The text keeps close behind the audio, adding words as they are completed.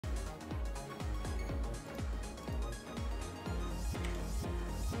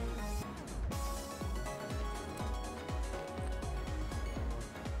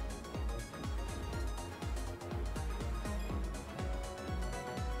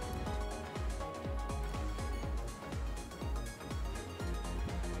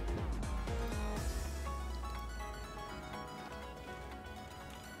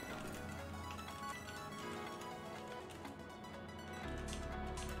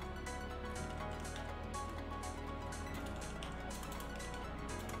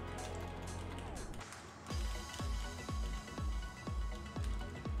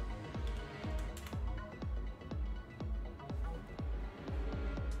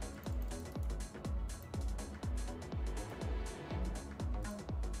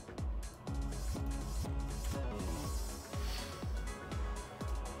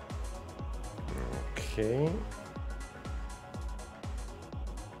Okay.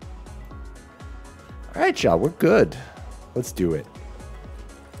 All right, y'all, we're good. Let's do it.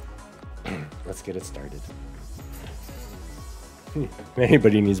 Let's get it started. If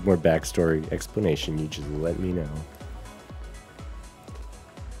anybody needs more backstory explanation, you just let me know.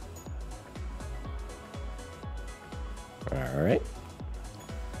 All right.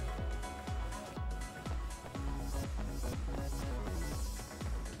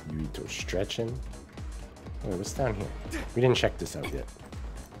 Yuito stretching. Wait, what's down here? We didn't check this out yet.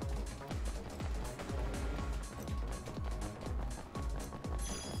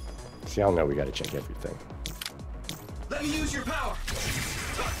 See, y'all know we gotta check everything. Let me use your power.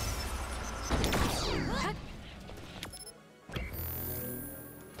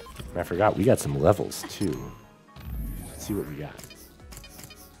 I forgot we got some levels too. Let's see what we got.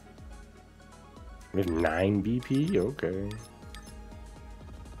 We have 9 BP. Okay.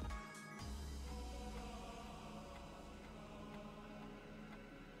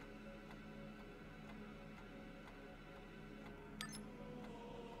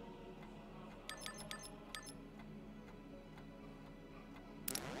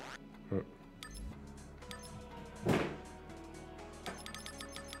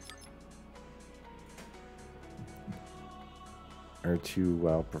 R2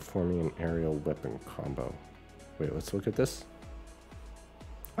 while performing an aerial weapon combo. Wait, let's look at this.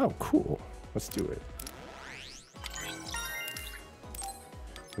 Oh, cool. Let's do it.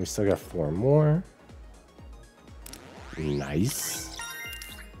 We still got 4 more. Nice.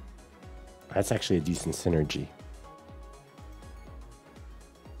 That's actually a decent synergy.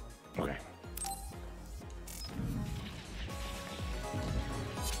 Okay.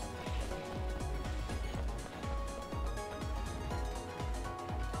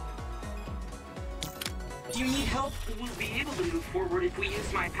 Do you need help? We'll be able to move forward if we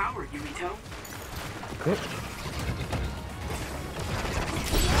use my power, Yuito. Cool.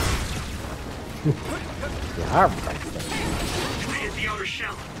 Yeah, I hit the outer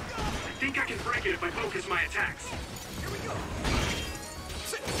shell. I think I can break it if I focus my attacks. Here we go.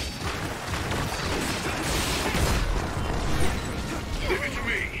 Leave it to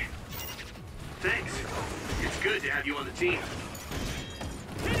me. Thanks. It's good to have you on the team.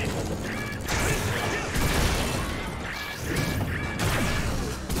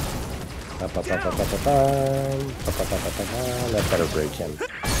 That better break him.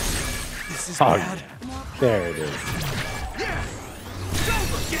 This is Oh, bad. there it is.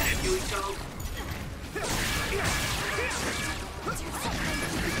 Get it, Yuito.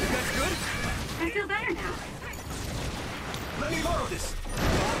 That's good? I feel better now. Let me borrow this.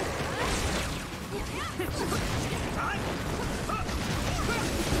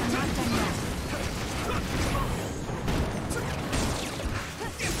 I'm not done yet.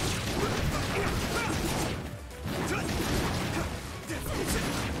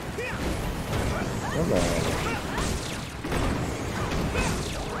 Come on.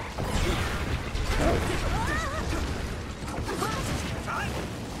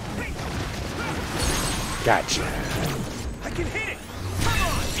 Gotcha. I can hit it. Come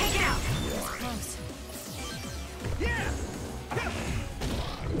on, Take it out. close. Yeah.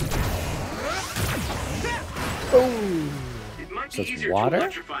 Boom. It might So be it's easier water? to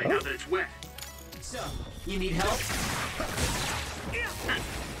electrify Oh. now that it's wet. So, you need help?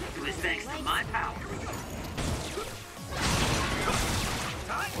 It was thanks to my power.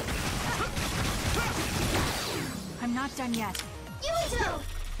 I'm not done yet. Yuito!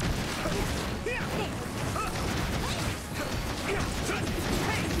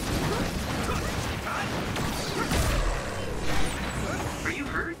 Are you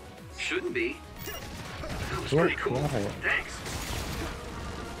hurt? Shouldn't be. That was Yeah, pretty cool. yeah. Thanks.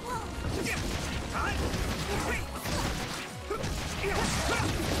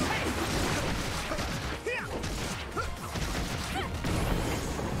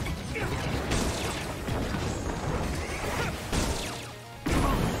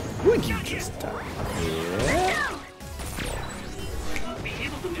 Would you just die? Yeah. We'll be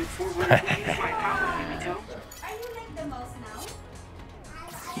able to move forward if we use my power, Yuito. Are you like the mouse now?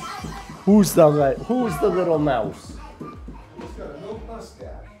 Who's the little mouse? He's got a no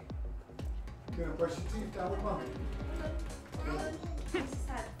mustache. Gonna brush your teeth down with mommy. Just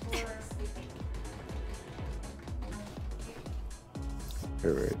had 4 sleeping.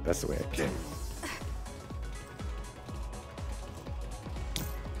 Wait, that's the way I came.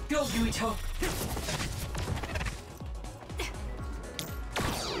 Go, Yuito.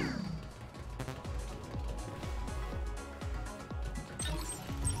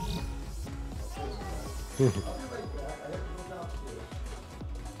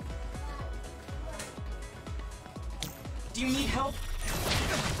 Do you need help?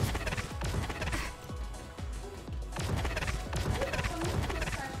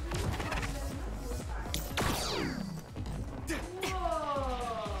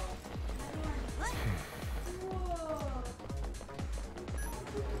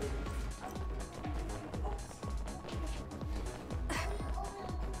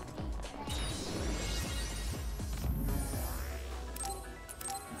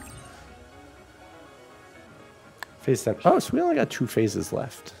 Phase 10. Oh, so we only got 2 phases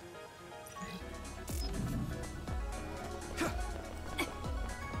left.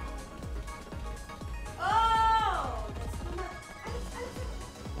 Oh!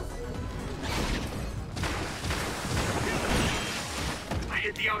 I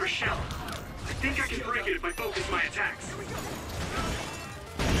hit the outer shell. I think I can break it if I focus my attacks.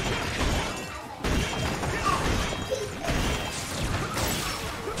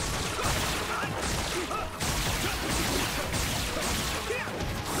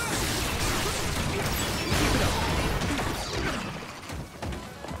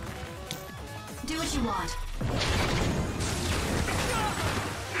 Do what you want.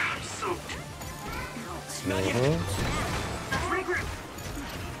 I'm soaked. Regroup.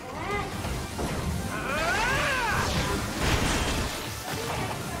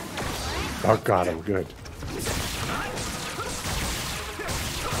 Oh god, I'm good.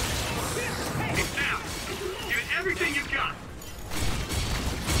 Now, give it everything you've got.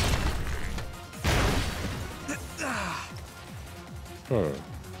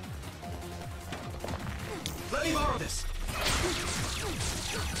 Let me borrow this.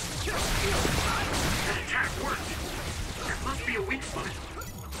 That attack worked. There must be a weak spot.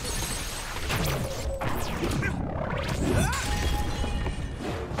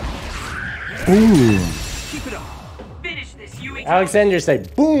 Boom! Keep it up. Finish this, you idiot. Alexander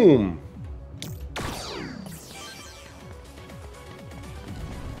said, boom!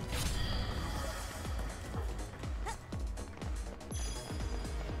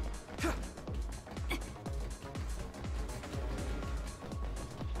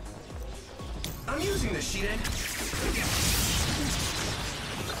 I'm using this, Sheetan.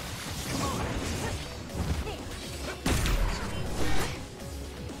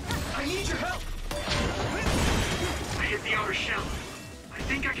 I need your help. I hit the outer shell. I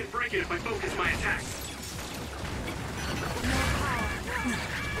think I can break it if I focus my attacks.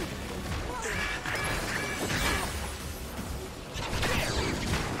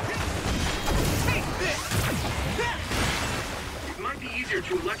 It might be easier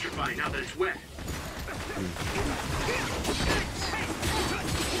to electrify now that it's wet.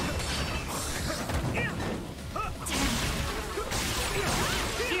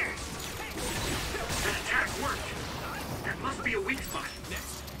 That attack worked. There must be a weak spot.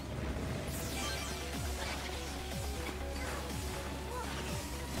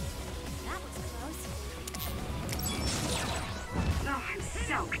 Oh, I'm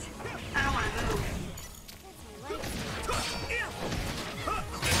soaked. I don't want to move.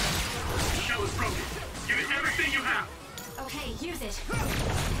 The shell is broken. Give it everything you have. Okay, use it.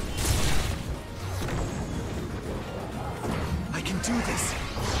 I can do this.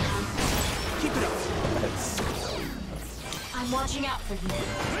 Keep it up. I'm watching out for you.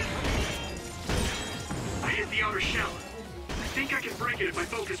 I hit the outer shell. I think I can break it if I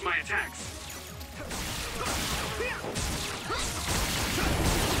focus my attacks.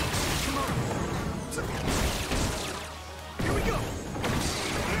 Here we go.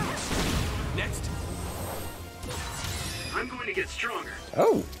 Next. I'm going to get stronger.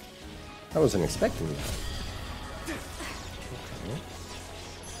 Oh! I wasn't expecting that.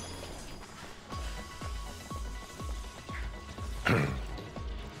 I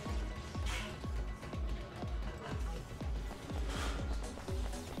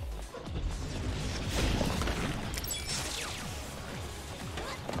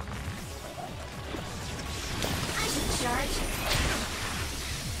should charge.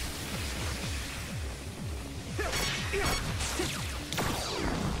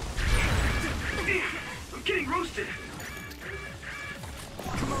 Damn, I'm getting roasted.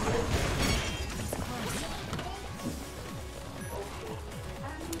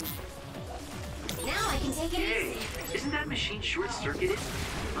 Now I can take it Hey, easy. isn't that machine short-circuited? It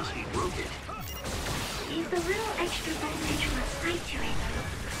must be broken. If the little extra voltage was tied to it,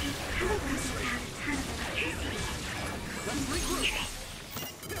 it probably would have a ton of electricity.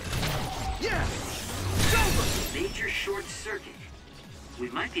 Yeah. Major short circuit. We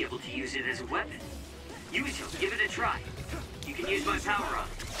might be able to use it as a weapon. Yuito, give it a try. You can use my power-up.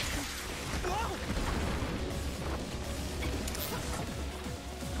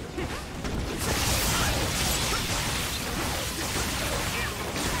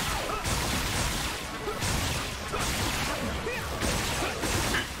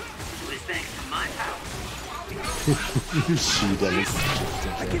 She does.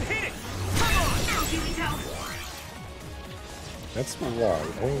 I can hit it! That's wrong. I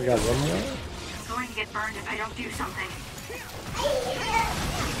think we got one more. I'm going to get burned if I don't do something.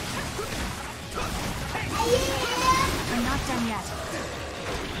 I'm not done yet.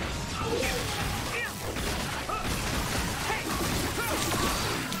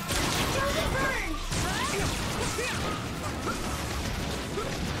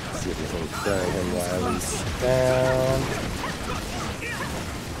 See if we can burn him while he's down.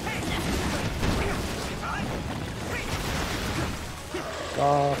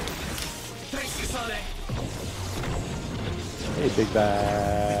 Off. Thanks, Kasane. Hey, big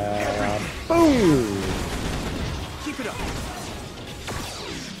bad. Boom! Keep it up.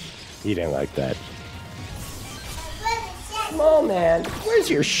 He didn't like that. Small man, where's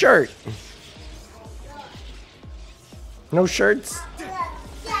your shirt? No shirts?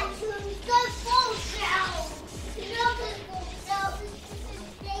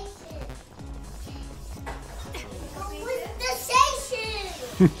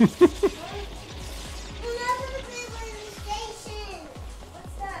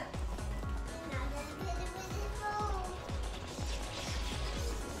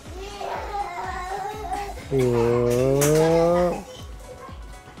 Whoa.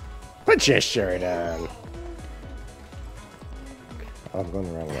 Put your shirt on. Oh, I'm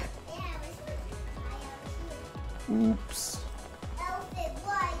going the wrong way. Oops.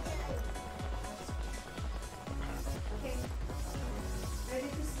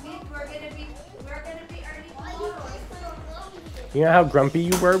 You know how grumpy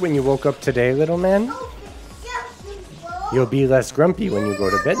you were when you woke up today, little man? You'll be less grumpy when you go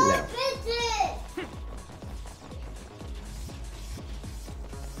to bed now.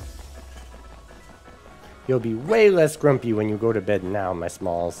 You'll be way less grumpy when you go to bed now, my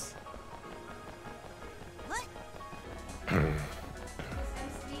smalls.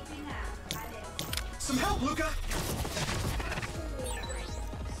 Some help, Luca!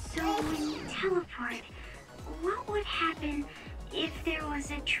 So when you teleport, what would happen if there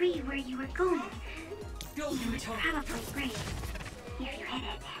was a tree where you were going? Go, It would Yuito. probably break if you hit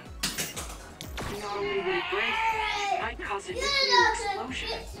it. Not only would it break, I'd cause a nuclear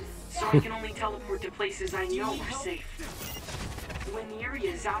explosion. So I can only teleport to places I know are safe. When the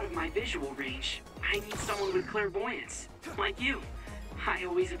area is out of my visual range, I need someone with clairvoyance, like you. I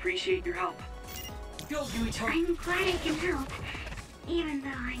always appreciate your help. Go, Yuito. I'm glad I can help, even though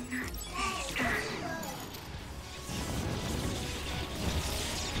I'm not very strong.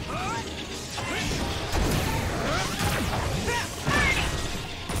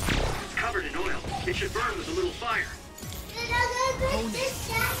 It's covered in oil. It should burn with a little fire.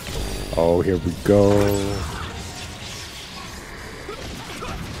 Oh, here we go.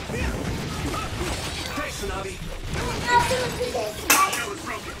 Thanks, Hanabi. Shell is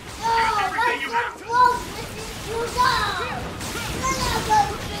broken. Use everything you have. I'm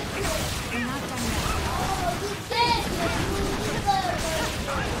not done yet.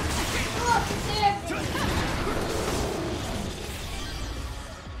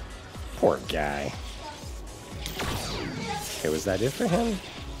 Poor guy. Okay, was that it for him?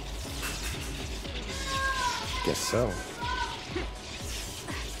 Guess so.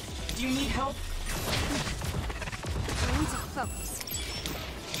 Do you need help? I need to focus.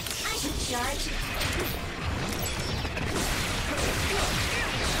 I should judge.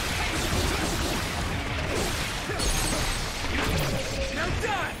 Now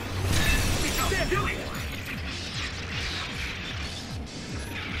die! They're doing it.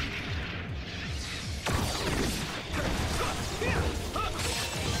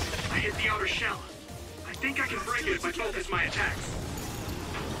 I hit the outer shell. I think I can break it if I focus my attacks.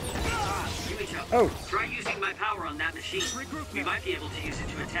 Yuito, Oh. try using my power on that machine. We might be able to use it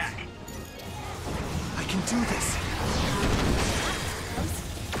to attack. I can do this.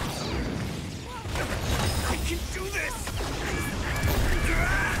 I can do this!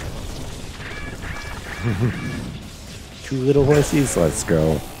 Two little horsies, let's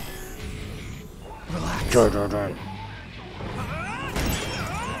go. Relax. Go, go, go.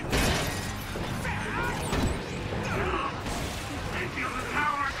 I feel the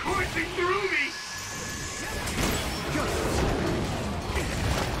power coursing through me.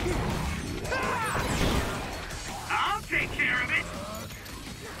 I'll take care of it.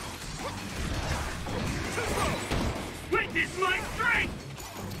 Witness my strength.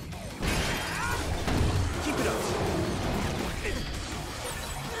 Keep it up.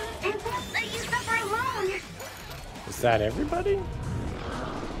 And won't let you suffer alone. Is that everybody?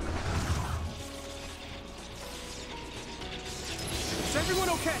 Is everyone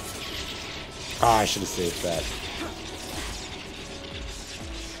okay? Ah, I should have saved that.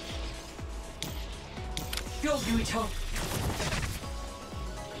 Go, Yuito.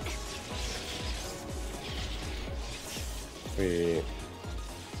 Wait.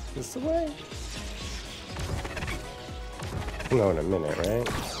 This the way? No, in a minute, right?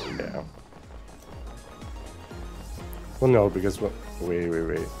 Yeah. Well, no, because what? Wait.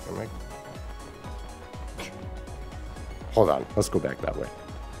 Am I? Hold on. Let's go back that way.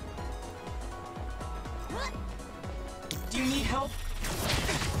 Do you need help?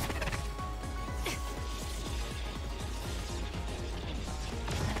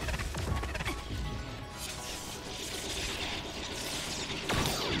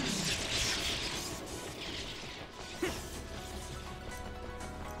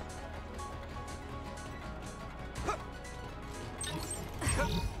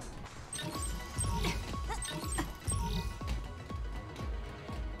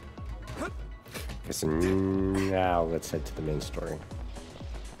 Okay, so now let's head to the main story.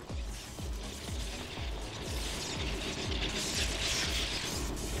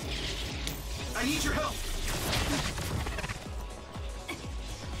 I need your help.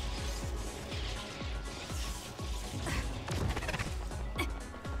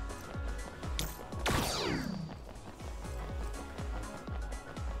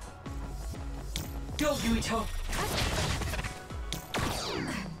 Go, Yuito.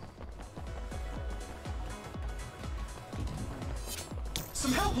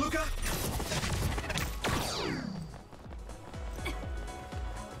 Some help, Luca.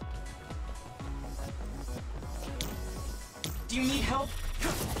 Do you need help?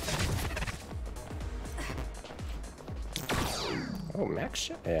 Oh, max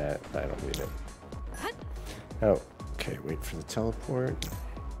shot? Yeah, I don't need it. Oh, okay, wait for the teleport.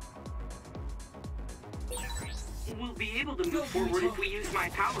 We'll be able to move forward if we use my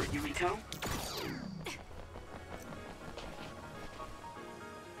power, Yuito.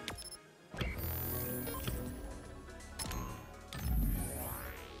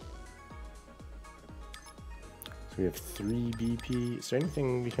 So we have 3 BP. Is there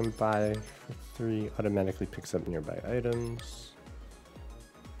anything we can buy for 3? Automatically picks up nearby items.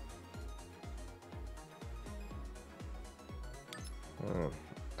 Oh.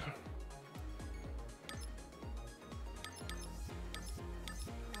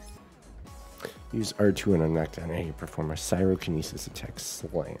 Use R2 and a knockdown A. Perform a pyrokinesis attack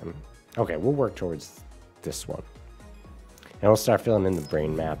slam. Okay, we'll work towards this one. And we'll start filling in the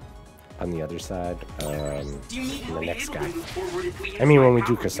brain map on the other side. The next guy. I mean, when we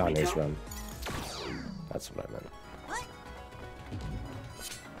do Kasane's run. That's what I meant.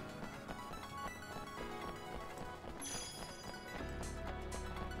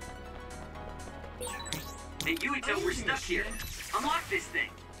 Hey, Yuito, we're stuck here. Unlock this thing.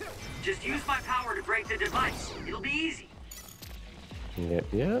 Just use my power to break the device. It'll be easy.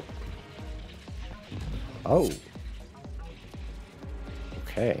 Yep. Oh.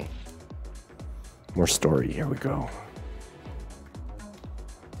 Okay. More story. Here we go.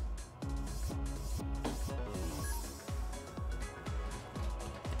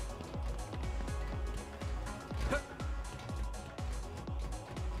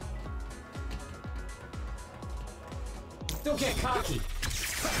 Don't get cocky.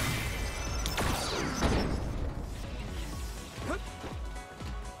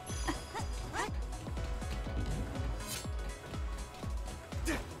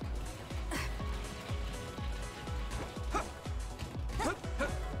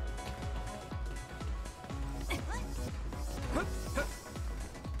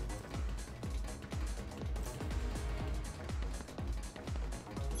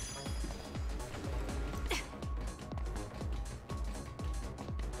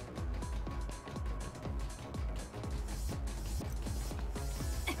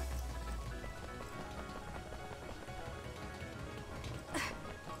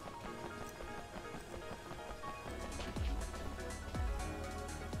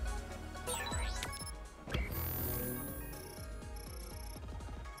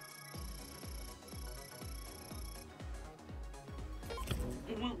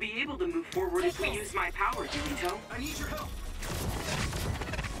 We'll be able to move forward if we use my power, Yuito. I need your help.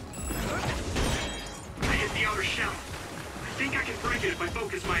 I hit the outer shell. I think I can break it if I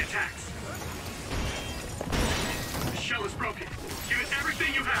focus my attacks. The shell is broken. Give it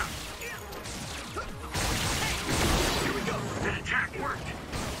everything you have. Here we go. That attack worked.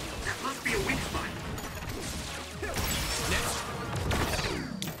 That must be a weak spot.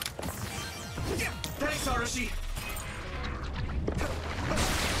 Thanks, Arashi.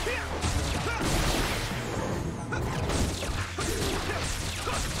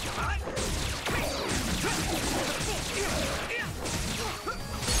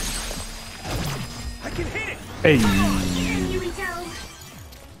 Hey.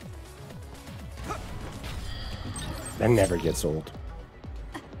 That never gets old.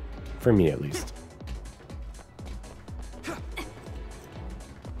 For me, at least.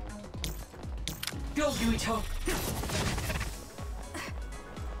 Go, Yuito.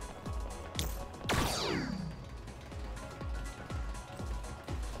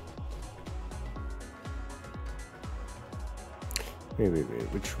 Wait.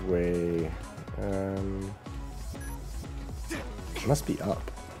 Which way? It must be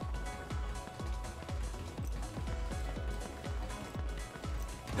up.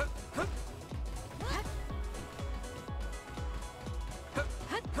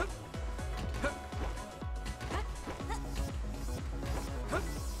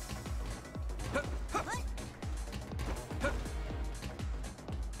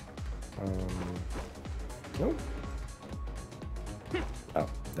 Nope. Oh,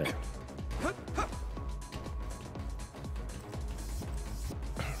 there.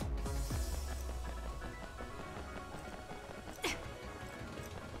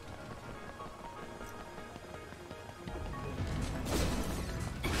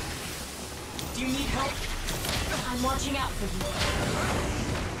 Do you need help? I'm watching out for you.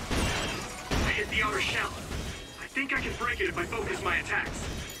 I hit the outer shell. I think I can break it if I focus my attacks.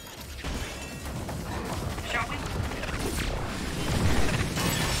 Shall we?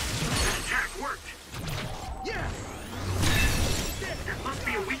 That attack worked. Yeah! There must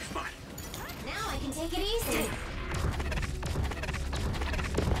be a weak spot. Now I can take it easy.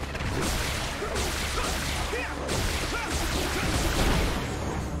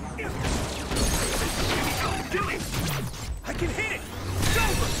 I can hit it! It's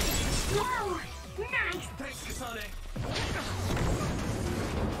over! Whoa! Nice! Thanks, Kasane.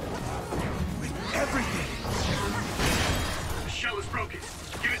 With everything! The shell is broken.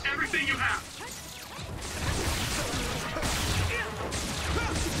 Give it everything you have.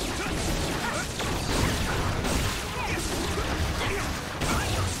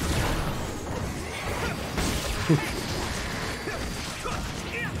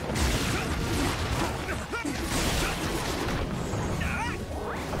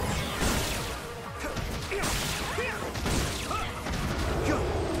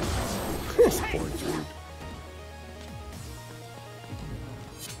 This poor dude.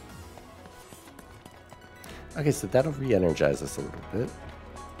 Okay, so that'll re-energize us a little bit.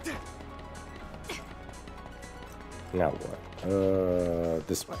 Now what?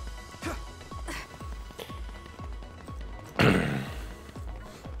 This way.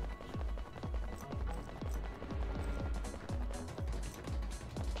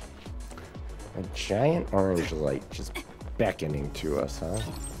 A giant orange light just beckoning to us, huh?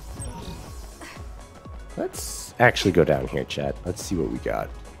 Let's actually go down here, chat. Let's see what we got.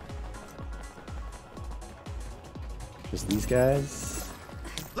 Just these guys.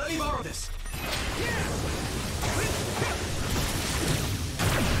 Let me borrow this!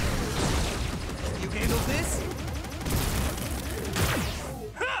 You handle this?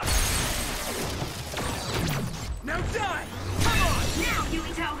 Now die! Come on! Now,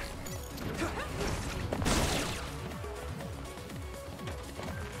 Yuito!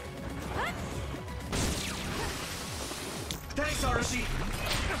 Thanks, Arashi!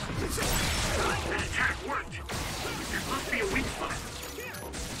 That attack worked. There must be a weak spot.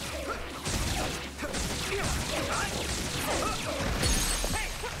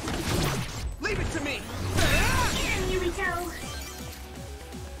 Leave it to me! Get him, Yuito!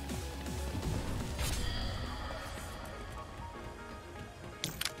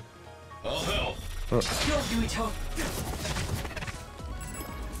 I'll help. Go, Yuito.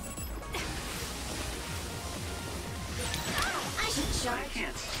 I should I charge.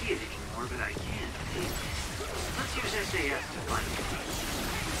 can't see it anymore, but I can feel it. Let's use SAS to find it.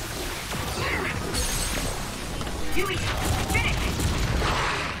 Yuito! Finish it!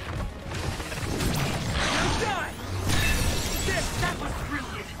 Now die! That was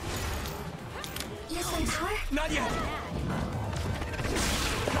brilliant. Use my power? Not yet!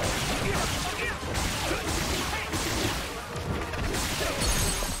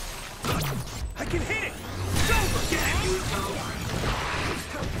 I can hit it! It's over! Get it, Yuito.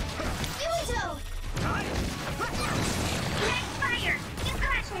 Yuito! Next fire! You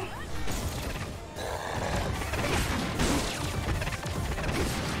got it!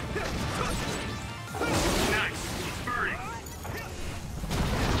 Nice. It's burning.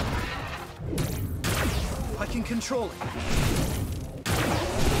 I can control it.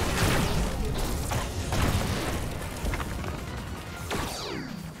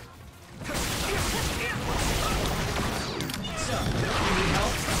 So, you need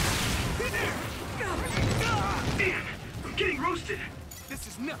help? This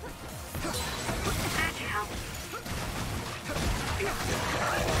is nothing. That should help.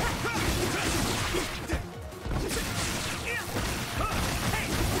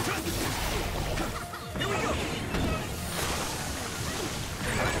 Here we go.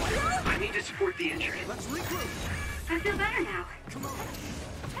 I need to support the injured. Let's regroup. I feel better now. Come on.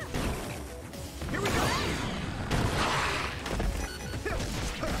 Here we go.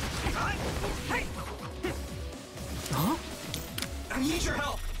 Hey. Huh? I need your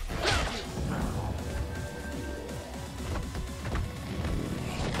help.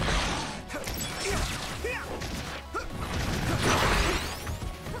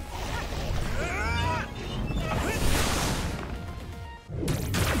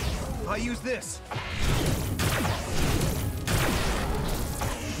 I'll use this.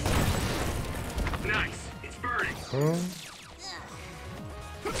 Nice. It's burning.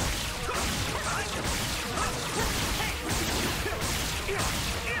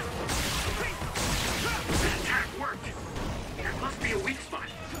 That attack worked. There must be a weak spot.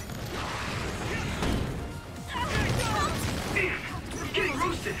 Damn. I'm getting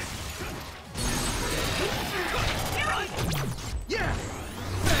roasted. Yeah.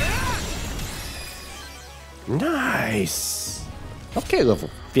 Nice. Okay, level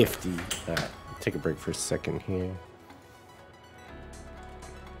 50. Alright, take a break for a second here.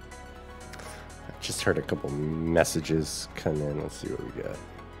 I just heard a couple messages come in. Let's see what we got.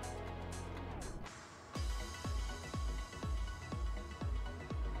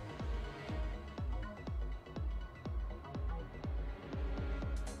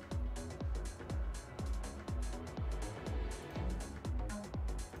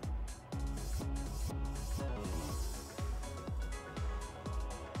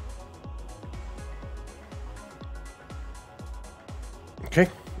 Okay,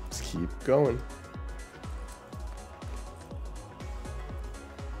 let's keep going.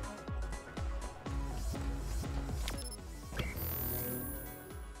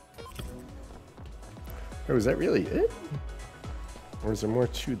 Oh, is that really it? Or is there more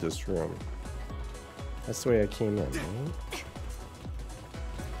to this room? That's the way I came in, right?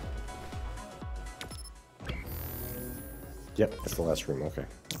 Yep, that's the last room, okay.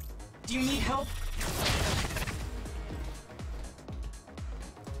 Do you need help?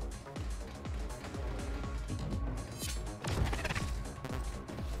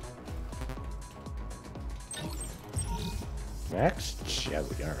 Max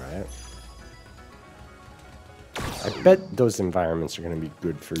jelly, alright. I bet those environments are going to be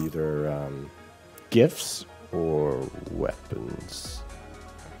good for either gifts or weapons.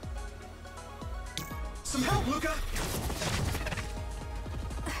 Some help, Luca.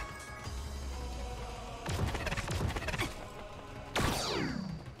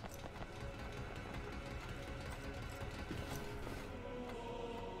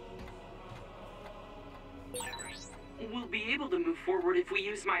 We'll be able to move forward if we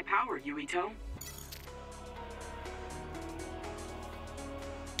use my power, Yuito.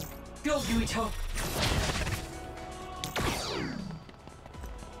 Go, Yuito.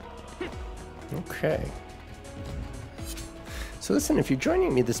 Okay. So listen, if you're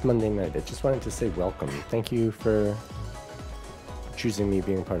joining me this Monday night, I just wanted to say welcome. Thank you for choosing me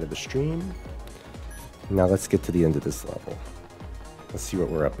being part of the stream. Now let's get to the end of this level. Let's see what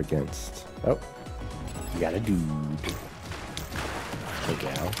we're up against. Oh, you got a dude. Hey,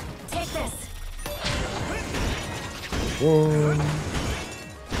 gal. Take this. One.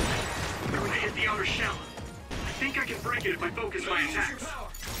 I hit the outer shell. I think I can break it if I focus my attacks.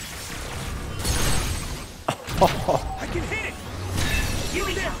 I can hit it.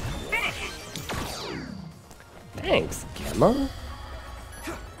 Yuito, finish it! Thanks, Gemma.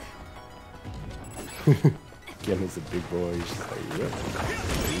 Gemma's a big boy. She's like, yep.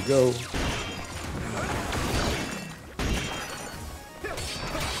 There you go.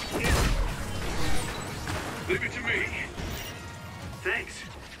 Leave it to me. Thanks.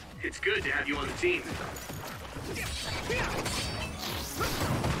 It's good to have you on the team.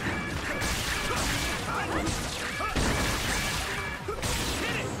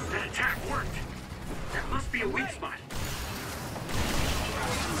 That attack worked. That must be a weak spot.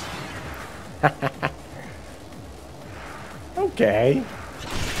 Okay.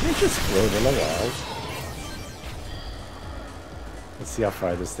 You're just floating along. Let's see how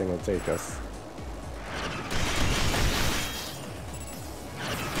far this thing will take us.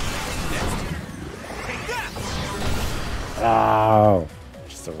 Oh,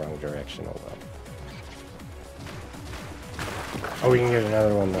 just the wrong direction. Oh well. Oh, we can get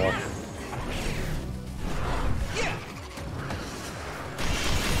another one though.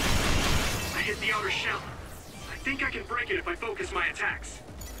 I hit the outer shell. I think I can break it if I focus my attacks.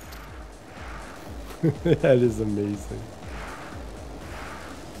 That is amazing.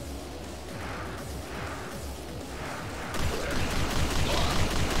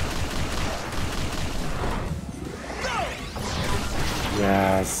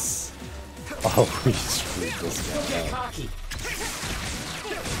 Yes. Oh, we screwed this guy up. Cocky.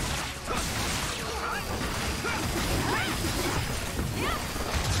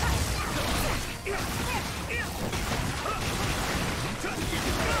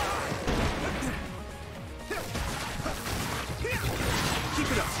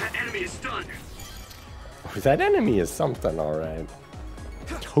 Keep it up. That enemy is stunned. Oh, that enemy is something, alright.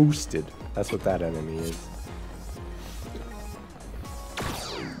 Toasted. That's what that enemy is.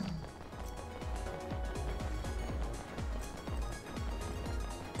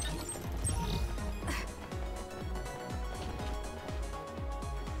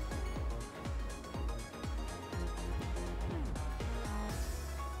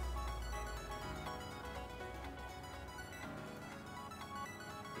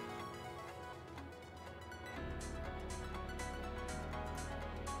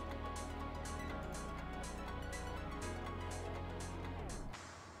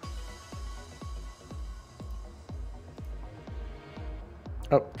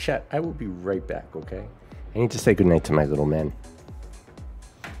 Oh, chat, I will be right back, okay? I need to say goodnight to my little man.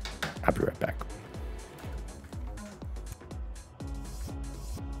 I'll be right back.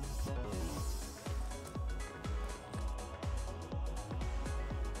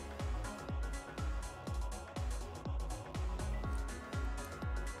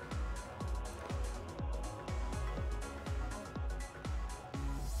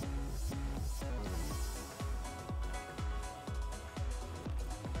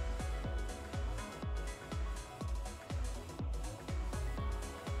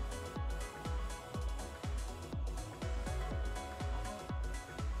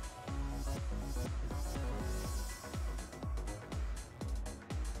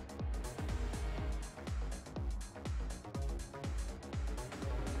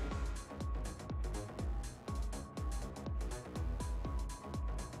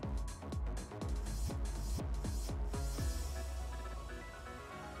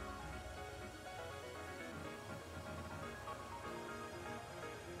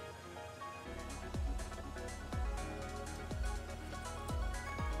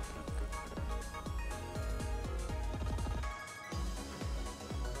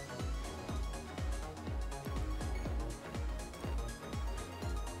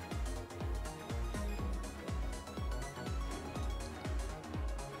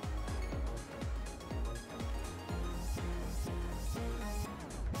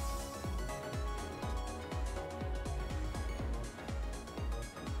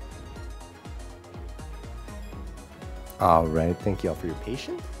 All right, thank you all for your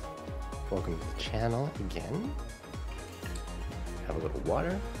patience. Welcome to the channel again. Have a little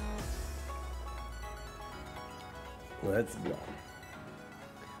water. Let's go.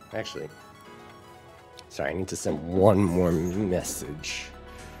 Actually, sorry, I need to send one more message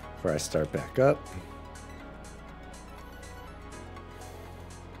before I start back up.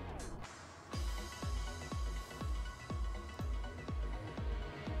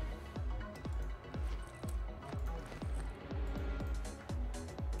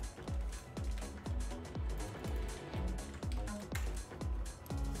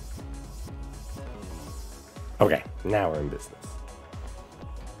 Okay, now we're in business.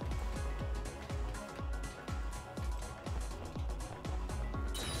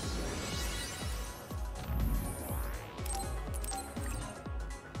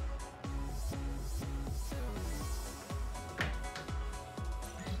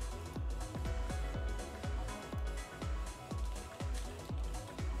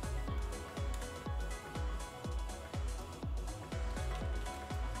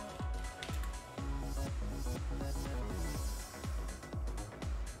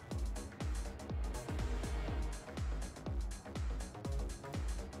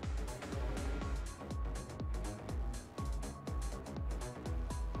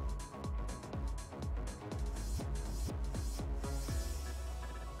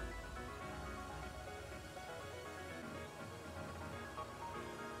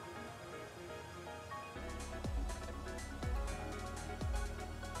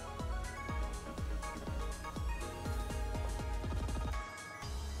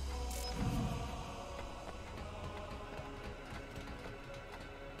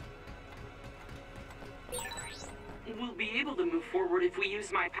 We'll be able to move forward if we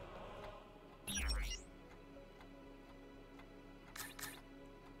use my power.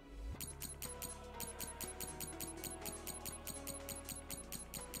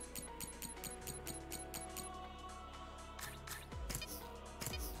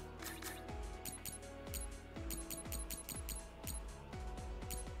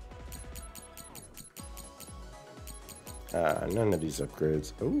 None of these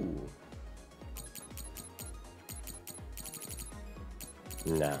upgrades. Ooh.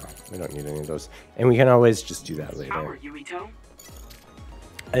 No, we don't need any of those. And we can always just do that later. How are you, Ito?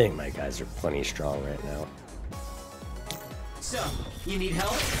 I think my guys are plenty strong right now. So, you need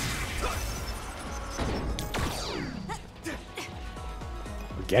help?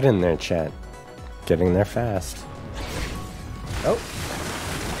 Get in there, chat. Getting there fast. Oh.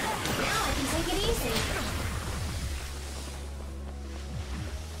 Now I can take it easy.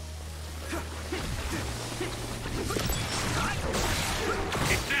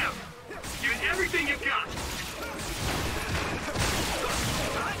 Get down. Give it everything you've got.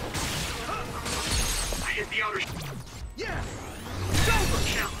 I hit the outer. Yeah!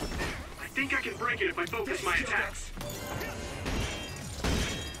 Shell. I think I can break it if I focus my attacks.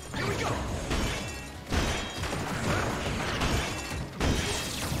 Here we go!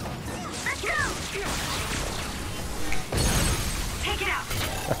 Let's go! Take it out.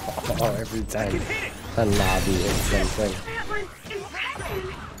 Oh, every time hit it! a lobby hits something. That was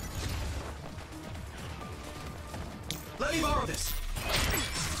impressive. Let me borrow this!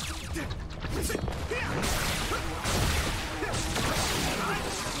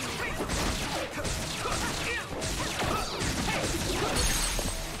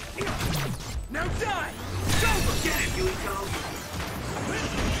 Now die! Go! Get it, Ito.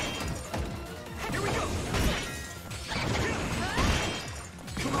 Here we go!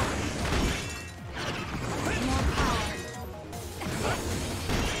 Come on!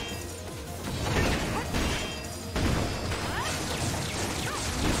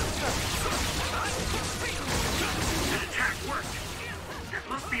 That attack worked. That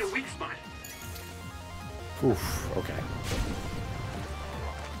must be a weak spot. Oof, okay.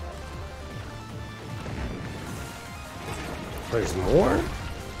 There's more?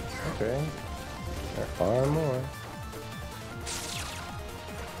 Okay. There are more.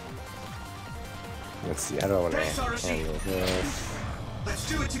 Let's see, I don't want to Thanks, RC. handle this. Let's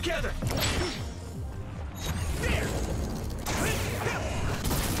do it together! There!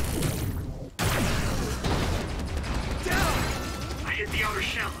 Down! I hit the outer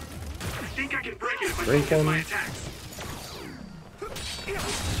shell. I think I can break it if I Break focus him. my attacks.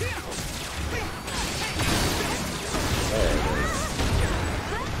 There it is.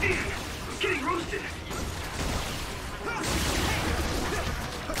 Damn, I'm getting roasted.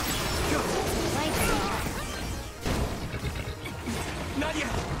 Not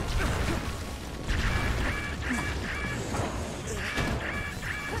yet!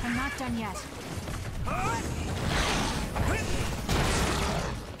 I'm not done yet.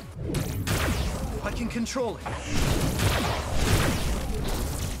 I can control it.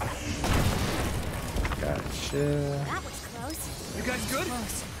 Gotcha. That was close. You guys good?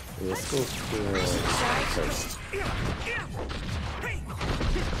 Close. Let's go for first.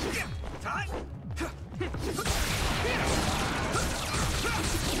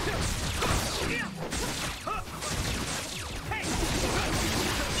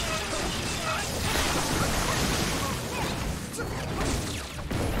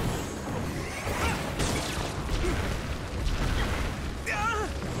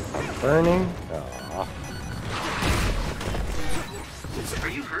 Burning? Aw. Are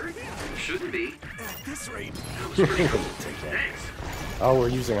you hurt? Shouldn't be. At this rate. Take that. Thanks. Oh, we're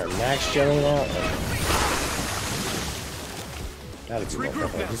using our max jelly now? Gotta be more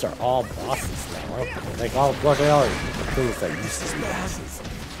careful. These are all bosses now, aren't they? Like, all, well, they are things that used to be bosses.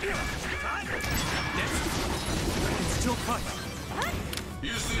 I can still fight.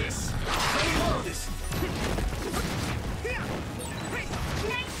 Use this. Let me borrow this.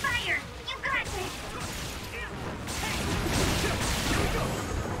 Nice fire. You got this.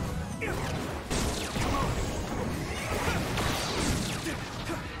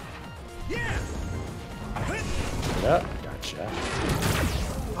 Yeah! Yep, gotcha.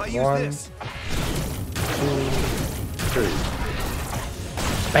 I'll use 1, this. 2, 3.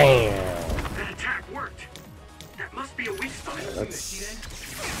 Bam! That attack worked. That must be a weak spot. Let's...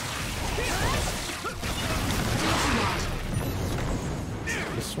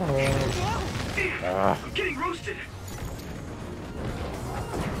 This one. Damn, I'm getting roasted.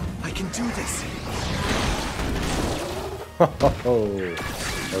 I can do this.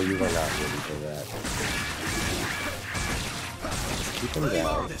 Oh, you were not ready for that. Let's keep him Let me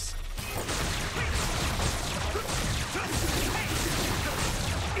borrow down. this.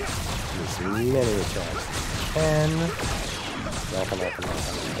 Use many attacks. 10. No, come on, come on,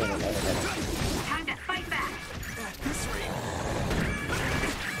 come on. Time to fight back. At this rate.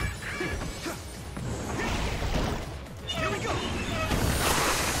 Here we go.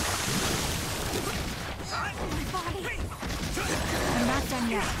 My body.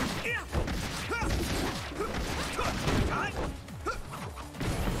 yet.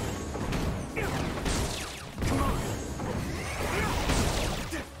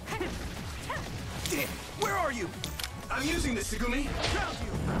 Where are you? I'm using this, Segumi.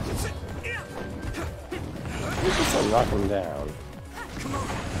 We just knock him down. Come on.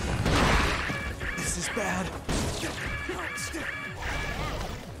 This is bad.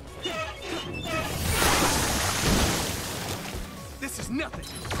 This is nothing.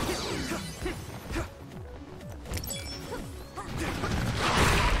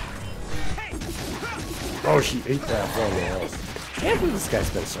 Oh, she ate that one else. Can't believe this guy's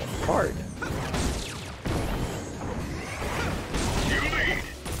been so hard.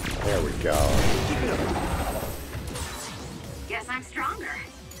 There we go. Guess I'm stronger.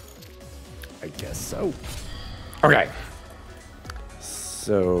 I guess so. Okay.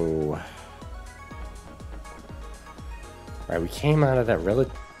 So. Alright, we came out of that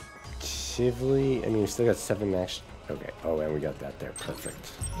relatively. I mean, we still got 7 max. Okay. Oh, and we got that there.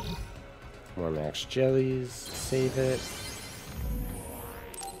 Perfect. More max jellies. Save it.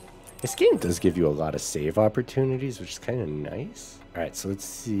 This game does give you a lot of save opportunities, which is kind of nice. Alright, so let's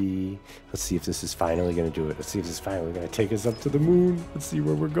see. Let's see if this is finally going to do it. Let's see if this is finally going to take us up to the moon. Let's see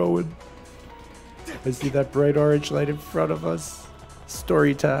where we're going. I see that bright orange light in front of us.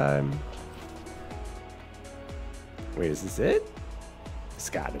 Story time. Wait, is this it? It's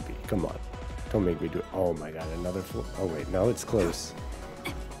gotta be. Come on. Don't make me do it. Oh my god, another floor. Oh wait, no, it's close.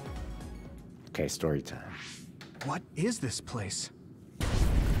 Okay, story time. What is this place?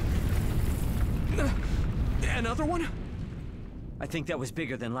 Another one? I think that was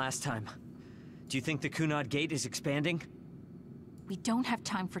bigger than last time. Do you think the Kunad Gate is expanding? We don't have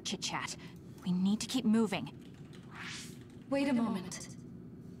time for chit-chat. We need to keep moving. Wait a moment.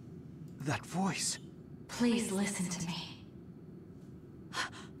 That voice. Please listen to me.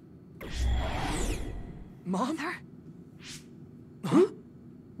 Mom? Mother? Huh?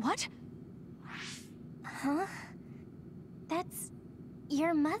 What? Huh? That's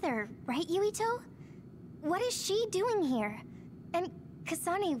your mother, right, Yuito? What is she doing here? And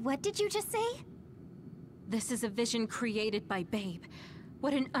Kasane, what did you just say? This is a vision created by Babe.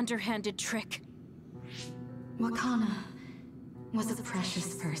 What an underhanded trick. Wakana was a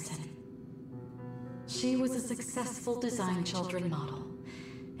precious person. She was a successful design children model,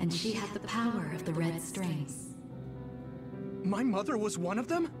 and she had the power of the red strings. My mother was one of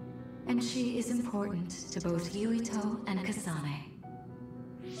them? And she is important to both Yuito and Kasane.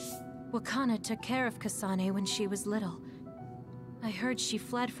 Wakana took care of Kasane when she was little. I heard she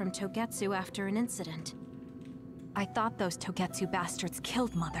fled from Togetsu after an incident. I thought those Togetsu bastards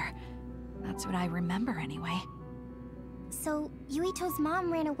killed Mother. That's what I remember anyway. So, Yuito's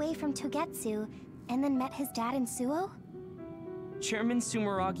mom ran away from Togetsu, and then met his dad in Suo? Chairman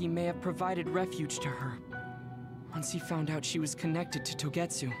Sumeragi may have provided refuge to her, once he found out she was connected to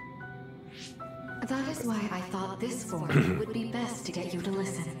Togetsu. That is why I thought this forum would be best to get you to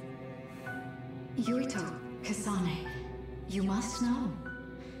listen. Yuito, Kasane, you must know.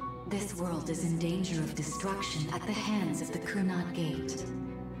 This world is in danger of destruction at the hands of the Kunad Gate.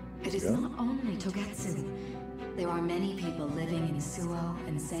 It is not only Togetsu. There are many people living in Suo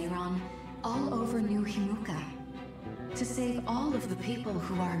and Seiron, all over New Himuka. To save all of the people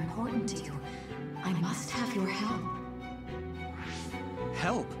who are important to you, I must have your help.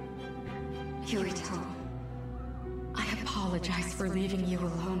 Help? Yuito, I apologize for leaving you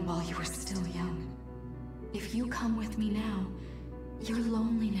alone while you were still young. If you come with me now, your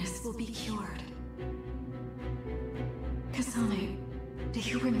loneliness will be cured. Kasane, do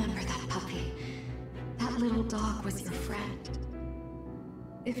you remember that puppy? That little dog was your friend.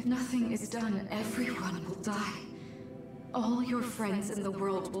 If nothing is done, everyone will die. All your friends in the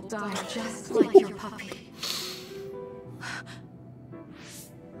world will die just like your puppy.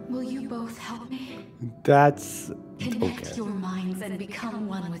 Will you both help me? That's Connect okay. your minds and become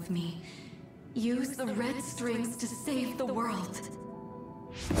one with me. Use the red strings to save the world.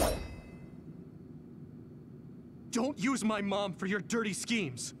 Don't use my mom for your dirty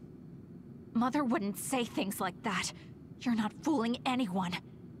schemes. Mother wouldn't say things like that. You're not fooling anyone.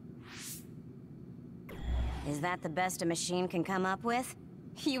 Is that the best a machine can come up with?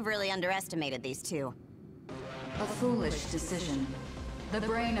 You really underestimated these two. A foolish decision. The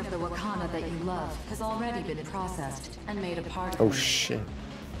brain of the Wakana that you love has already been processed and made a part of Oh you. shit.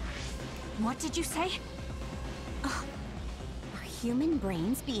 What did you say? Are human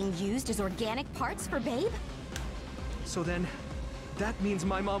brains being used as organic parts for Babe? So then, that means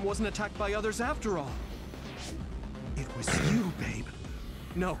my mom wasn't attacked by others after all. It was you, Babe.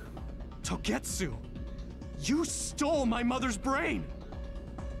 No, Togetsu. You stole my mother's brain!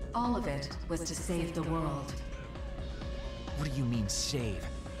 All of it was to save the world. What do you mean, save?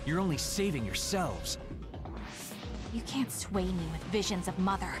 You're only saving yourselves. You can't sway me with visions of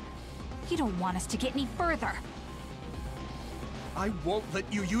Mother. You don't want us to get any further. I won't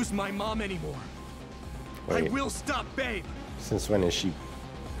let you use my mom anymore. Wait. I will stop Babe. Since when is she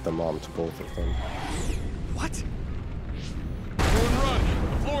the mom to both of them? What? Everyone run!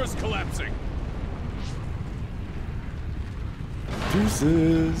 The floor is collapsing.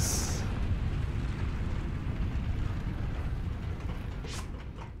 Deuces.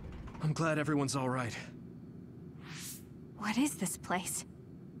 I'm glad everyone's all right. What is this place?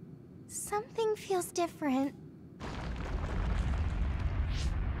 Something feels different.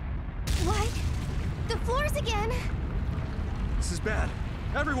 What? The floors again! This is bad.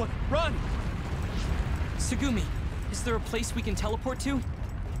 Everyone, run! Tsugumi, is there a place we can teleport to?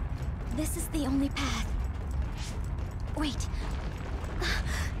 This is the only path. Wait.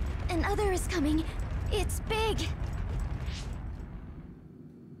 Another is coming. It's big.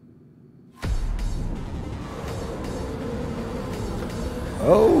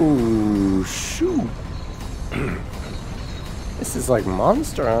 Oh, shoot. This is like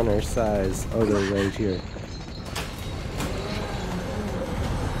Monster Hunter size. Oh, they're right here.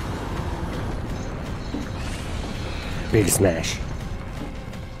 Big smash.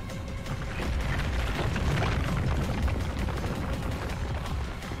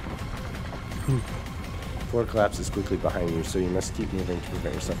 Floor collapses quickly behind you, so you must keep moving to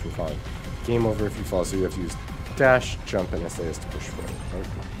prevent yourself from falling. Game over if you fall, so you have to use dash, jump, and SAS to push forward.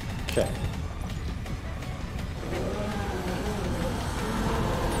 Okay.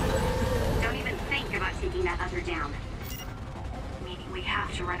 Don't even think about taking that other down. Meaning we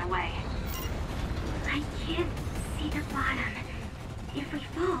have to run away. I can't see the bottom. If we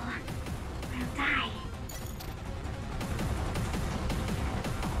fall, we'll die.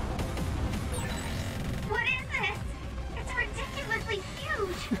 What is this? It's ridiculously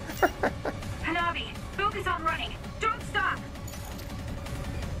huge. Hanabi, focus on running. Don't stop.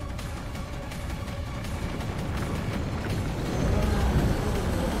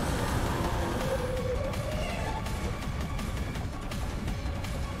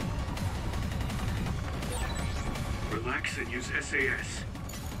 Relax and use SAS.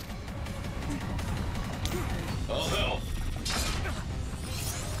 I'll help.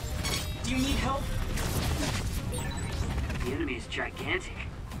 Do you need help? The enemy is gigantic,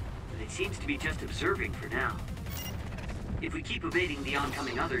 but it seems to be just observing for now. If we keep evading the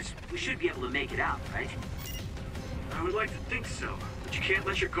oncoming others, we should be able to make it out, right? I would like to think so, but you can't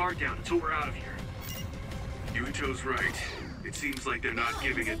let your guard down until we're out of here. Yuito's right. It seems like they're not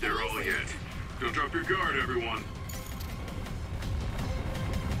giving it their all yet. Don't drop your guard, everyone.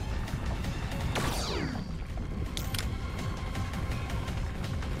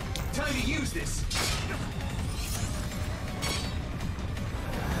 Time to use this.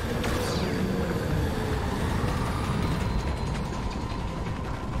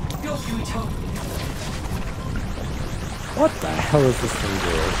 Go, Yuito. What the hell is this thing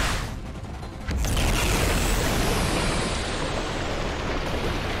doing?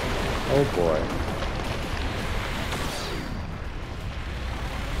 Oh boy.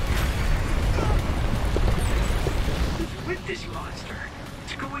 With this monster,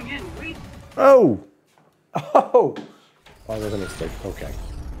 it's going in. Wait. Oh! Oh! Oh, that was a mistake. Okay.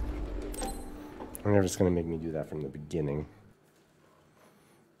 I'm never just gonna make me do that from the beginning.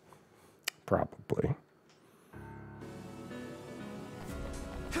 Probably.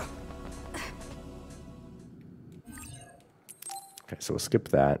 Okay, so we'll skip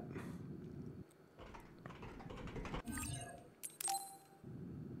that.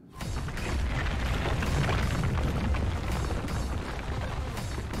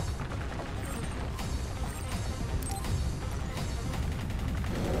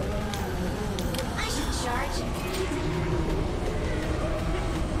 I should charge.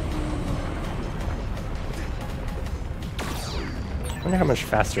 I wonder how much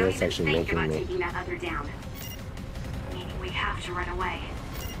faster it's actually Think making about me. taking that other down. Meaning we have to run away.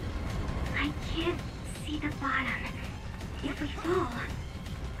 I can't see the bottom. If we fall,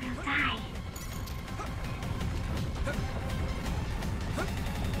 we'll die.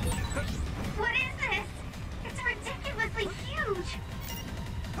 What is this? It's ridiculously huge.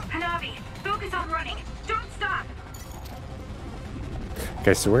 Hanabi, focus on running. Don't stop.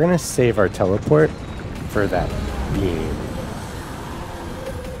 Okay, so we're gonna save our teleport for that beam.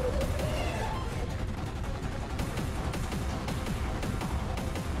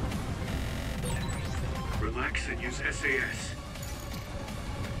 Relax and use SAS.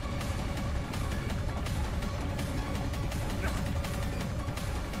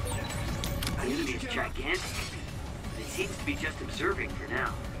 gigantic, but it seems to be just observing for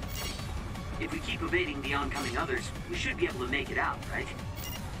now. If we keep evading the oncoming others, we should be able to make it out, right?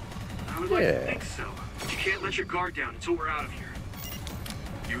 I would like to think so, but you can't let your guard down until we're out of here.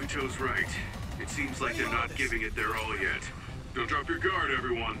 Yuito's right. It seems like they're not giving it their all yet. Don't drop your guard,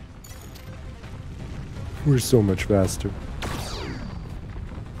 everyone. We're so much faster.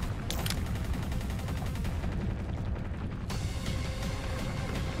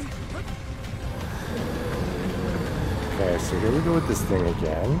 Okay, so here we go with this thing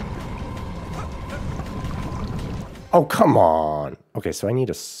again. Oh, come on. Okay, so I need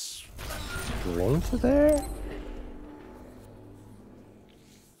a sprint to there?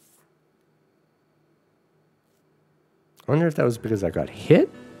 I wonder if that was because I got hit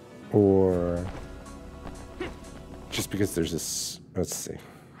or just because there's this. Let's see.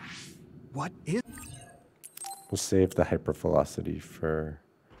 What is? We'll save the hypervelocity for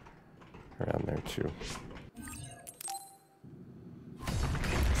around there too.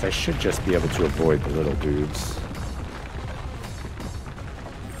 So I should just be able to avoid the little dudes.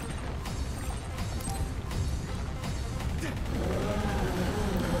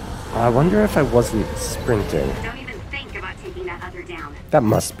 I wonder if I wasn't sprinting. Don't even think about taking that other down. That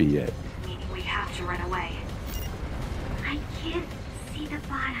must be it. Meaning we have to run away. I can't see the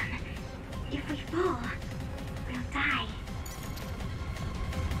bottom. If we fall, we'll die.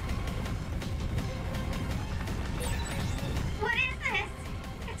 What is this?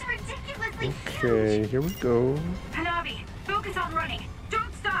 It's ridiculously huge. Okay, here we go. Hanabi, focus on running.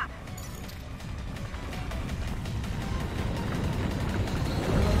 Don't stop.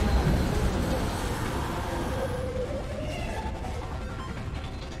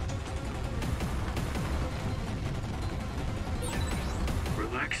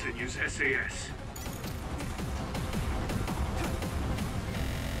 Relax and use SAS.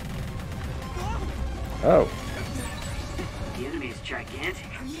 Oh. The enemy is gigantic,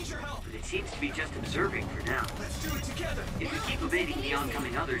 but it seems to be just observing for now. Let's do it together. If we keep evading the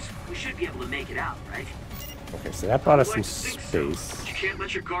oncoming others, we should be able to make it out, right? Okay, so that brought us I'd some like to think so, space. but you can't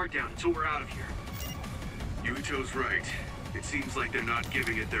let your guard down until we're out of here. Yuito's right. It seems like they're not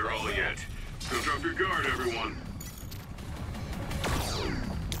giving it their all yet. Don't drop your guard, everyone.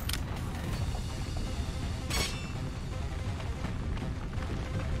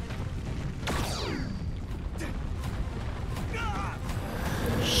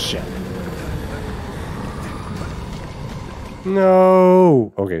 Shit.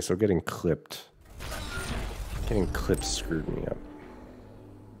 No. Okay, so getting clipped. Getting clipped screwed me up.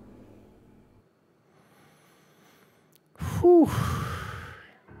 Whew.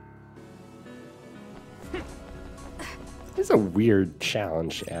 It's a weird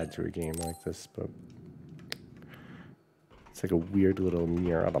challenge to add to a game like this, but it's like a weird little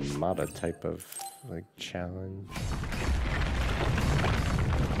Nier Automata type of like challenge.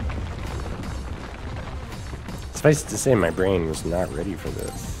 Suffice to say, my brain was not ready for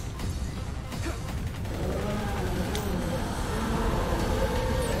this.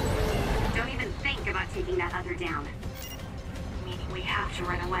 Don't even think about taking that other down. Meaning we have to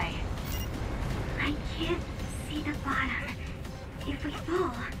run away. I can't see the bottom. If we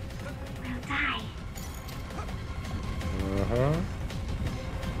fall, we'll die. Uh-huh.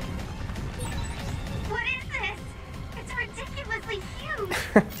 What is this? It's ridiculously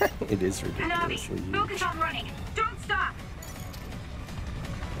huge. It is Hanabi, ridiculously huge. focus on running. Don't stop.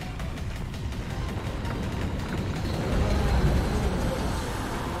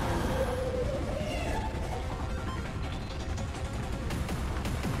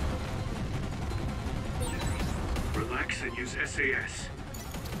 Relax and use SAS.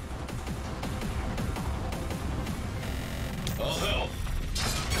 I'll help.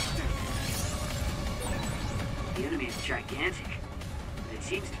 The enemy is gigantic, but it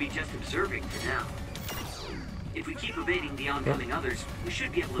seems to be just observing for now. If we keep evading the oncoming others, we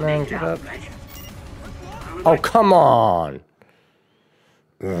should be able to Man, make it give out, up. right? Oh, come on!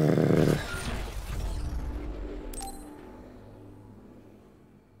 Ugh.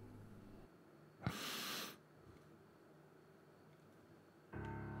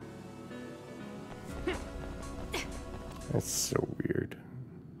 That's so weird.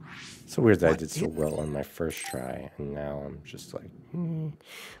 So weird that I did so well on my first try, and now I'm just like, well,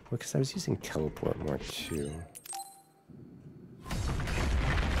 because I was using teleport more too.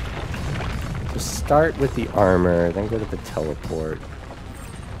 So start with the armor, then go to the teleport.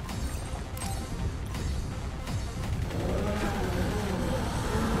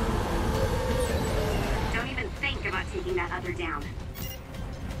 Don't even think about taking that other down.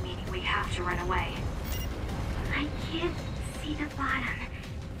 Meaning we have to run away. I can't see the bottom.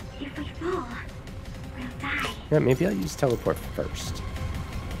 If we fall, we'll die. Yeah, maybe I'll use teleport first.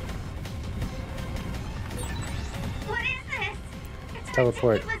 What is this? It's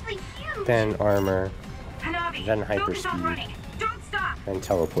Teleport, ridiculously huge. then armor, Hanabi, then focus on hyperspeed, running. Don't stop. then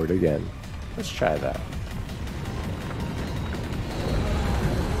teleport again. Let's try that.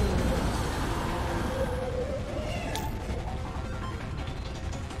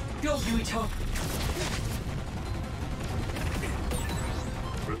 Go, Yuito!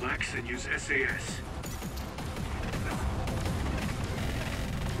 Relax and use SAS.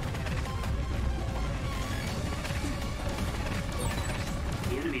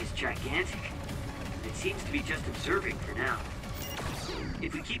 The enemy is gigantic. It seems to be just observing for now.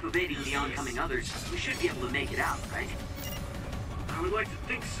 If we keep evading the oncoming others, we should be able to make it out, right? I would like to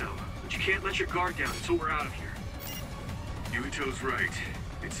think so, but you can't let your guard down until we're out of here. Yuito's right.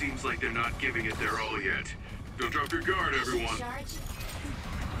 It seems like they're not giving it their all yet. Don't drop your guard, everyone.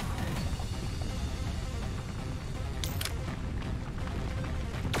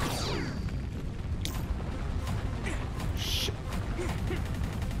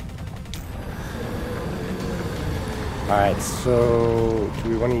 Alright, so do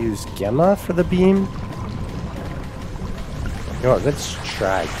we want to use Gemma for the beam? You know what, let's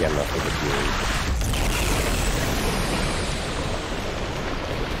try Gemma for the beam.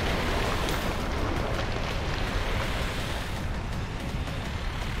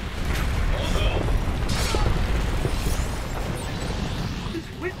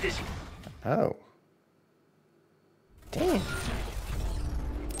 Oh. Damn.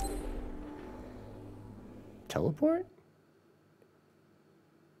 Teleport?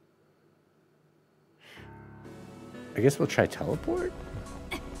 I guess we'll try teleport?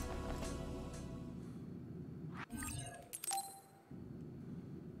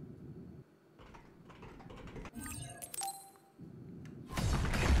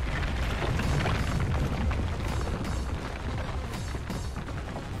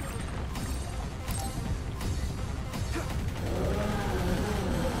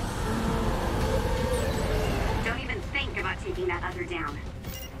 Taking that other down.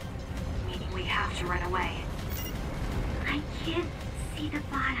 Meaning we have to run away. I can't see the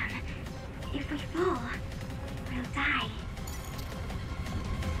bottom. If we fall, we'll die.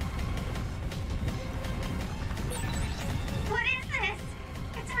 What is this?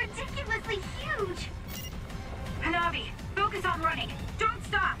 It's ridiculously huge. Hanabi, focus on running. Don't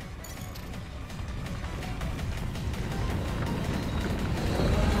stop.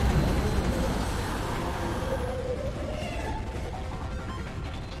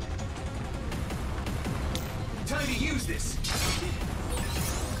 Time to use this.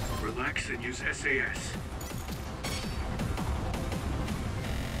 Relax and use SAS.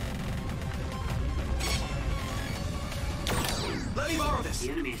 Let me borrow this.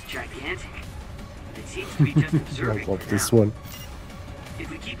 The enemy is gigantic. It seems to be just observing. I love this one.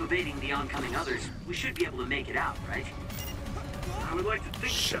 If we keep evading the oncoming others, we should be able to make it out, right? I would like to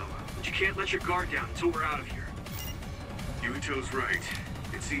think so, but you can't let your guard down until we're out of here. Yuito's right.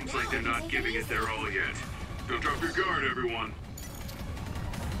 It seems like they're not giving it their all yet. Don't drop your guard, everyone.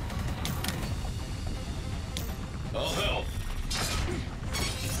 I'll help.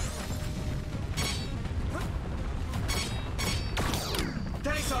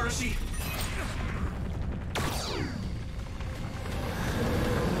 Thanks, Arashi.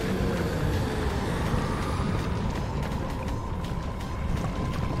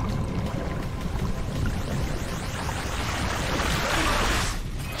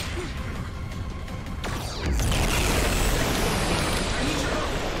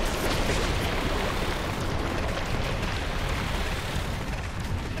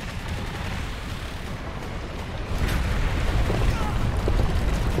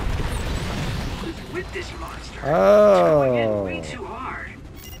 Oh. Way too hard.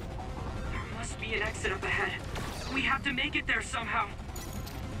 There must be an exit up ahead. We have to make it there somehow.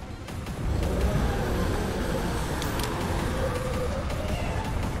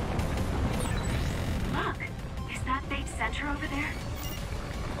 Look, is that big center over there?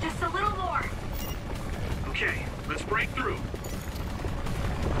 Just a little more. Okay, let's break through.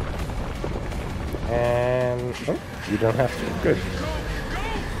 And oh, you don't have to. Good.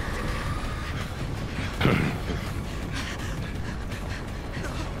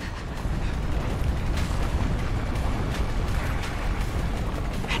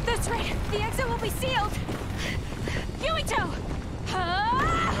 That's right. The exit will be sealed. Yuito!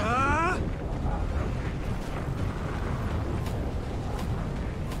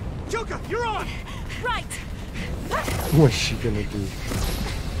 Yuka, you're on! Right! What's she gonna do?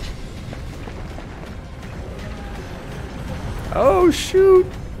 Oh, shoot!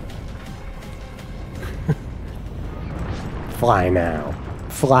 Fly now.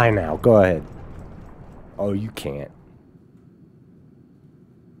 Fly now. Go ahead. Oh, you can't.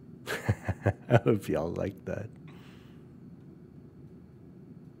 I hope y'all like that.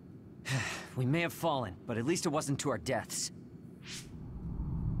 We may have fallen, but at least it wasn't to our deaths.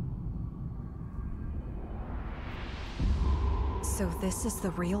 So this is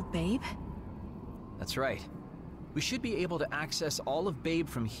the real Babe? That's right. We should be able to access all of Babe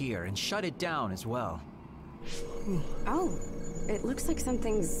from here and shut it down as well. Oh, it looks like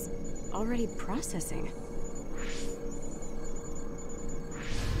something's already processing.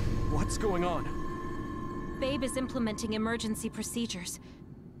 What's going on? Babe is implementing emergency procedures.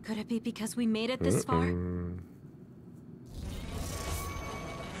 Could it be because we made it this far?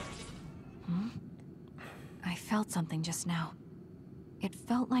 I felt something just now. It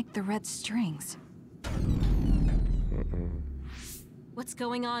felt like the red strings. What's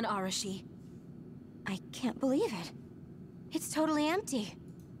going on, Arashi? I can't believe it. It's totally empty.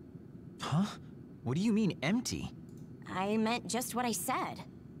 Huh? What do you mean, empty? I meant just what I said.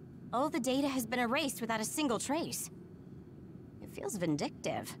 All the data has been erased without a single trace. It feels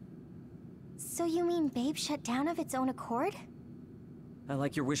vindictive. So you mean Babe shut down of its own accord? I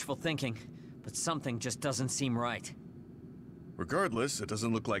like your wishful thinking, but something just doesn't seem right. Regardless, it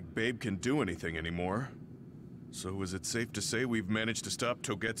doesn't look like Babe can do anything anymore. So is it safe to say we've managed to stop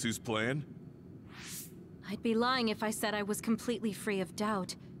Togetsu's plan? I'd be lying if I said I was completely free of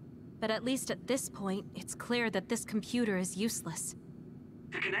doubt. But at least at this point, it's clear that this computer is useless.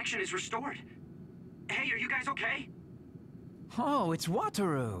 The connection is restored. Hey, are you guys okay? Oh, it's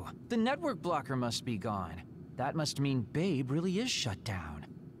Wataru. The network blocker must be gone. That must mean Babe really is shut down.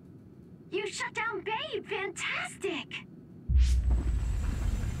 You shut down Babe! Fantastic!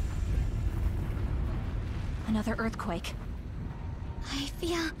 Another earthquake. I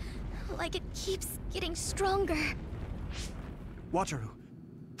feel like it keeps getting stronger. Wataru,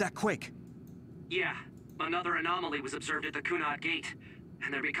 that quake. Yeah, another anomaly was observed at the Kunad Gate,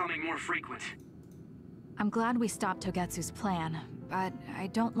 and they're becoming more frequent. I'm glad we stopped Togetsu's plan, but I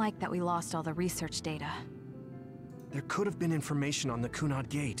don't like that we lost all the research data. There could have been information on the Kunad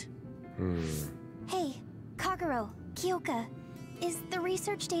Gate. Hey, Kagero, Kyoka, is the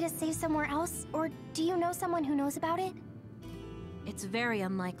research data saved somewhere else, or do you know someone who knows about it? It's very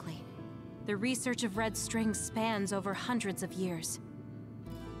unlikely. The research of red strings spans over hundreds of years.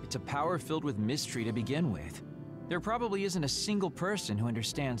 It's a power filled with mystery to begin with. There probably isn't a single person who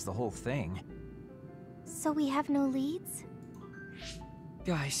understands the whole thing. So we have no leads?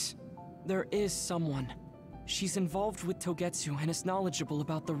 Guys, there is someone. She's involved with Togetsu and is knowledgeable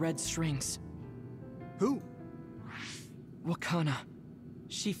about the red strings. Who? Wakana.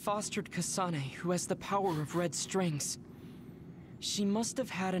 She fostered Kasane, who has the power of red strings. She must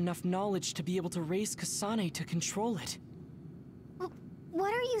have had enough knowledge to be able to raise Kasane to control it.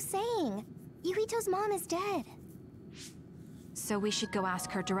 What are you saying? Yuito's mom is dead. So we should go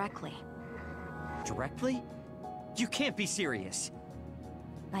ask her directly. Directly? You can't be serious.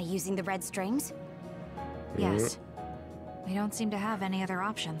 By using the red strings? Yes. We don't seem to have any other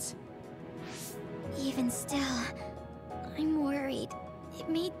options. Even still, I'm worried. It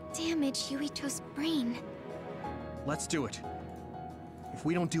may damage Yuito's brain. Let's do it. If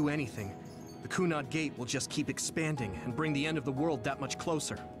we don't do anything, the Kunad Gate will just keep expanding and bring the end of the world that much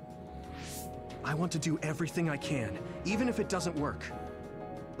closer. I want to do everything I can, even if it doesn't work.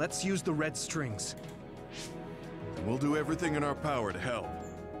 Let's use the red strings. And we'll do everything in our power to help.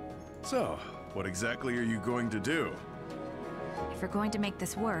 So, what exactly are you going to do? If we're going to make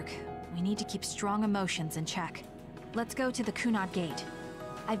this work, we need to keep strong emotions in check. Let's go to the Kunad Gate.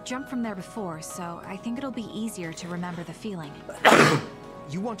 I've jumped from there before, so I think it'll be easier to remember the feeling.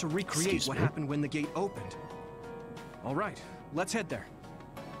 You want to recreate what happened when the gate opened? All right, let's head there.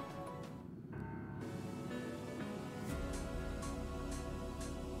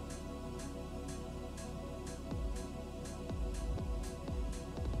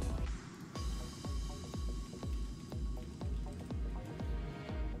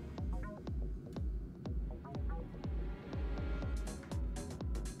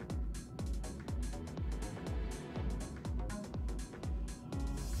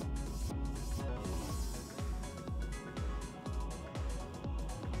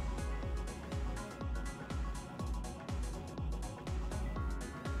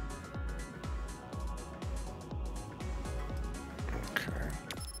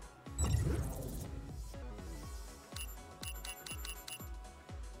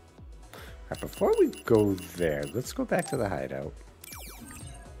 Before we go there, let's go back to the hideout.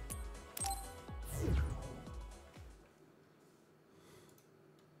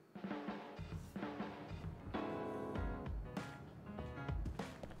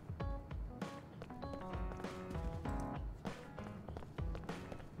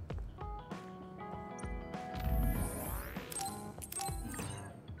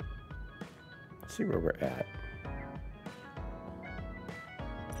 Let's see where we're at.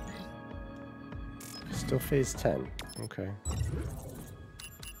 Still phase 10. Okay.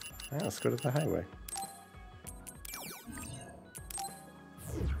 Alright, let's go to the highway.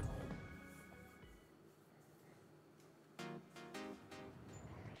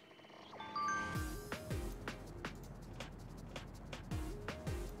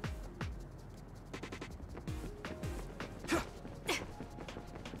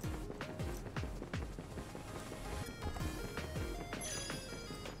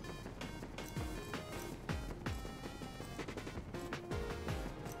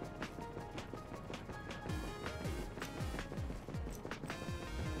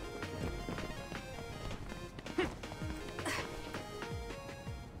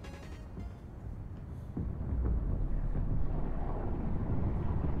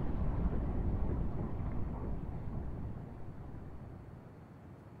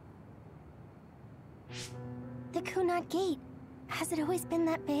 The Kunad Gate. Has it always been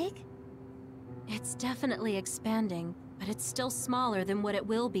that big? It's definitely expanding, but it's still smaller than what it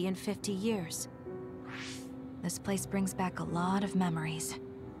will be in 50 years. This place brings back a lot of memories.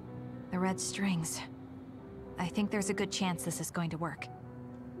 The red strings. I think there's a good chance this is going to work.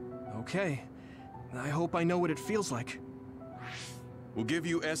 Okay. I hope I know what it feels like. We'll give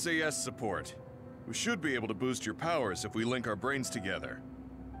you SAS support. We should be able to boost your powers if we link our brains together.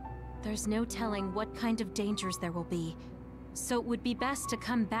 There's no telling what kind of dangers there will be, so it would be best to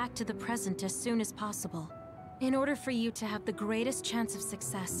come back to the present as soon as possible. In order for you to have the greatest chance of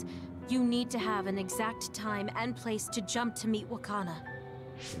success, you need to have an exact time and place to jump to meet Wakana.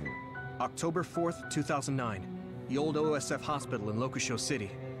 October 4th, 2009. The old OSF hospital in Lokusho City.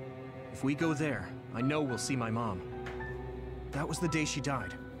 If we go there, I know we'll see my mom. That was the day she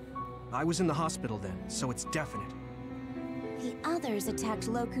died. I was in the hospital then, so it's definite. The others attacked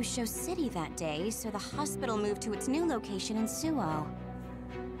Lokusho City that day, so the hospital moved to its new location in Suo.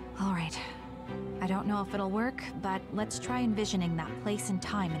 All right. I don't know if it'll work, but let's try envisioning that place and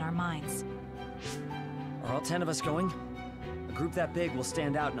time in our minds. Are all 10 of us going? A group that big will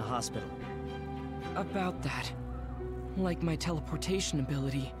stand out in a hospital. About that. Like my teleportation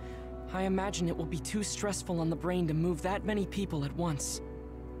ability, I imagine it will be too stressful on the brain to move that many people at once.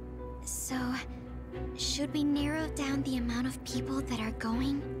 So, should we narrow down the amount of people that are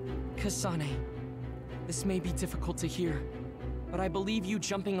going? Kasane, this may be difficult to hear, but I believe you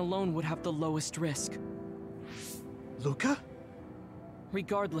jumping alone would have the lowest risk. Luca?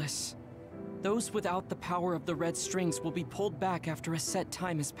 Regardless, those without the power of the red strings will be pulled back after a set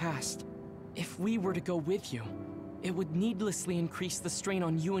time has passed. If we were to go with you, it would needlessly increase the strain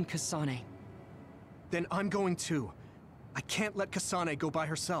on you and Kasane. Then I'm going too. I can't let Kasane go by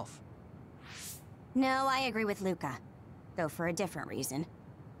herself. No, I agree with Luca. Though for a different reason.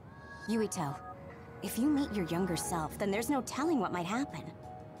 Yuito, if you meet your younger self, then there's no telling what might happen.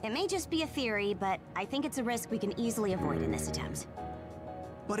 It may just be a theory, but I think it's a risk we can easily avoid in this attempt.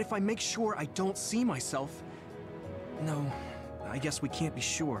 But if I make sure I don't see myself... No, I guess we can't be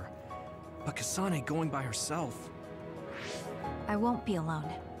sure. But Kasane going by herself... I won't be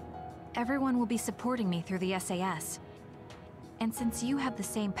alone. Everyone will be supporting me through the SAS. And since you have the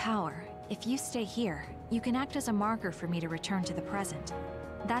same power, if you stay here, you can act as a marker for me to return to the present.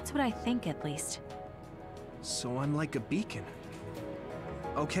 That's what I think, at least. So I'm like a beacon.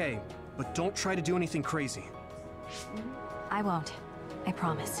 Okay, but don't try to do anything crazy. I won't. I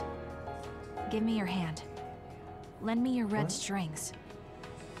promise. Give me your hand. Lend me your red strings.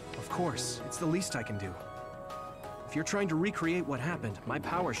 Of course, it's the least I can do. If you're trying to recreate what happened, my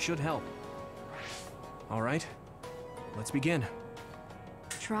power should help. All right, let's begin.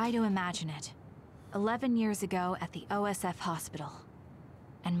 Try to imagine it. 11 years ago at the OSF hospital.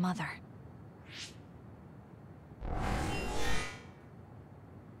 And Mother.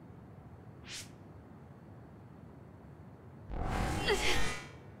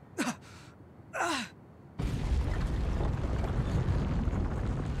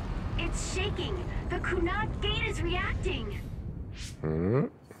 It's shaking! The Kunad Gate is reacting!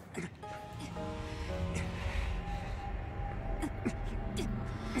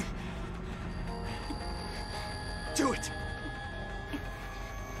 Do it!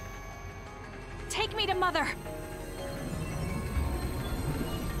 Take me to Mother!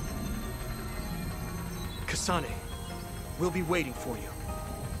 Kasane, we'll be waiting for you.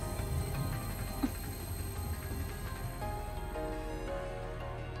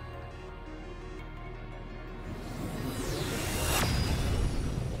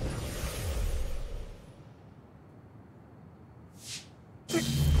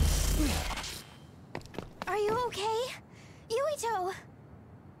 Are you okay? Yuito!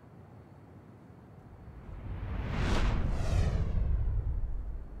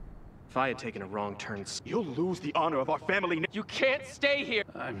 If I had taken a wrong turn... You'll lose the honor of our family. You can't stay here!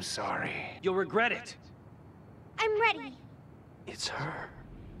 I'm sorry. You'll regret it. I'm ready. It's her.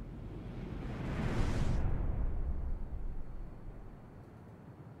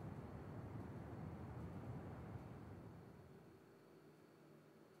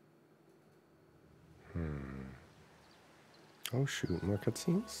 Oh shoot, more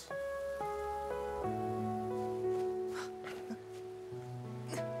cutscenes?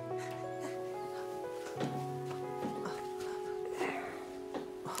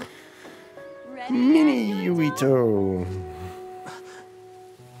 Mini Yuito!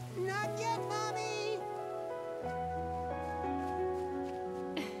 Not yet, Mommy!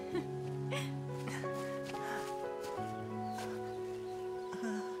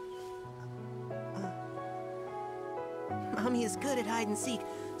 Mommy is good at hide and seek,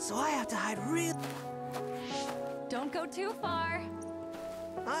 so I have to hide real. Don't go too far.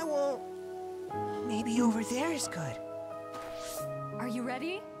 I won't. Maybe over there is good. Are you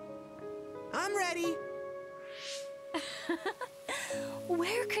ready? I'm ready.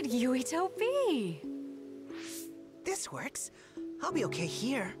 Where could Yuito be? This works. I'll be okay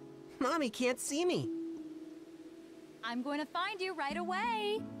here. Mommy can't see me. I'm going to find you right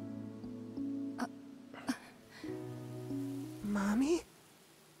away. Mommy?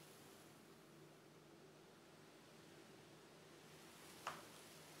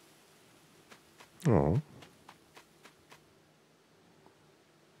 Oh.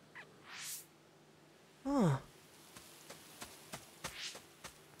 Oh.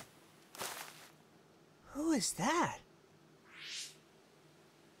 Who is that?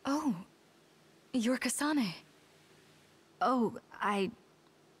 Oh, you're Kasane. Oh,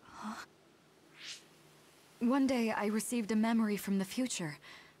 Huh? One day I received a memory from the future.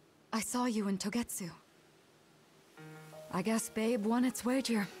 I saw you in Togetsu. I guess Babe won its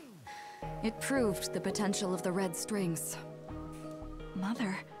wager. It proved the potential of the red strings.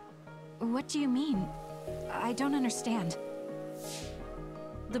 Mother, what do you mean? I don't understand.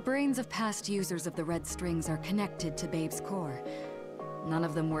 The brains of past users of the red strings are connected to Babe's core. None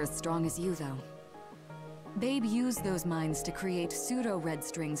of them were as strong as you, though. Babe used those minds to create pseudo-red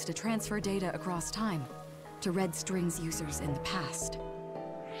strings to transfer data across time to red strings users in the past.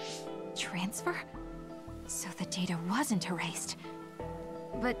 Transfer? So the data wasn't erased.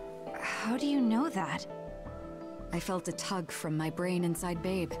 But how do you know that? I felt a tug from my brain inside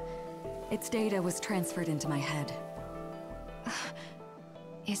Babe. Its data was transferred into my head.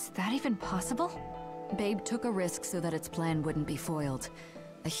 Is that even possible? Babe took a risk so that its plan wouldn't be foiled.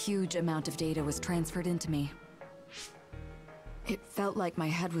 A huge amount of data was transferred into me. It felt like my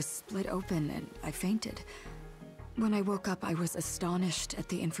head was split open and I fainted. When I woke up, I was astonished at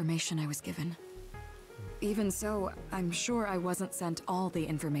the information I was given. Even so, I'm sure I wasn't sent all the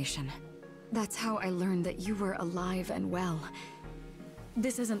information. That's how I learned that you were alive and well.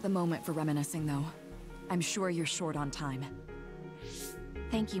 This isn't the moment for reminiscing, though. I'm sure you're short on time.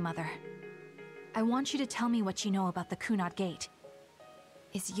 Thank you, Mother. I want you to tell me what you know about the Kunad Gate.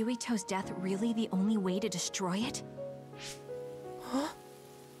 Is Yuito's death really the only way to destroy it? Huh?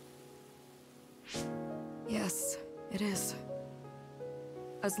 Yes, it is.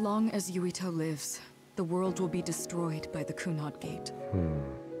 As long as Yuito lives, the world will be destroyed by the Kunad Gate.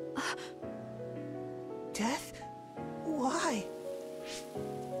 Death? Why?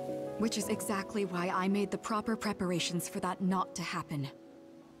 Which is exactly why I made the proper preparations for that not to happen.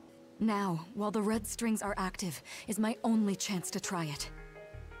 Now, while the red strings are active, is my only chance to try it.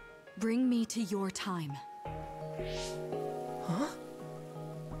 Bring me to your time. Huh?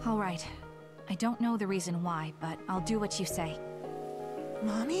 All right. I don't know the reason why, but I'll do what you say.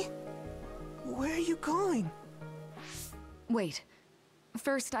 Mommy? Where are you going? Wait.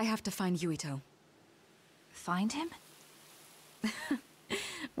 First, I have to find Yuito. Find him?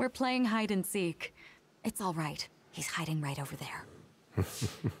 We're playing hide and seek. It's all right. He's hiding right over there.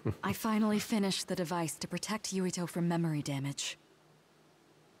 I finally finished the device to protect Yuito from memory damage.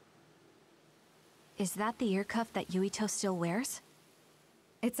 Is that the ear cuff that Yuito still wears?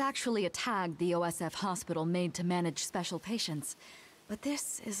 It's actually a tag the OSF hospital made to manage special patients. But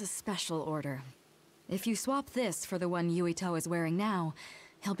this is a special order. If you swap this for the one Yuito is wearing now,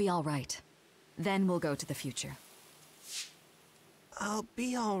 he'll be all right. Then we'll go to the future. I'll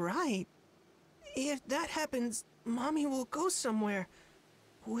be all right. If that happens, Mommy will go somewhere.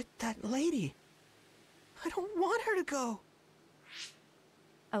 With that lady. I don't want her to go.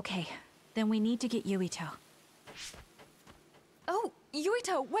 Okay, then we need to get Yuito. Oh,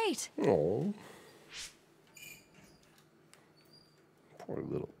 Yuito, wait! Oh. Poor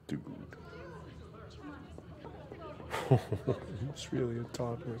little dude. He's really a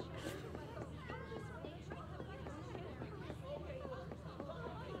toddler.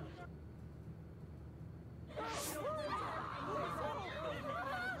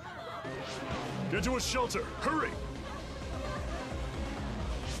 Get to a shelter! Hurry!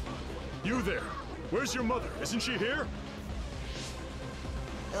 You there! Where's your mother? Isn't she here?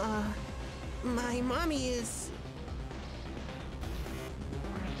 My mommy is...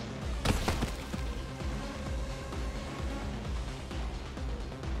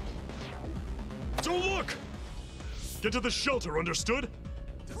 Don't look! Get to the shelter, understood?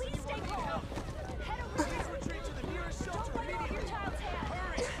 Please stay calm. Head over here. Retreat to the nearest shelter immediately. Your child's hand. Hurry.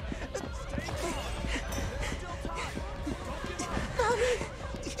 Stay calm. There's still time. Don't give up.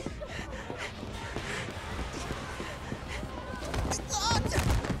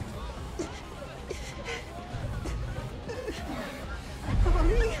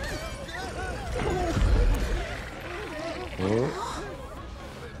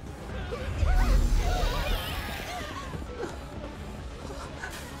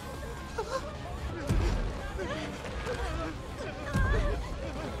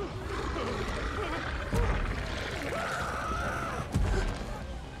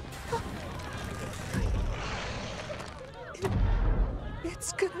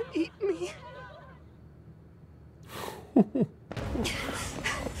 It's gonna eat me.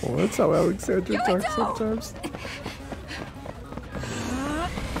 Well, that's how Alexandra talks sometimes.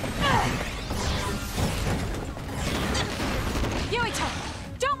 Yuito,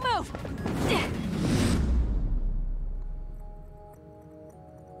 don't move!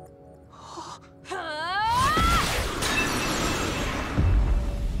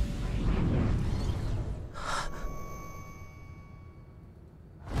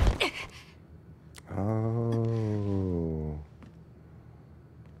 Oh.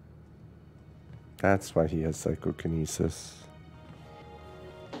 That's why he has psychokinesis.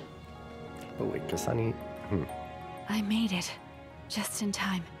 Oh wait, Kasani. I made it. Just in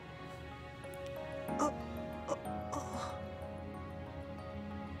time.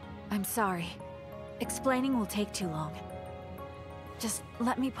 I'm sorry. Explaining will take too long. Just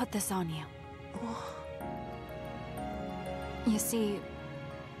let me put this on you. You see,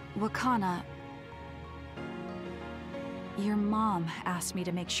 Wakana... Your mom asked me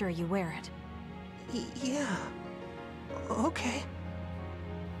to make sure you wear it. Yeah. Okay.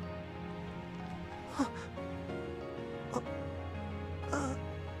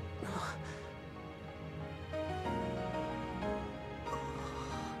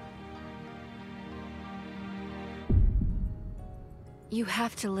 You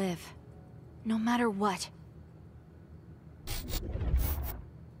have to live. No matter what.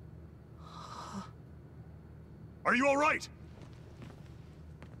 Are you all right?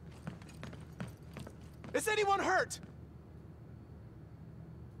 Is anyone hurt?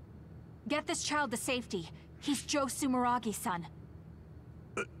 Get this child to safety. He's Joe Sumeragi's son.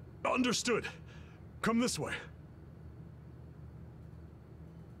 Understood. Come this way.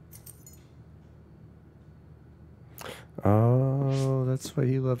 Oh, that's why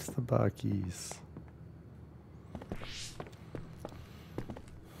he loves the Bakis.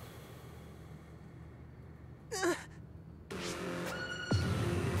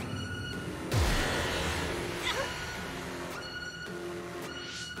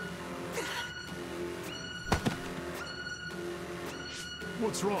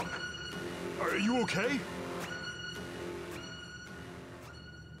 What's wrong? Are you okay?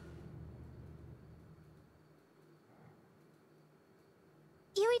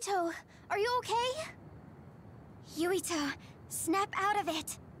 Yuito, are you okay? Yuito, snap out of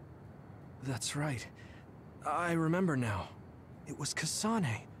it. That's right. I remember now. It was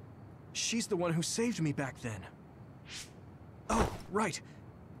Kasane. She's the one who saved me back then. Oh, right.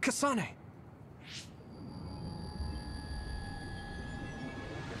 Kasane.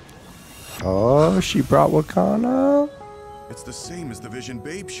 Oh, she brought Wakana? It's the same as the vision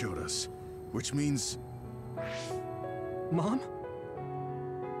Babe showed us, which means... Mom?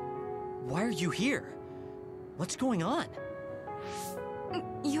 Why are you here? What's going on?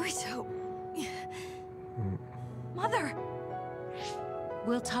 Yuito. Mother!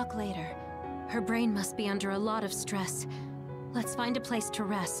 We'll talk later. Her brain must be under a lot of stress. Let's find a place to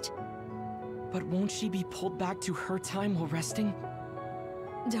rest. But won't she be pulled back to her time while resting?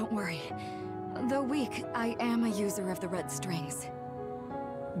 Don't worry. Though weak, I am a user of the red strings.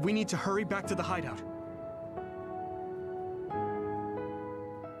 We need to hurry back to the hideout.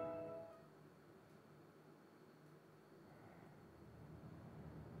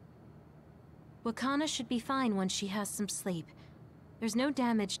 Wakana should be fine once she has some sleep. There's no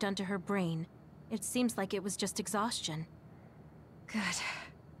damage done to her brain. It seems like it was just exhaustion. Good.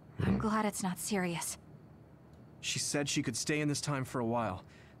 I'm glad it's not serious. She said she could stay in this time for a while,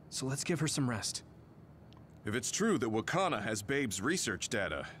 so let's give her some rest. If it's true that Wakana has Babe's research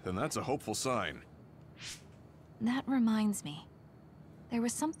data, then that's a hopeful sign. That reminds me. There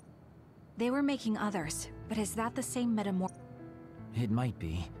was some... They were making others, but is that the same metamorph... It might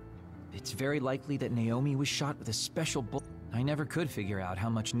be. It's very likely that Naomi was shot with a special bullet. I never could figure out how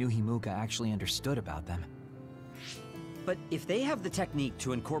much New Himuka actually understood about them. But if they have the technique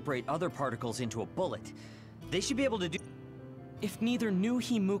to incorporate other particles into a bullet, they should be able to do... If neither New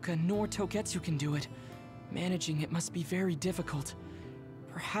Himuka nor Togetsu can do it, managing it must be very difficult.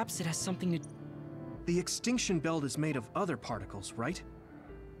 Perhaps it has something to... The extinction belt is made of other particles, right?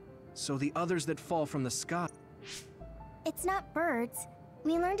 So the others that fall from the sky... It's not birds.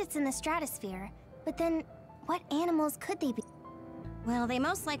 We learned it's in the stratosphere. But then, what animals could they be? Well, they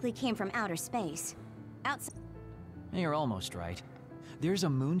most likely came from outer space. Outside... You're almost right. There's a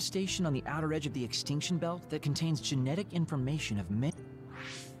moon station on the outer edge of the extinction belt that contains genetic information of many...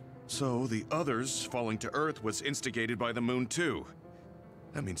 So the others falling to Earth was instigated by the moon too.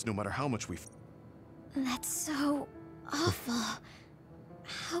 That means no matter how much we... That's so... awful.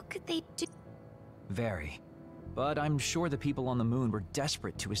 How could they do... Very. But I'm sure the people on the moon were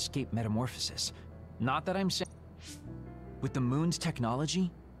desperate to escape metamorphosis. Not that I'm saying... With the moon's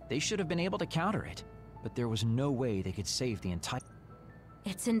technology, they should have been able to counter it. But there was no way they could save the entire...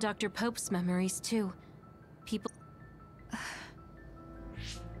 It's in Dr. Pope's memories, too. People...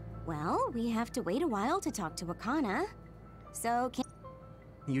 Well, we have to wait a while to talk to Wakana. So can...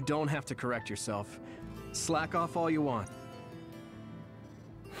 You don't have to correct yourself. Slack off all you want.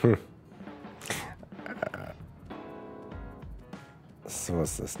 So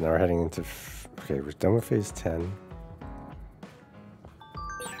what's this? Now we're heading into... Okay, we're done with phase 10.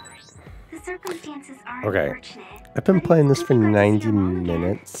 The circumstances are Okay. unfortunate. I've been playing this for 90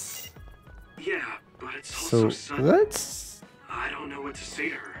 minutes. Yeah, but it's So also sudden. let's... I don't know what to say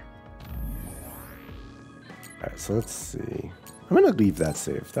to her. Alright, so let's see. I'm gonna leave that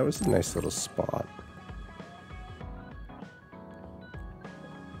safe. That was a nice little spot.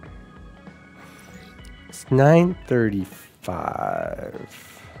 It's 9:35.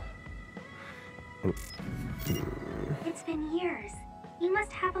 It's been years. You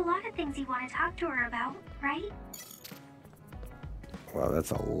must have a lot of things you want to talk to her about, right? Wow,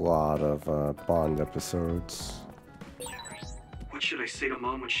 that's a lot of Bond episodes. What should I say to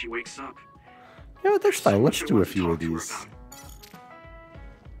Mom when she wakes up? Yeah, that's fine. Let's I do a want to few talk of to her these. about.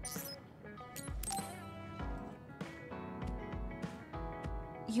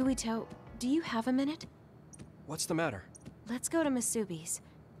 Yuito, do you have a minute? What's the matter? Let's go to Masubi's.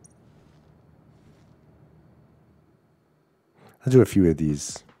 I'll do a few of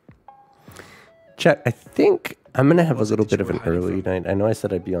these. Chat, I think I'm gonna have a little bit of an early night. I know I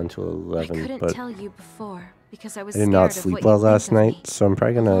said I'd be on till 11, I couldn't but tell you before because I was I did scared not of sleep what well you'd think last of me. night, so I'm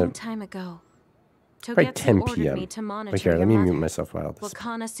probably A gonna... long time ago. Probably Togetsu 10 ordered p.m. me to monitor Wait, here, your let me mother, mute myself while this...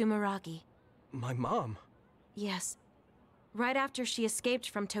 Wakana Sumeragi. My mom? Yes. Right after she escaped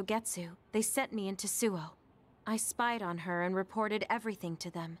from Togetsu, they sent me into Suo. I spied on her and reported everything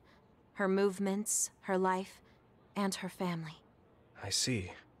to them. Her movements, her life, and her family. I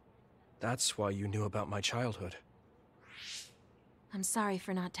see. That's why you knew about my childhood. I'm sorry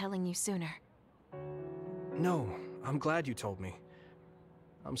for not telling you sooner. No, I'm glad you told me.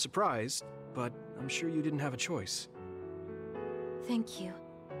 I'm surprised, but I'm sure you didn't have a choice. Thank you.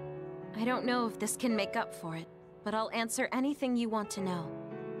 I don't know if this can make up for it, but I'll answer anything you want to know.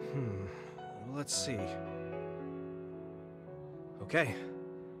 Let's see. Okay.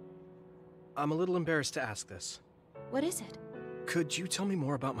 I'm a little embarrassed to ask this. What is it? Could you tell me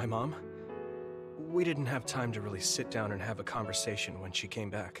more about my mom? We didn't have time to really sit down and have a conversation when she came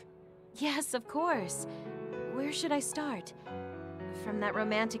back. Yes, of course. Where should I start? From that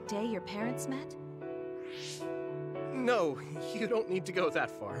romantic day your parents met? No, you don't need to go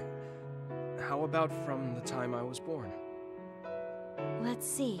that far. How about from the time I was born? Let's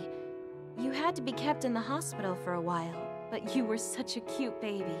see. You had to be kept in the hospital for a while, but you were such a cute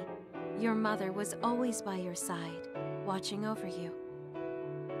baby. Your mother was always by your side, watching over you.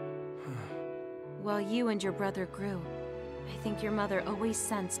 While you and your brother grew, I think your mother always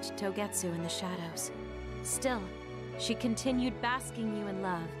sensed Togetsu in the shadows. Still, she continued basking you in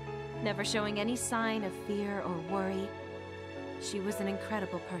love, never showing any sign of fear or worry. She was an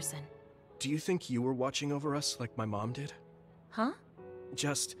incredible person. Do you think you were watching over us like my mom did? Huh?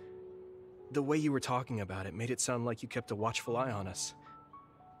 Just... the way you were talking about it made it sound like you kept a watchful eye on us.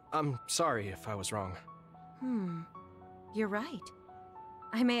 I'm sorry if I was wrong. You're right.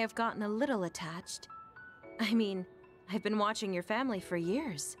 I may have gotten a little attached. I mean, I've been watching your family for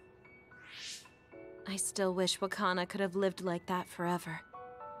years. I still wish Wakana could have lived like that forever.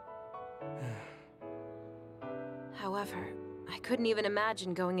 However, I couldn't even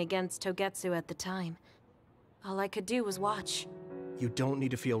imagine going against Togetsu at the time. All I could do was watch. You don't need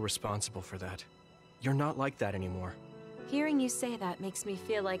to feel responsible for that. You're not like that anymore. Hearing you say that makes me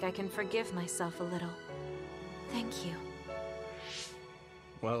feel like I can forgive myself a little. Thank you.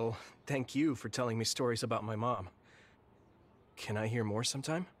 Well, thank you for telling me stories about my mom. Can I hear more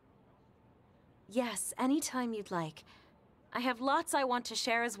sometime? Yes, anytime you'd like. I have lots I want to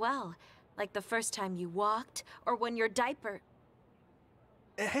share as well, like the first time you walked, or when your diaper...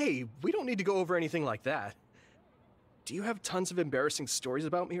 Hey, we don't need to go over anything like that. Do you have tons of embarrassing stories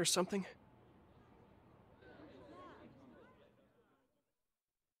about me or something?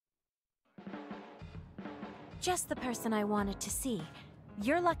 Just the person I wanted to see.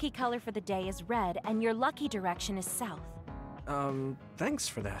 Your lucky color for the day is red, and your lucky direction is south. Thanks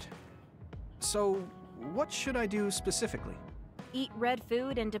for that. So, what should I do specifically? Eat red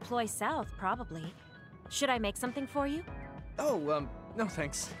food and deploy south, probably. Should I make something for you? Oh, no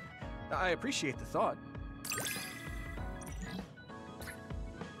thanks. I appreciate the thought.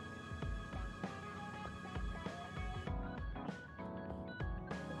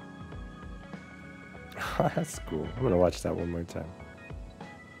 That's cool. I'm gonna watch that one more time.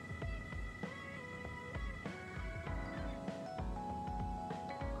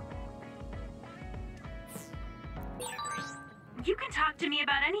 You can talk to me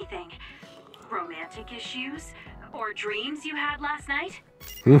about anything. Romantic issues, or dreams you had last night.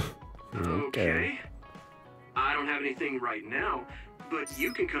 Okay. I don't have anything right now, but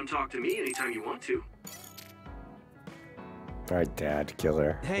you can come talk to me anytime you want to. Alright, Dad,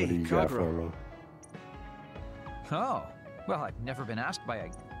 killer. Hey, what do you got for Codro. me? Oh, well, I've never been asked by a...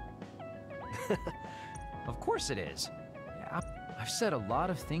 Of course it is. Yeah, I've said a lot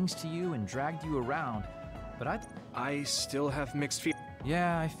of things to you and dragged you around, but I still have mixed feelings.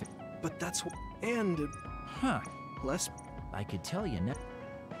 Yeah, But that's and... Huh. Less... I could tell you now.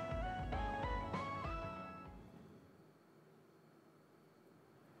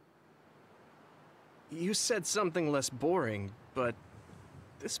 You said something less boring, but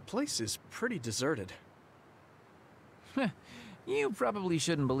this place is pretty deserted. You probably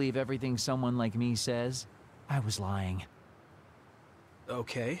shouldn't believe everything someone like me says. I was lying.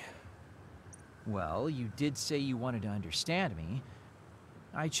 Okay. Well, you did say you wanted to understand me.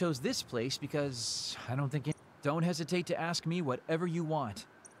 I chose this place because I don't think... Don't hesitate to ask me whatever you want.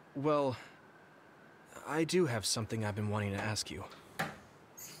 Well, I do have something I've been wanting to ask you.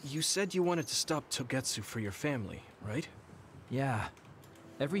 You said you wanted to stop Togetsu for your family, right? Yeah.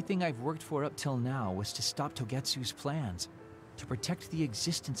 Everything I've worked for up till now was to stop Togetsu's plans, to protect the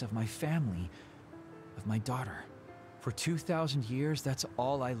existence of my family, of my daughter. For 2,000 years, that's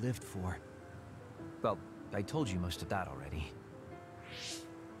all I lived for. Well, I told you most of that already.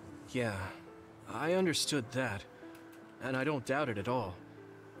 Yeah, I understood that, and I don't doubt it at all.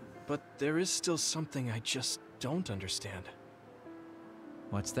 But there is still something I just don't understand.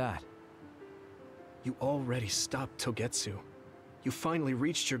 What's that? You already stopped Togetsu. You finally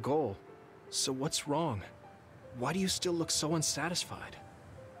reached your goal. So what's wrong? Why do you still look so unsatisfied?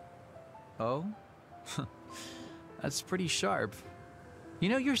 Oh? That's pretty sharp. You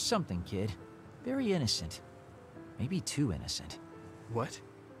know, you're something, kid. Very innocent. Maybe too innocent. What?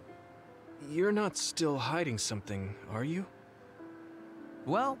 You're not still hiding something, are you?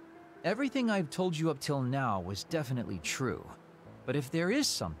 Well, everything I've told you up till now was definitely true. But if there is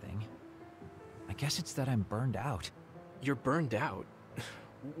something, I guess it's that I'm burned out. You're burned out?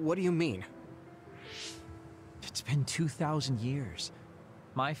 What do you mean? It's been 2,000 years.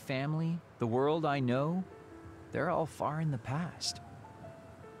 My family, the world I know, they're all far in the past.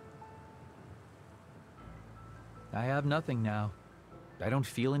 I have nothing now. I don't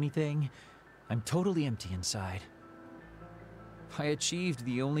feel anything. I'm totally empty inside. I achieved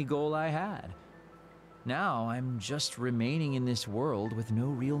the only goal I had. Now I'm just remaining in this world with no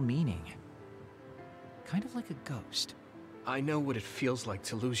real meaning. Kind of like a ghost. I know what it feels like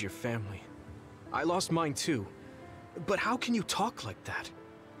to lose your family. I lost mine too. But how can you talk like that?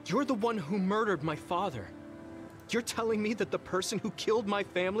 You're the one who murdered my father. You're telling me that the person who killed my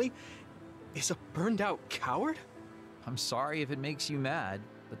family is a burned out coward? I'm sorry if it makes you mad,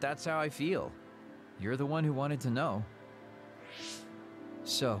 but that's how I feel. You're the one who wanted to know.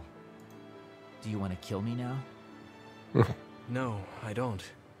 So, do you want to kill me now? No, I don't.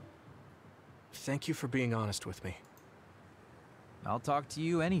 Thank you for being honest with me. I'll talk to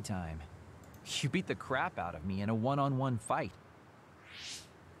you anytime. You beat the crap out of me in a one-on-one fight.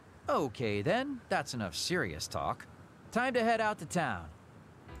 Okay then, that's enough serious talk. Time to head out to town.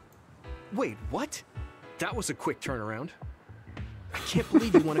 Wait, what? That was a quick turnaround. I can't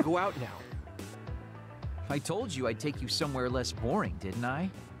believe you want to go out now. I told you I'd take you somewhere less boring, didn't I?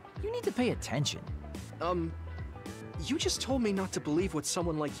 You need to pay attention. You just told me not to believe what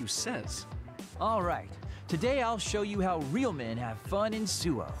someone like you says. All right. Today I'll show you how real men have fun in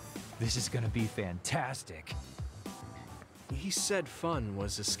Suo. This is gonna be fantastic. He said fun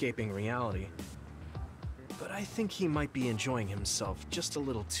was escaping reality. But I think he might be enjoying himself just a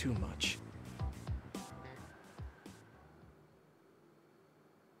little too much.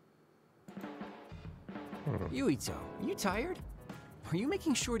 Yuito, you tired? Are you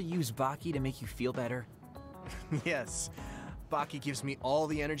making sure to use Baki to make you feel better? Yes. Baki gives me all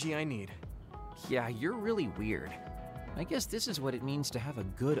the energy I need. Yeah, you're really weird. I guess this is what it means to have a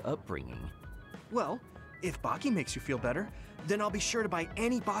good upbringing. Well, if Baki makes you feel better, then I'll be sure to buy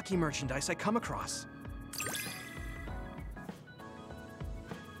any Baki merchandise I come across.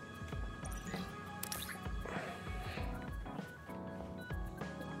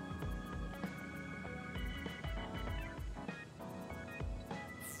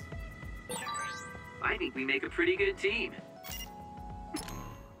 I think we make a pretty good team.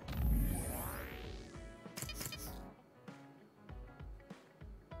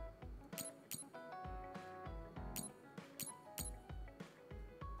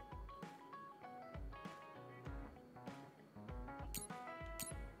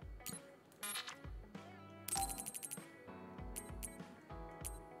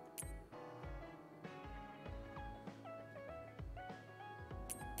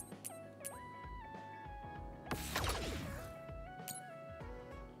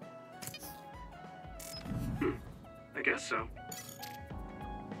 I guess so.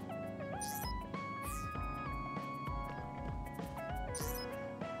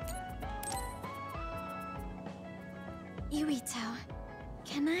 Yuito,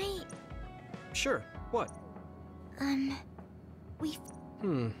 can I... Sure. What? We've...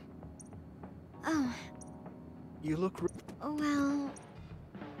 Oh, You look... well...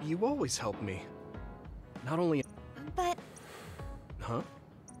 You always help me. Not only... But... Huh?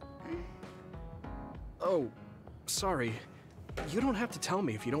 Oh, sorry. You don't have to tell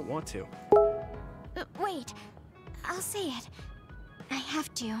me if you don't want to. Wait, I'll say it. I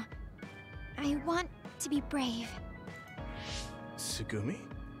have to. I want to be brave. Tsugumi?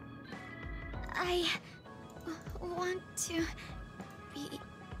 I want to be...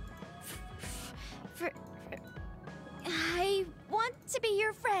 I want to be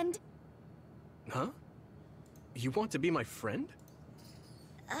your friend. Huh? You want to be my friend?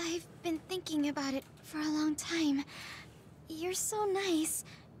 I've been thinking about it for a long time. You're so nice,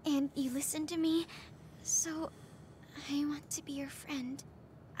 and you listen to me, so I want to be your friend.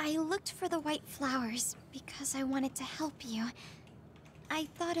 I looked for the white flowers because I wanted to help you. I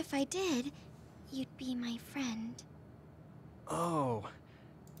thought if I did, you'd be my friend. Oh,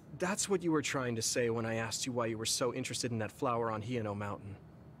 that's what you were trying to say when I asked you why you were so interested in that flower on Hiyano Mountain.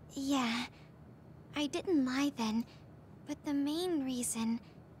 Yeah, I didn't lie then, but the main reason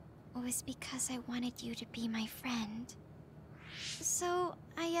was because I wanted you to be my friend. So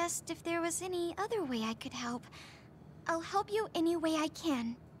I asked if there was any other way I could help. I'll help you any way I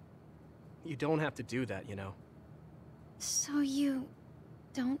can. You don't have to do that, you know. So you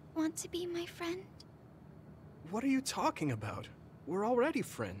don't want to be my friend? What are you talking about? We're already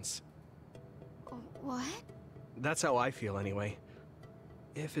friends. What? That's how I feel anyway.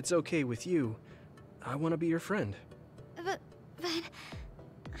 If it's okay with you, I want to be your friend. But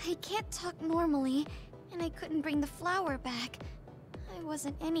I can't talk normally, and I couldn't bring the flower back. I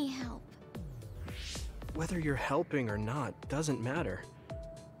wasn't any help. Whether you're helping or not doesn't matter.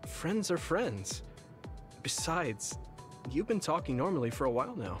 Friends are friends. Besides, you've been talking normally for a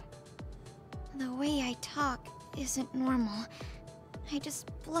while now. The way I talk isn't normal. I just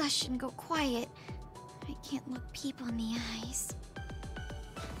blush and go quiet. I can't look people in the eyes.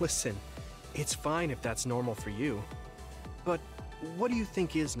 Listen, it's fine if that's normal for you. But what do you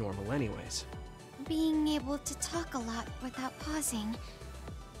think is normal anyways? Being able to talk a lot without pausing.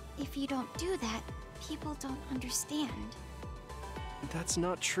 If you don't do that, people don't understand. That's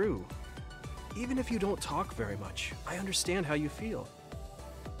not true. Even if you don't talk very much, I understand how you feel.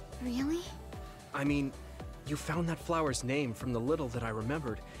 Really? I mean, you found that flower's name from the little that I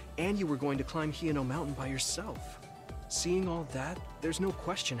remembered, and you were going to climb Hiyano Mountain by yourself. Seeing all that, there's no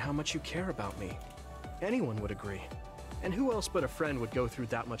question how much you care about me. Anyone would agree. And who else but a friend would go through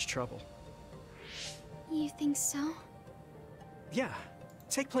that much trouble? You think so? Yeah.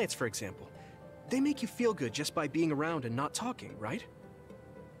 Take plants, for example. They make you feel good just by being around and not talking, right?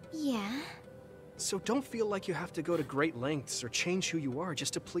 Yeah. So don't feel like you have to go to great lengths or change who you are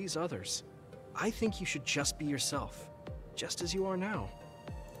just to please others. I think you should just be yourself, just as you are now.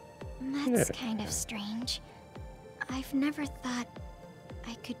 That's kind of strange. I've never thought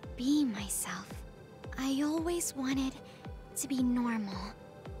I could be myself. I always wanted to be normal.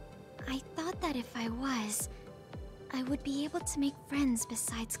 I thought that if I was, I would be able to make friends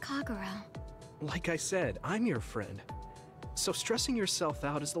besides Kagero. Like I said, I'm your friend. So stressing yourself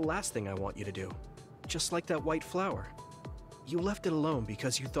out is the last thing I want you to do. Just like that white flower. You left it alone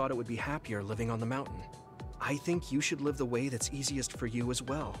because you thought it would be happier living on the mountain. I think you should live the way that's easiest for you as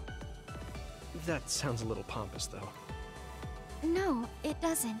well. That sounds a little pompous, though. No, it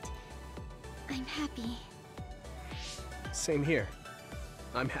doesn't. I'm happy. Same here.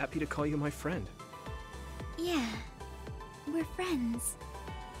 I'm happy to call you my friend. Yeah, we're friends.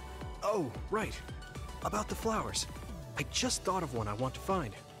 Oh, right. About the flowers. I just thought of one I want to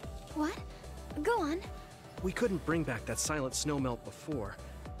find. What? Go on. We couldn't bring back that silent snowmelt before,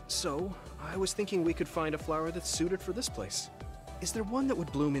 so I was thinking we could find a flower that's suited for this place. Is there one that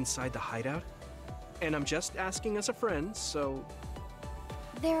would bloom inside the hideout? And I'm just asking as a friend, so...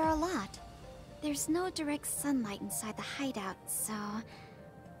 There are a lot. There's no direct sunlight inside the hideout, so...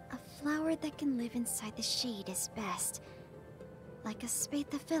 A flower that can live inside the shade is best. Like a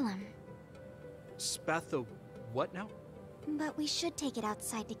spathiphyllum. Spatho... what now? But we should take it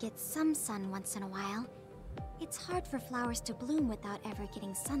outside to get some sun once in a while. It's hard for flowers to bloom without ever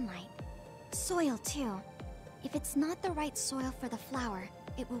getting sunlight. Soil, too. If it's not the right soil for the flower,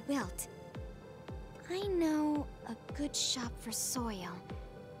 it will wilt. I know a good shop for soil.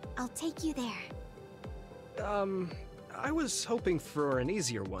 I'll take you there. I was hoping for an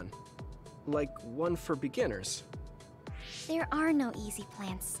easier one. Like one for beginners. There are no easy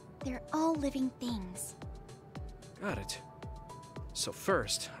plants. They're all living things. Got it. So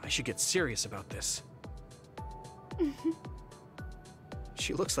first, I should get serious about this.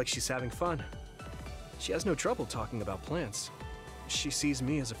 She looks like she's having fun. She has no trouble talking about plants. She sees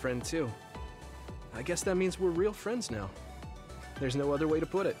me as a friend too. I guess that means we're real friends now. There's no other way to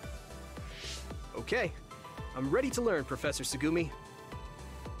put it. Okay, I'm ready to learn, Professor Sugumi.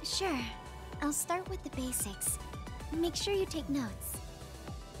 Sure. I'll start with the basics. Make sure you take notes.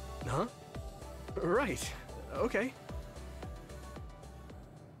 Huh? Right. Okay.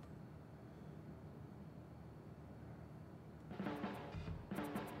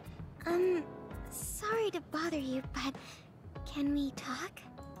 Sorry to bother you, but can we talk?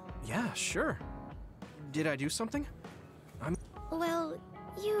 Yeah, sure. Did I do something? Well,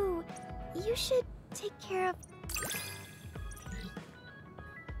 you should take care of...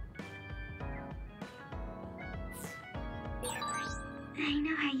 I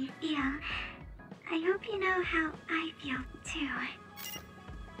know how you feel. I hope you know how I feel too.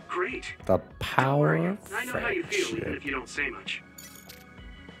 Great. The power of I know how you feel, even friendship. if you don't say much.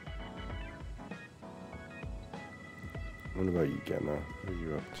 What about you, Gemma? What are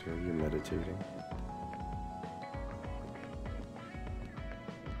you up to? You're meditating.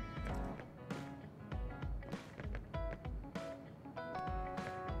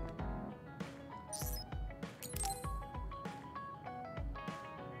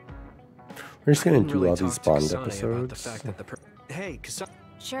 We're just gonna do all these Bond episodes. Hey, Kasane.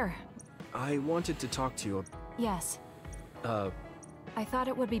 Sure. I wanted to talk to you. Yes. I thought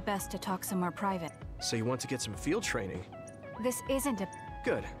it would be best to talk somewhere private. So you want to get some field training? This isn't a...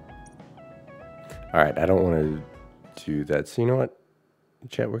 Good. Alright, I don't want to do that. So you know what?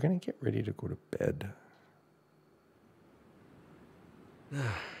 Chat, we're gonna get ready to go to bed.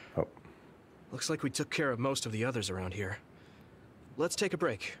 Oh. Looks like we took care of most of the others around here. Let's take a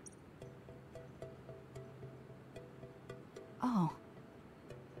break. Oh.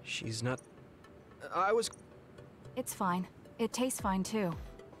 She's not... I was... It's fine. It tastes fine, too.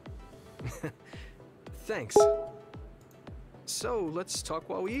 Thanks. So, let's talk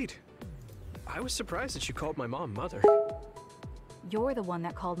while we eat. I was surprised that you called my mom Mother. You're the one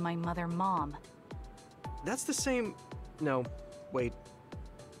that called my mother Mom. That's the same... No, wait.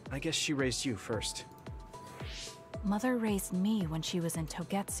 I guess she raised you first. Mother raised me when she was in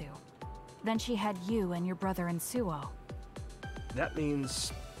Togetsu. Then she had you and your brother in Suo. That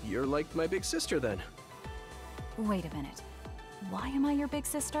means you're like my big sister then. Wait a minute. Why am I your big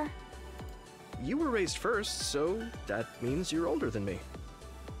sister? You were raised first, so that means you're older than me.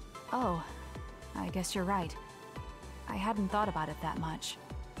 Oh, I guess you're right. I hadn't thought about it that much.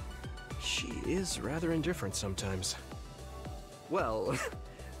 She is rather indifferent sometimes. Well,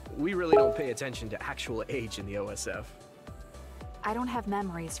 we really don't pay attention to actual age in the OSF. I don't have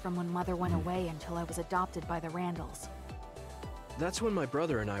memories from when Mother went away until I was adopted by the Randalls. That's when my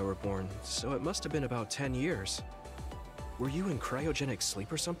brother and I were born, so it must have been about 10 years. Were you in cryogenic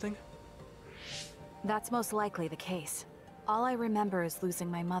sleep or something? That's most likely the case. All I remember is losing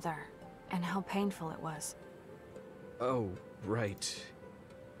my mother, and how painful it was. Oh, right.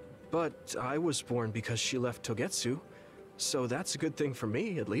 But I was born because she left Togetsu, so that's a good thing for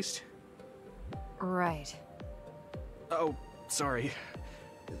me, at least. Right. Oh, sorry.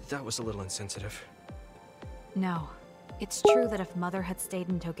 That was a little insensitive. No. It's true that if Mother had stayed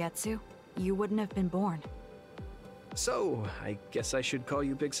in Togetsu, you wouldn't have been born. So, I guess I should call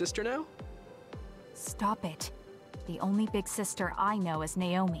you Big Sister now? Stop it. The only big sister I know is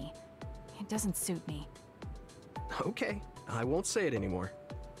Naomi. It doesn't suit me. Okay, I won't say it anymore.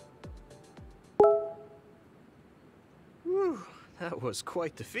 Whew, that was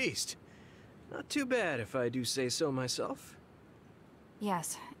quite the feast. Not too bad if I do say so myself.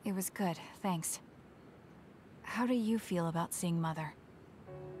 Yes, it was good, thanks. How do you feel about seeing Mother?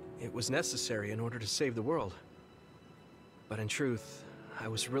 It was necessary in order to save the world. But in truth, I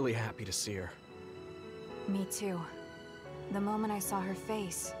was really happy to see her. Me too. The moment I saw her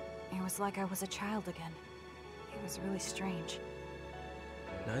face, it was like I was a child again. It was really strange.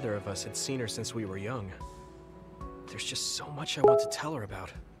 Neither of us had seen her since we were young. There's just so much I want to tell her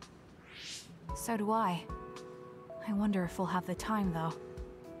about. So do I. I wonder if we'll have the time, though.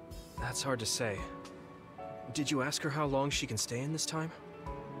 That's hard to say. Did you ask her how long she can stay in this time?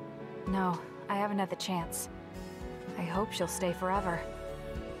 No, I haven't had the chance. I hope she'll stay forever.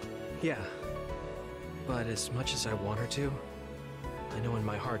 Yeah. But as much as I want her to, I know in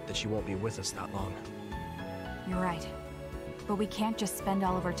my heart that she won't be with us that long. You're right. But we can't just spend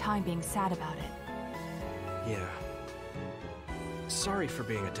all of our time being sad about it. Yeah. Sorry for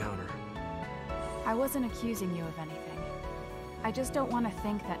being a downer. I wasn't accusing you of anything. I just don't want to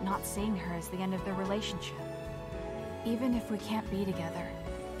think that not seeing her is the end of the relationship. Even if we can't be together,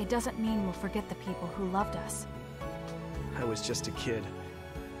 it doesn't mean we'll forget the people who loved us. I was just a kid,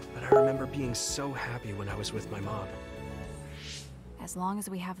 but I remember being so happy when I was with my mom. As long as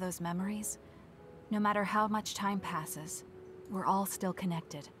we have those memories, no matter how much time passes, we're all still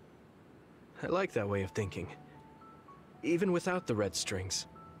connected. I like that way of thinking. Even without the red strings,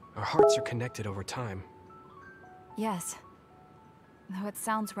 our hearts are connected over time. Yes. Though it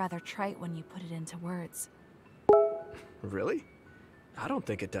sounds rather trite when you put it into words. Really? I don't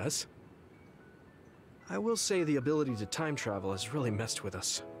think it does. I will say the ability to time travel has really messed with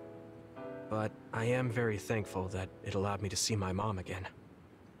us. But I am very thankful that it allowed me to see my mom again.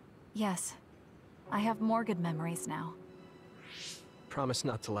 Yes. I have more good memories now. Promise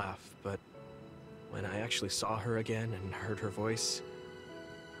not to laugh, but when I actually saw her again and heard her voice,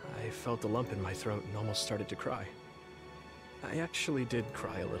 I felt a lump in my throat and almost started to cry. I actually did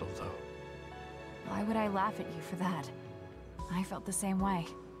cry a little, though. Why would I laugh at you for that? I felt the same way.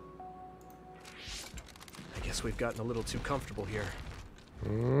 I guess we've gotten a little too comfortable here.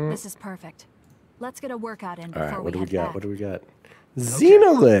 This is perfect. Let's get a workout in before Alright, what we do we head got? back. What do we got?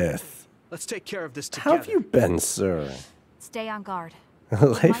 Xenolith! Let's take care of this together. How have you been, sir? Stay on guard.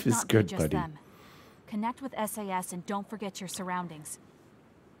 Life It might is not good, be just buddy. them. Connect with SAS and don't forget your surroundings.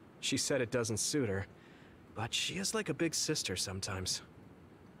 She said it doesn't suit her, but she is like a big sister sometimes.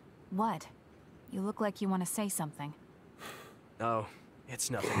 What? You look like you want to say something. Oh,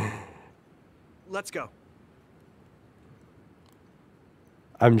 it's nothing. Let's go.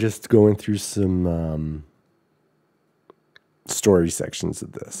 I'm just going through some story sections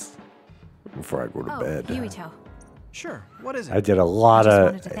of this before I go to bed. Yuito. Sure, what is it? I did a lot I just of...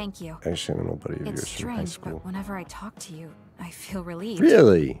 wanted to thank you. Actually, I'm nobody of It's yours from high strange, school. but whenever I talk to you, I feel relieved.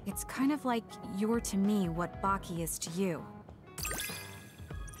 Really? It's kind of like you're to me what Baki is to you.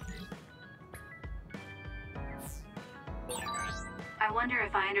 I wonder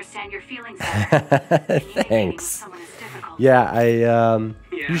if I understand your feelings better. Thanks. Yeah,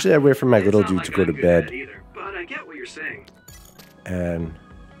 usually I wait for my little dude to go to bed. Either, but I get what you're saying. And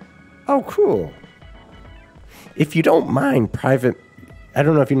oh, cool. If you don't mind, private. I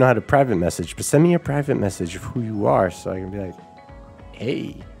don't know if you know how to private message, but send me a private message of who you are, so I can be like,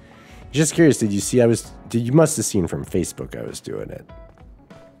 hey. Just curious, did you see? You must have seen from Facebook I was doing it.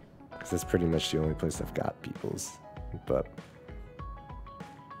 'Cause that's pretty much the only place I've got people's. But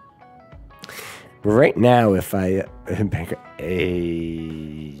right now, if I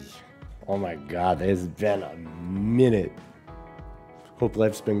oh my God, it's been a minute. Hope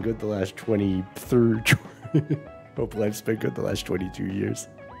life's been good the last 22 years.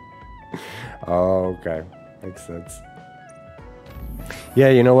 Oh, okay. Makes sense. Yeah,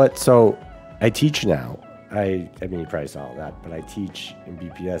 you know what? So I teach now. I mean, you probably saw all that, but I teach in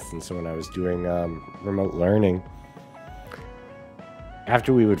BPS. And so when I was doing remote learning,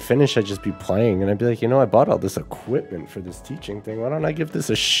 after we would finish, I'd just be playing. And I'd be like, you know, I bought all this equipment for this teaching thing. Why don't I give this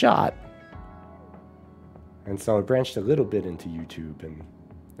a shot? And so I branched a little bit into YouTube and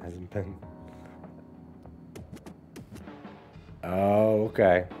hasn't been. Oh,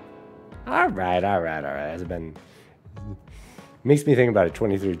 okay. All right. Hasn't been. Makes me think about it.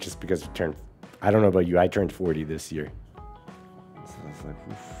 23 just because it turned. I don't know about you. I turned 40 this year. So it's like,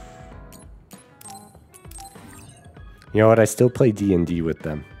 oof. You know what? I still play D&D with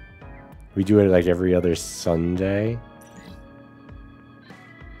them. We do it like every other Sunday.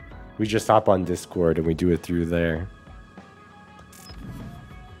 We just hop on Discord and we do it through there.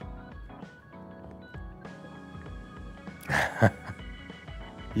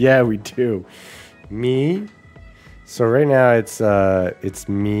 Yeah, we do. Me. So right now it's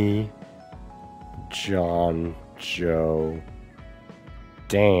me, John, Joe,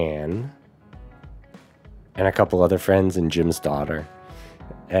 Dan, and a couple other friends and Jim's daughter.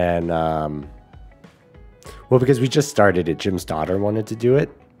 And well, because we just started it, Jim's daughter wanted to do it.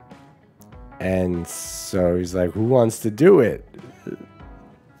 And so he's like, who wants to do it?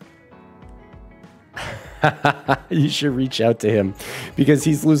 You should reach out to him because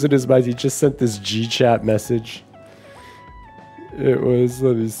he's losing his mind. He just sent this G-chat message. It was,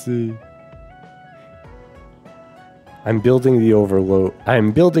 let me see. I'm building the overworld.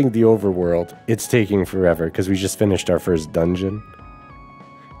 It's taking forever because we just finished our first dungeon.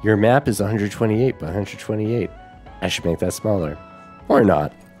 Your map is 128 by 128. I should make that smaller. Or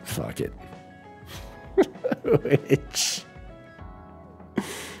not. Fuck it. Which?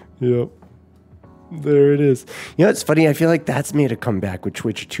 Yep. There it is. You know, it's funny. I feel like that's made a comeback with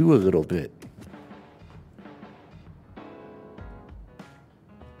Twitch too a little bit.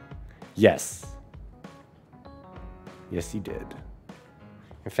 Yes. Yes, he did.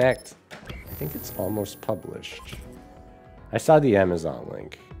 In fact, I think it's almost published. I saw the Amazon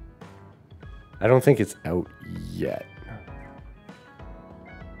link. I don't think it's out yet.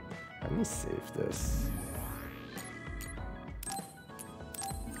 Let me save this.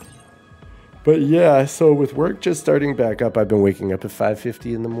 But yeah, so with work just starting back up, I've been waking up at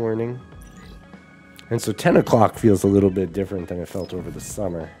 5:50 in the morning. And so 10 o'clock feels a little bit different than it felt over the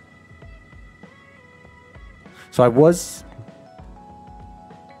summer. So I was...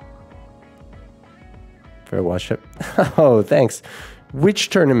 Fair watch it. Oh, thanks.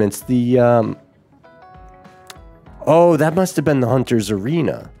 Which tournaments? The, Oh, that must have been the Hunter's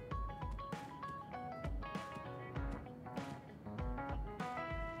Arena.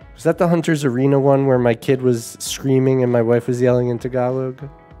 Was that the Hunter's Arena one where my kid was screaming and my wife was yelling in Tagalog?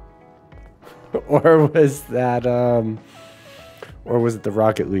 Or was that, or was it the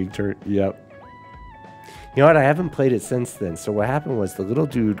Rocket League turn? Yep. You know what? I haven't played it since then. So what happened was the little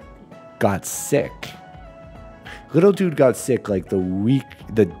dude got sick. Little dude got sick like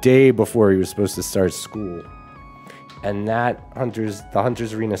the day before he was supposed to start school. And the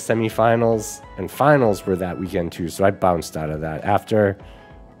Hunter's Arena semifinals and finals were that weekend too. So I bounced out of that after.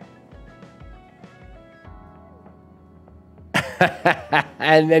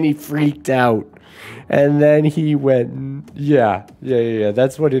 And then he freaked out. And then he went, yeah.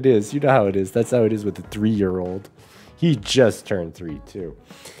 That's what it is. You know how it is. That's how it is with a 3-year-old. He just turned 3 too.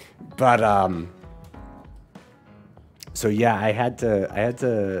 But so yeah, I had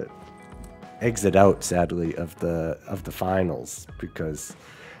to exit out sadly of the finals because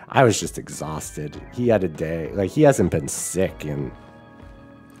I was just exhausted. He had a day. Like he hasn't been sick in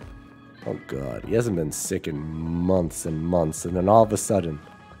oh god, he hasn't been sick in months and months, and then all of a sudden,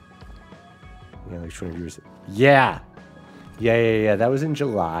 yeah, like 20 viewers. Yeah. That was in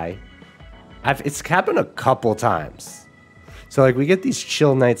July. It's happened a couple times. So like we get these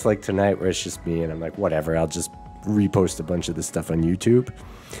chill nights like tonight where it's just me, and I'm like, whatever, I'll just repost a bunch of this stuff on YouTube.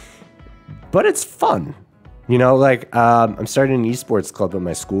 But it's fun, you know. Like I'm starting an esports club at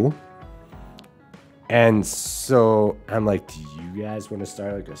my school, and so I'm like, do you guys want to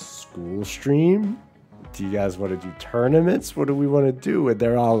start like a school stream? Do you guys want to do tournaments? What do we want to do? And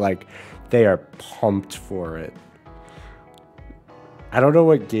they're all like, they are pumped for it. I don't know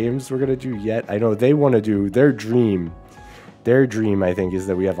what games we're gonna do yet. I know they want to do their dream. Their dream, I think, is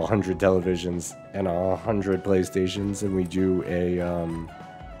that we have 100 televisions and 100 PlayStations, and we do a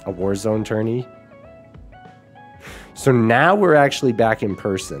Warzone tourney. So now we're actually back in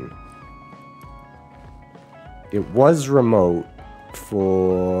person. It was remote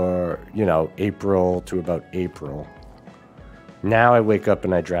for, you know, April to about April. Now I wake up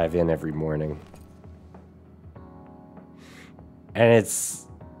and I drive in every morning. And it's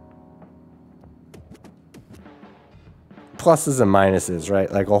pluses and minuses,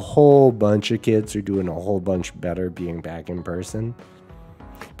 right? Like a whole bunch of kids are doing a whole bunch better being back in person.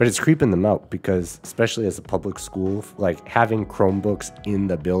 But it's creeping them out because, especially as a public school, like having Chromebooks in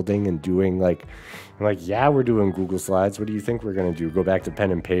the building and doing like, yeah, we're doing Google Slides. What do you think we're gonna do? Go back to pen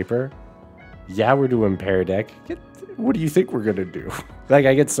and paper? Yeah, we're doing Pear Deck. What do you think we're gonna do? Like,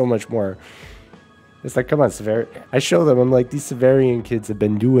 I get so much more. It's like, come on, I show them. I'm like, these Severian kids have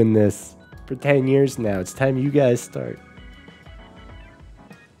been doing this for 10 years now. It's time you guys start.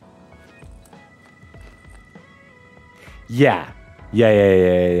 Yeah.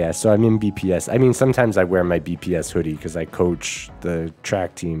 So I'm in BPS. I mean, sometimes I wear my BPS hoodie because I coach the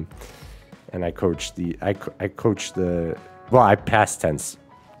track team, and I coach the well, I past tense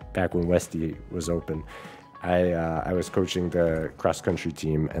back when Westy was open. I was coaching the cross country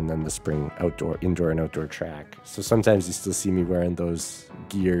team and then the spring indoor and outdoor track. So sometimes you still see me wearing those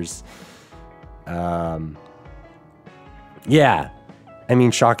gears. Yeah. I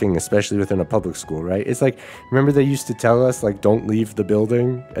mean, shocking, especially within a public school, right? It's like, remember they used to tell us, like, don't leave the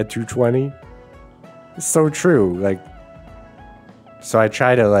building at 2:20? It's so true. Like, so I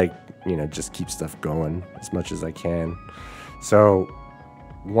try to, like, you know, just keep stuff going as much as I can. So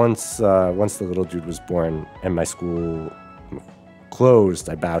once the little dude was born and my school closed,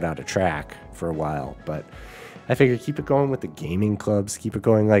 I bowed out of track for a while. But I figured keep it going with the gaming clubs, keep it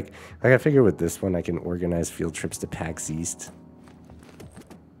going. Like I figure with this one, I can organize field trips to PAX East.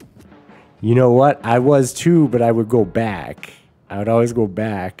 You know what? I was too, but I would go back. I would always go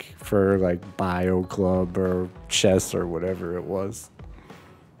back for like bio club or chess or whatever it was.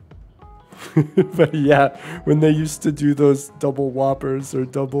 But yeah, when they used to do those double whoppers or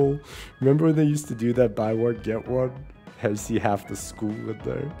remember when they used to do that buy one, get one? I see half the school in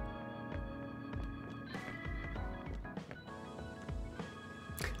there.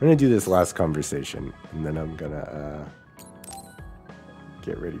 I'm gonna do this last conversation and then I'm gonna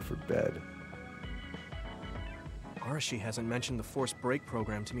get ready for bed. Arashi hasn't mentioned the forced break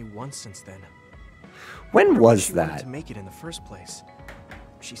program to me once since then. When was she that? wanted to make it in the first place.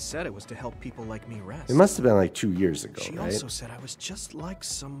 She said it was to help people like me rest. It must have been like 2 years ago, She right? also said I was just like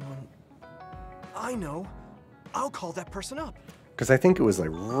someone. I know. I'll call that person up. Because I think it was like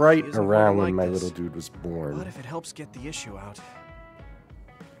right Isn't around quite when like my this. little dude was born. But if it helps get the issue out.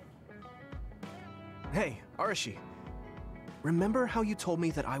 Hey, Arashi. Remember how you told me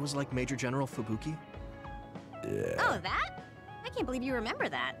that I was like Major General Fubuki? Yeah. Oh, that? I can't believe you remember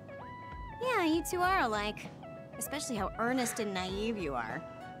that. Yeah, you two are alike. Especially how earnest and naive you are.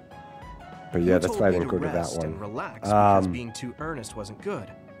 But yeah, You that's told why I me didn't to go to that rest one. And relax because being too earnest wasn't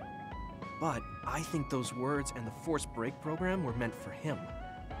good. But I think those words and the forced break program were meant for him.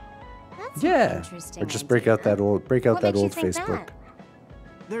 That's Yeah. interesting. Or just break out that old What makes you think Facebook. that?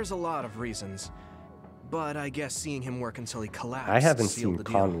 There's a lot of reasons. But I guess seeing him work until he collapsed. I haven't sealed seen the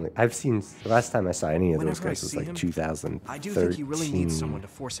deal. Connolly. I've seen the last time I saw any of those Whenever I guys was see like him, 2013. I do think he really needs someone to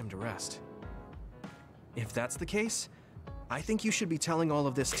force him to rest. If that's the case, I think you should be telling all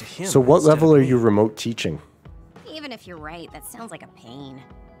of this to him. So what instead level of are me. you remote teaching? Even if you're right, that sounds like a pain.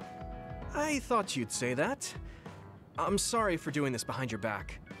 I thought you'd say that. I'm sorry for doing this behind your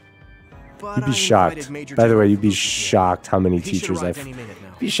back. But You'd be I shocked. invited Major By the way, General you'd be Fubuki here. shocked how many He should teachers arrive I've. any minute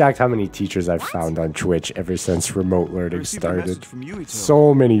now. Be shocked how many teachers I've found on Twitch ever since remote learning received a message started. from Yuito.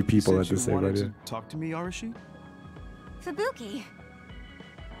 So many You people said had the you same wanted idea. to talk to me, Arashi? Fubuki.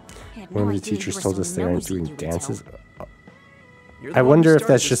 I had One no of the idea you teachers were told so us they aren't nosy, doing Yuito. dances. You're the I one who wonder if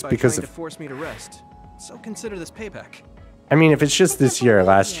started that's this just by because trying of. to force me to rest. So consider this payback. I mean, if it's just this year,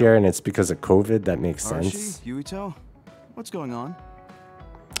 last year, and it's because of COVID, that makes sense. Arashi, Yuito, what's going on?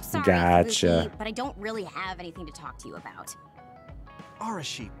 Sorry, Gotcha. Fubuki, but I don't really have anything to talk to you about.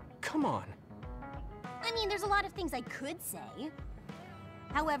 Arashi, come on. I mean, there's a lot of things I could say.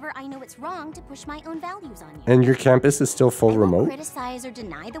 However, I know it's wrong to push my own values on you. And your campus is still full I won't remote? criticize or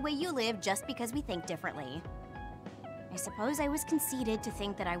deny the way you live just because we think differently. I suppose I was conceited to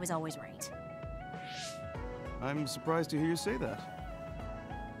think that I was always right. I'm surprised to hear you say that.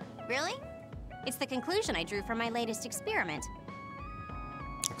 Really? It's the conclusion I drew from my latest experiment.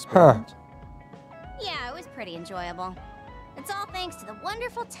 Huh. Yeah, it was pretty enjoyable. It's all thanks to the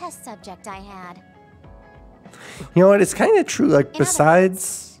wonderful test subject I had. You know what? It's kind of true. Like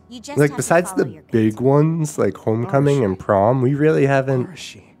besides, you just have to besides follow the your big ones like homecoming and prom, we really haven't.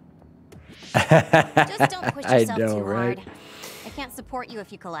 Just don't push I yourself know, too right? hard. I can't support you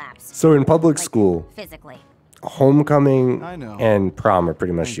if you collapse. So in public school, Physically. homecoming I know. and prom are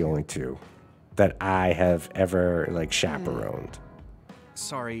pretty much the only two that I have ever like chaperoned.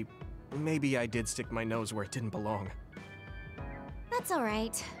 Sorry, maybe I did stick my nose where it didn't belong. That's all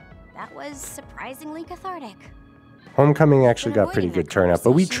right. That was surprisingly cathartic. Homecoming actually got pretty good turnout,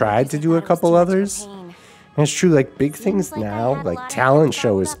 but we tried to do a couple others. And it's true, like big things like I now, had a like lot of talent things show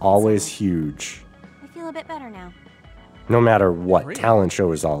bottled is up always inside. huge. I feel a bit better now. No matter what, Really? talent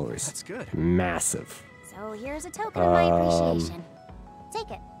show is always That's good. massive. So here's a token of my appreciation.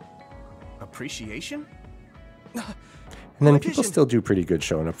 Take it. Appreciation? And then people still do pretty good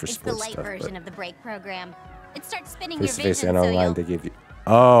showing up for It's the sports light stuff. version of the break program. It starts spinning Face your to face vision, and so online, you'll... they gave you.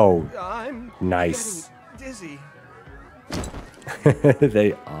 Oh, I'm nice. dizzy.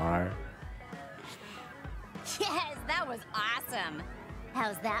 They are. Yes, that was awesome.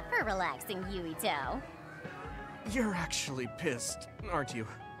 How's that for relaxing, Yuito? You're actually pissed, aren't you?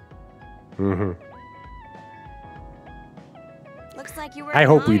 Mm-hmm. Looks like you were. I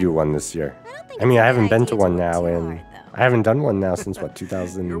hope we do one this year. I mean, I haven't been to one now in. I haven't done one now since what,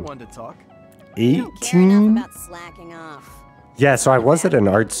 You're one to talk. 2018? About slacking off. Yeah, so I was at an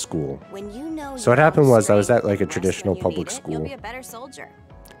art school. When you know So what happened was I was at like a traditional public You'll school. be a better soldier.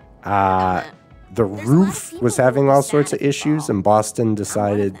 The roof was having all sorts of issues, and Boston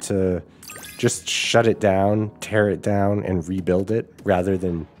decided to just shut it down, tear it down, and rebuild it rather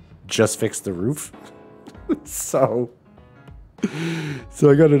than just fix the roof. So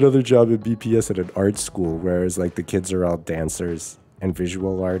I got another job at BPS at an art school, whereas like the kids are all dancers and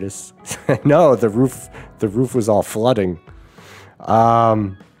visual artists. No, the roof was all flooding.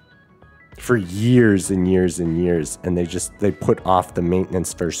 For years and years and years, and they put off the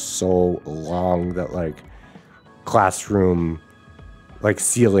maintenance for so long that like classroom like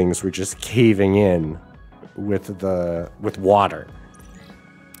ceilings were just caving in with water.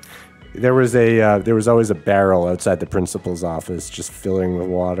 There was always a barrel outside the principal's office just filling with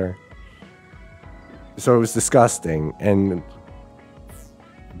water. So it was disgusting, and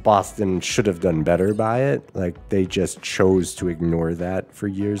Boston should have done better by it. Like, they just chose to ignore that for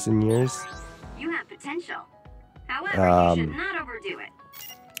years and years. You have potential. However, you should not overdo it.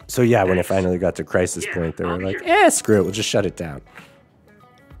 So yeah, when it finally got to crisis point, they were like, screw it, we'll just shut it down.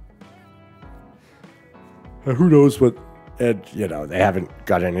 Who knows what, and you know, they haven't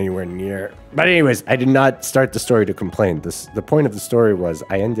gotten anywhere near. But anyways, I did not start the story to complain. The point of the story was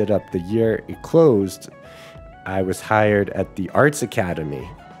I ended up, the year it closed, I was hired at the Arts Academy.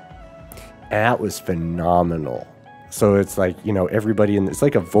 And that was phenomenal. So it's like, you know, everybody it's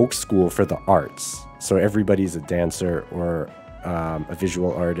like a Vogue school for the arts. So everybody's a dancer or a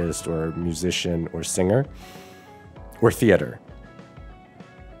visual artist or a musician or singer or theater.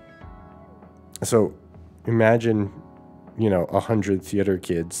 So imagine, you know, 100 theater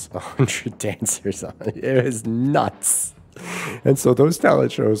kids, 100 dancers. It was nuts. And so those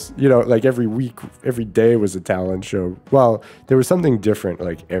talent shows, you know, like every week, every day was a talent show. Well, there was something different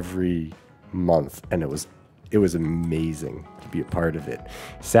like every month, and it was amazing to be a part of it.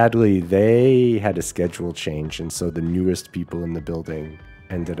 Sadly, they had a schedule change, and so the newest people in the building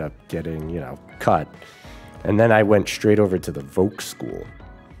ended up getting, you know, cut. And then I went straight over to the Vogue school.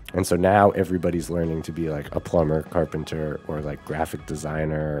 And so now everybody's learning to be like a plumber, carpenter, or like graphic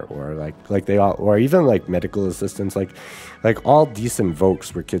designer, or like they all, or even like medical assistants, like all decent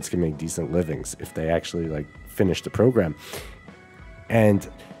Vogues where kids can make decent livings if they actually like finish the program. And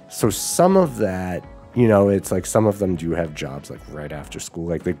so some of that, you know, it's like some of them do have jobs like right after school,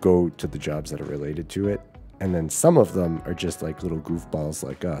 like they go to the jobs that are related to it. And then some of them are just like little goofballs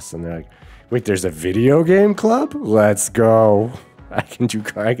like us. And they're like, wait, there's a video game club? Let's go. I can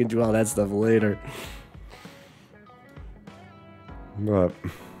do all that stuff later. But,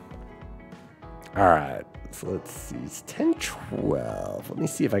 all right, so let's see. It's 10:12. Let me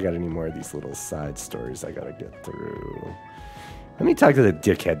see if I got any more of these little side stories I gotta get through. Let me talk to the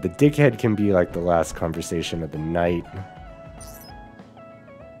dickhead. The dickhead can be like the last conversation of the night.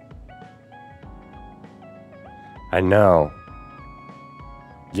 I know.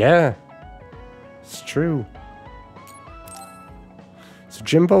 Yeah, it's true. So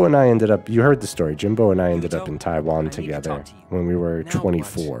Jimbo and I ended up, you heard the story, Jimbo and I ended up in Taiwan together when we were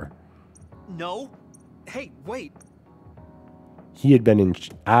 24. No? Hey, wait. He had been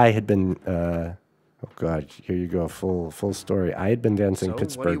I had been, oh God, here you go, full story. I had been dancing So,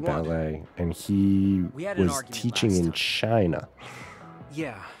 Pittsburgh what do you want? Ballet, and he We had an was argument teaching in China.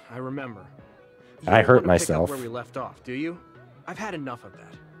 Yeah, I remember. I don't hurt wanna pick up myself. where we left off, do you? I've had enough of that.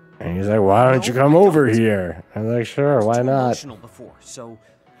 And he's like, why don't you come over here? I'm like, sure, why not? Emotional before, so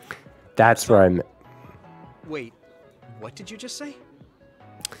That's where I'm. Wait, what did you just say?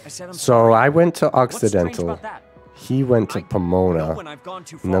 I said I'm So I went to What's strange Occidental. about that? He went to Pomona. when I've gone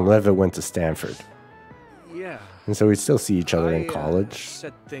too And then far. Levitt went to Stanford. Yeah. And so we'd still see each other in college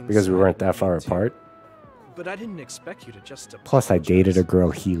said things because we I weren't that didn't far mean to. apart. But I didn't expect you to just Plus, I dated a girl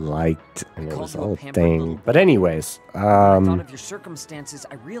he liked, and it called was you a all a pampered little thing. But anyways, When I thought of your circumstances,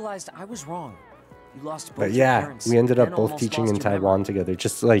 I realized I was wrong. You lost both But your yeah, parents, we ended up and both almost teaching lost in your memory. Taiwan together.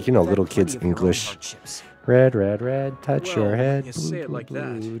 Just like, you know, You've had little plenty kids of your own English. hardships. Red, red, red, touch your Well, head. you Blue, say it blue, like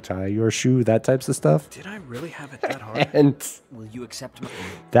that. blue, tie your shoe, that types of stuff. Did I really have it that hard? And Will you accept my...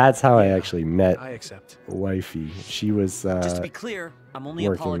 that's how I actually met I accept. wifey. She was Just to be clear, I'm only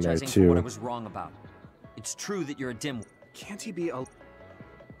working there apologizing for what I too. was wrong about. It's true that you're a dim... Can't he be a...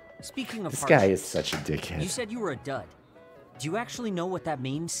 Speaking of This guy is hardships, such a dickhead. you said you were a dud. Do you actually know what that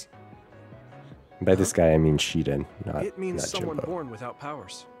means? By this guy, I mean Shiden, not, It means not someone Jimbo. born without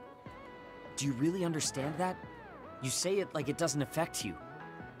powers. Do you really understand that? You say it like it doesn't affect you.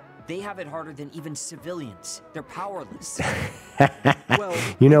 They have it harder than even civilians. They're powerless. Well,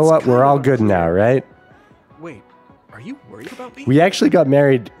 You know it's what? We're kind all of good now, right? Wait, are you worried about me? We actually got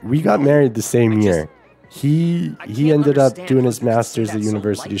married. We got married the same year. He ended up doing his master's at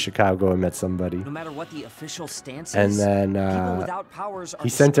University of Chicago and met somebody. No matter what the official stance And is, then people without powers are he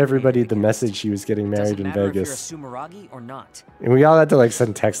sent everybody the discriminated message he was getting against. married in Doesn't matter Vegas. if you're a Sumeragi or not. And we all had to like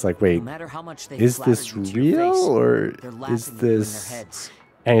send text like, wait, No matter how much they is flatter this you to your real face, or they're laughing is at you in their this? heads.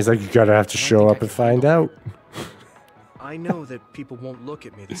 And he's like, you gotta have to show up and find out. I know that people won't look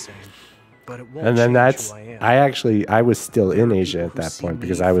at me the same, but it won't And then change that's, who I am. I was still in Asia at who that see point me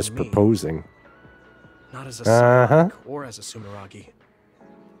because I was for me. proposing. Not as a Uh-huh. Sumeragi or as a Sumeragi.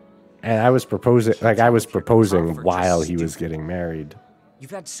 And I was proposing, like I was proposing comfort while is he was getting married.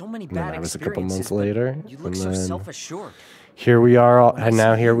 You've had so many And then bad that was a couple months experiences, but later. You look And so then self-assured. here we are, all, When I and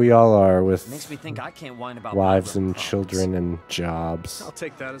now see here you, we all are Makes me with think I can't whine about wives my and problems. children and jobs. I'll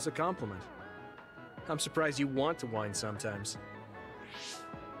take that as a compliment. I'm surprised you want to whine sometimes.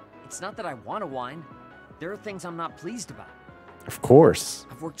 It's not that I want to whine. There are things I'm not pleased about. Of course.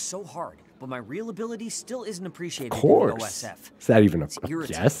 I've worked so hard, but my real ability still isn't appreciated Of in the course. OSF. Is that even a It's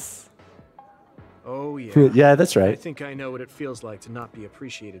irritating. yes? Oh yeah. Yeah, that's I right. think I know what it feels like to not be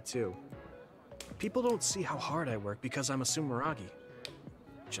appreciated too. People don't see how hard I work because I'm a Sumeragi.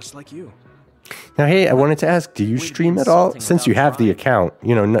 Just like you. Now, hey, I wanted to ask, do you stream at all? Since you have the account,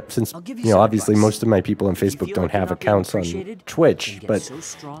 you know, since, give you you know, some obviously advice. most of my people on If you Facebook feel don't like you're have not being accounts on appreciated, Twitch, then get but so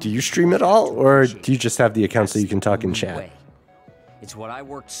strong do you stream at all, or do you just have the account so you can talk in Only chat way. It's what I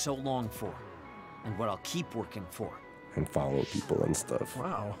worked so long for, and what I'll keep working for. and follow people and stuff?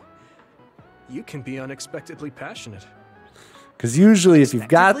 Wow. You can be unexpectedly passionate. Because usually if you've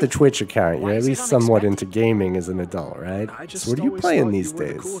got the Unexpectedly? Twitch account, you're Why at is it least somewhat into gaming as an adult, right? I just So what are you always playing thought these you were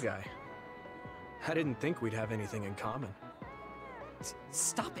the days? cool guy. I didn't think we'd have anything in common.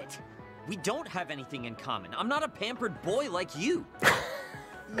 Stop it. We don't have anything in common. I'm not a pampered boy like you.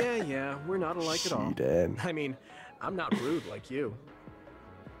 Yeah, we're not alike at all. Cheated. I mean, I'm not rude like you.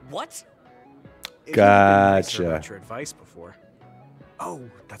 What? If you've been nicer Gotcha. about your advice before. Oh,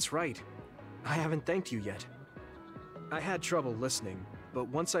 that's right. I haven't thanked you yet. I had trouble listening, but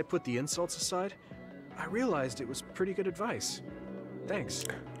once I put the insults aside, I realized it was pretty good advice. Thanks.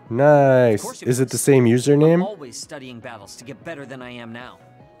 Nice. Is it the same I'm username? always studying battles to get better than I am now.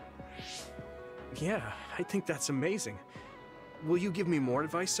 Yeah, I think that's amazing. Will you give me more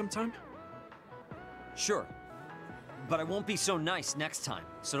advice sometime? Sure. But I won't be so nice next time,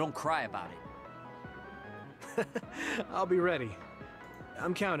 so don't cry about it. I'll be ready.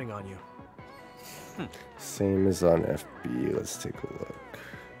 I'm counting on you. Same as on FB. Let's take a look.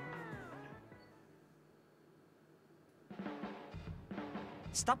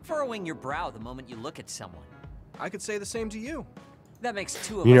 Stop furrowing your brow the moment you look at someone. I could say the same to you. That makes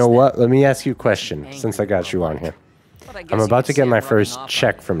two of You us know then. what? Let me ask you a question since I got you on here. But I guess I'm you about could to get say my I'm rubbing first off on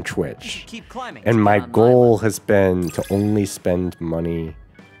check me. from You Twitch. should keep climbing And to my get on goal has been to only spend money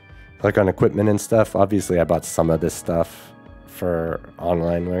like on equipment and stuff. Obviously, I bought some of this stuff for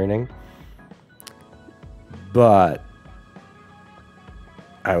online learning. But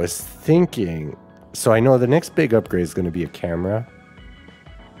I was thinking, so I know the next big upgrade is going to be a camera.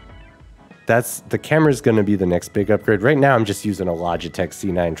 The camera is going to be the next big upgrade. Right now, I'm just using a Logitech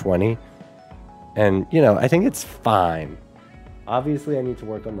C920. And, you know, I think it's fine. Obviously, I need to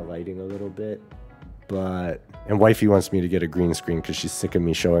work on the lighting a little bit. And wifey wants me to get a green screen because she's sick of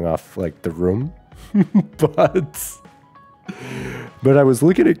me showing off, like, the room. But I was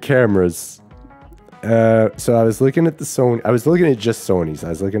looking at cameras. So I was looking at the Sony. I was looking at just Sony's. I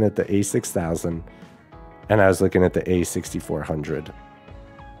was looking at the A6000. And I was looking at the A6400.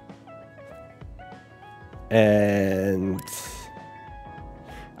 And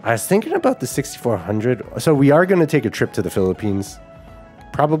I was thinking about the 6400. So we are going to take a trip to the Philippines.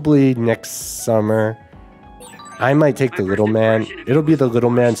 Probably next summer. I might take the little man. It'll be the little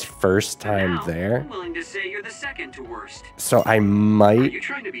man's first time there. I'm willing to say you're the second to worst. So I Are might, you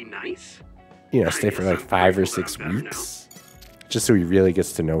trying to be nice? you know, stay for like 5 or 6 weeks. just so he really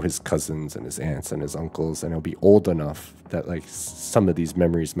gets to know his cousins and his aunts and his uncles, and he'll be old enough that like some of these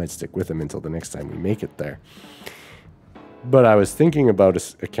memories might stick with him until the next time we make it there. But I was thinking about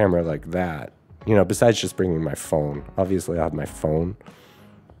a camera like that, you know, besides just bringing my phone. Obviously I have my phone,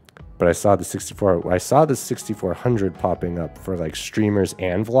 but I saw the 6400 popping up for like streamers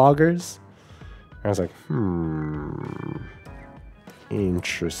and vloggers. I was like,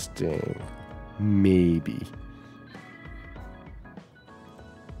 interesting. Maybe.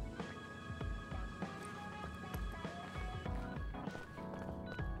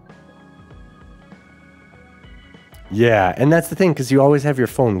 Yeah, and that's the thing, because you always have your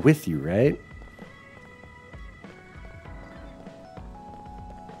phone with you, right?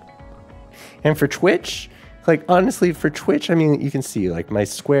 And for Twitch, like, honestly, for Twitch, I mean, you can see, like, my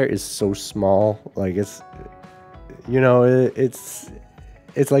square is so small. Like, it's, you know, it's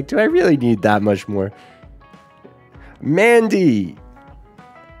like, do I really need that much more? Mandy!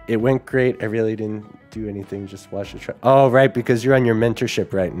 It went great. I really didn't do anything, just watch the try. Oh, right, because you're on your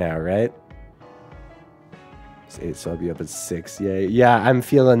mentorship right now, right? It's 8, so I'll be up at 6. Yeah, I'm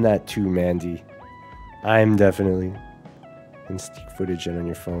feeling that too, Mandy. I'm definitely in stick footage and on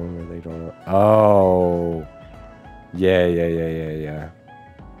your phone where they don't. Oh, yeah.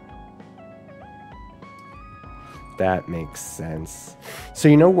 That makes sense. So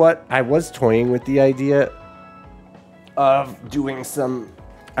you know what? I was toying with the idea of doing some.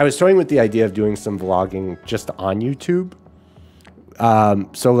 I was toying with the idea of doing some vlogging just on YouTube.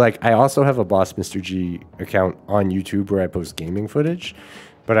 So like I also have a Boss Mr. G account on YouTube where I post gaming footage,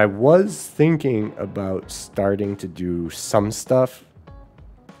 but I was thinking about starting to do some stuff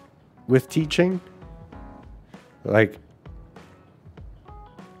with teaching. Like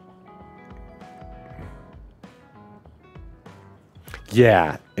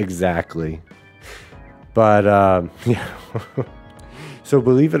yeah, exactly. But yeah. So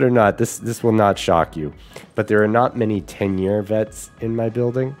believe it or not, this will not shock you, but there are not many 10-year vets in my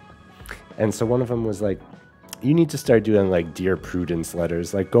building. And so one of them was like, you need to start doing like Dear Prudence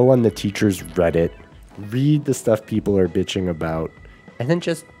letters, like go on the teacher's Reddit, read the stuff people are bitching about, and then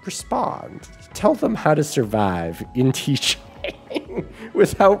just respond. Tell them how to survive in teaching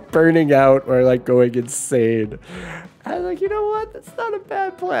without burning out or like going insane. I was like, you know what? That's not a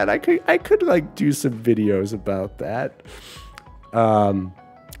bad plan. I could like do some videos about that.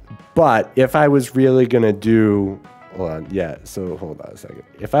 But if I was really gonna do, hold on, yeah, so hold on a second.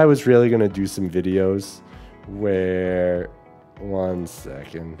 If I was really gonna do some videos where, one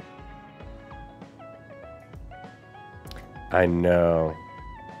second. I know.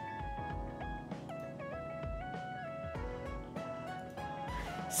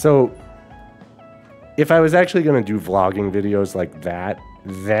 So if I was actually gonna do vlogging videos like that,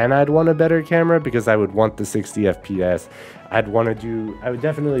 then I'd want a better camera because I would want the 60 FPS. I would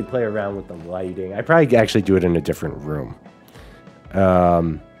definitely play around with the lighting. I'd probably actually do it in a different room.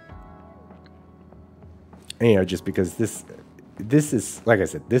 You know, just because this is, like I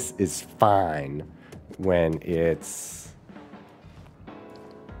said, this is fine when it's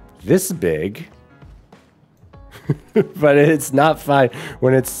this big. But it's not fine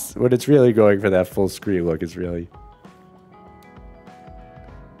when it's really going for that full screen look. It's really,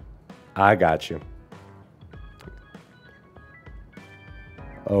 I got you.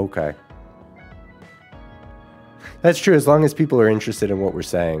 Okay. That's true, as long as people are interested in what we're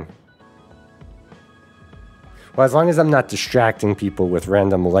saying. Well, as long as I'm not distracting people with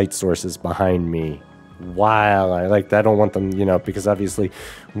random light sources behind me while I don't want them, you know, because obviously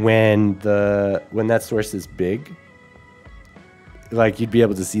when that source is big, like you'd be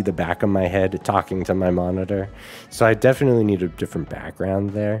able to see the back of my head talking to my monitor. So I definitely need a different background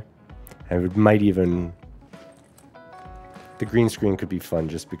there. And it might even, the green screen could be fun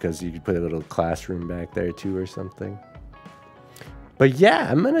just because you could put a little classroom back there too or something. But yeah,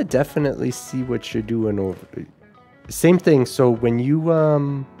 I'm gonna definitely see what you're doing over. Same thing. So when you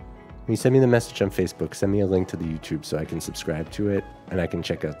send me the message on Facebook, send me a link to the YouTube so I can subscribe to it and I can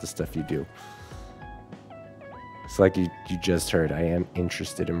check out the stuff you do. So like you just heard, I am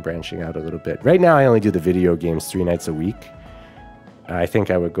interested in branching out a little bit. Right now I only do the video games 3 nights a week. I think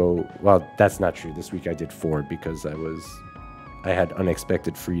I would go, well, that's not true. This week I did 4 because I had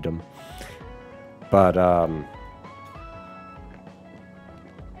unexpected freedom. But I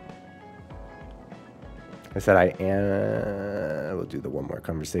said we'll do the one more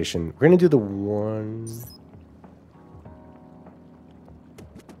conversation. We're gonna do the one.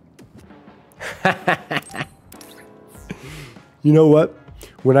 You know what?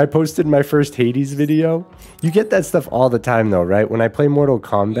 When I posted my first Hades video, you get that stuff all the time though, right? When I play Mortal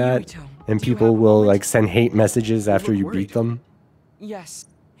Kombat and people will like send hate messages after you beat them. Yes,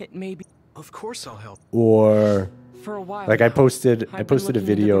 it may be. Of course I'll help. Or For a while like I now, posted I've been a looking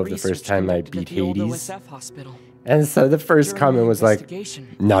video into of the first time I beat conducted at the old Hades. OSF hospital. And so the first During comment the was like,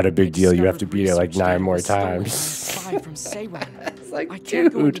 investigation, not a big deal, you have to discovered beat it like research 9 data more was stolen by a times. spy from Seiran. It's like, I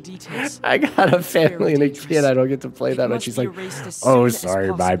can't go into dude, details. I got a It's very family and a dangerous. kid, I don't get to play It that much. must She's be like, erased as oh, soon as sorry,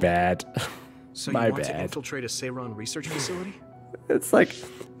 my possible. bad. So My you want to bad. infiltrate a Seiran research facility? It's like,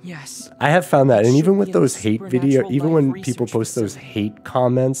 yes. I have found that, and even with be a those hate video, supernatural even life when people research post those hate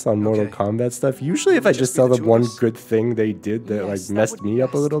comments on Mortal Kombat stuff, usually if I just tell them one good thing they did that like messed me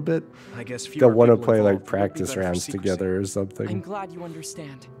up a little bit, I guess they'll fewer want to people play like involved would be practice better for rounds secrecy. together or I'm something. glad you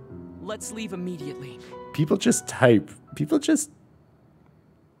understand. Let's leave immediately. People just type. People just.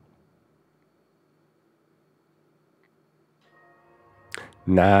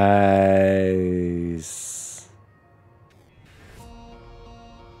 Nice.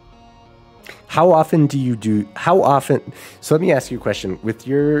 How often do you do? How often? So let me ask you a question. With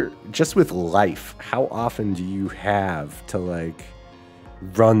your with life, how often do you have to like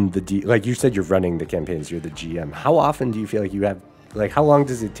run the like you said you're running the campaigns, you're the GM. How often do you feel like you have like how long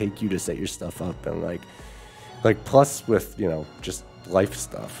does it take you to set your stuff up and like plus with, you know, just life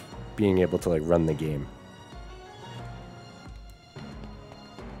stuff, being able to like run the game?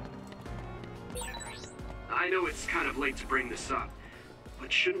 I know it's kind of late to bring this up,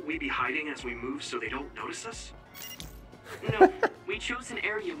 but shouldn't we be hiding as we move so they don't notice us? No, we chose an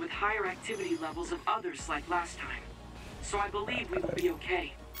area with higher activity levels of others like last time, so I believe we will be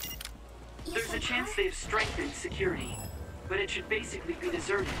okay. There's a chance they have strengthened security, but it should basically be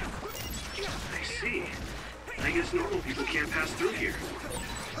deserted. I see. I guess normal people can't pass through here.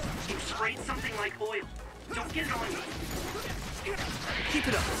 You sprayed something like oil. Don't get it on me. Keep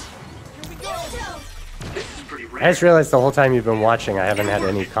it up. This is pretty rare. I just realized the whole time you've been watching, I haven't had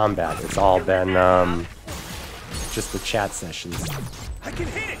any combat. It's all been just the chat sessions. I can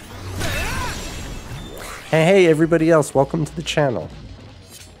hit it. Hey, everybody else, welcome to the channel.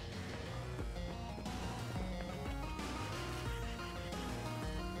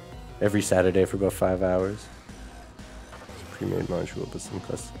 Every Saturday for about 5 hours. Pre-made module, but some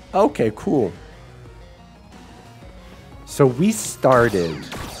custom. Okay, cool. So we started.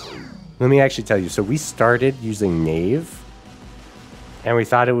 Let me actually tell you. So we started using Nave, and we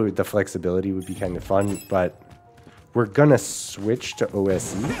thought the flexibility would be kind of fun, but we're gonna switch to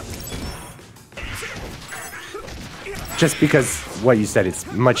OSE. Just because what you said,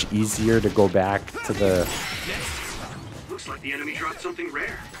 it's much easier to go back to the. Looks like the enemy dropped something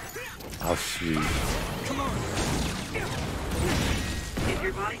rare. How sweet. If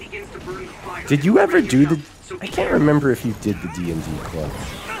your body begins to burn the fire, Did you ever do the? I can't remember if you did the D&D club.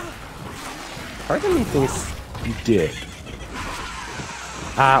 Part of me thinks you did.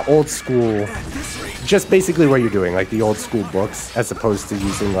 Old school. Just basically what you're doing, like the old school books, as opposed to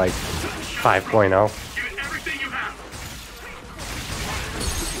using like 5.0.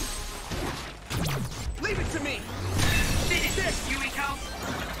 Leave it to me. Finish this, Yuiko.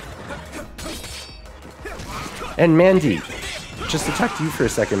 And Mandy, just to talk to you for a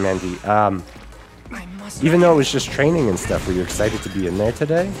second, Mandy. Even though it was just training and stuff, were you excited to be in there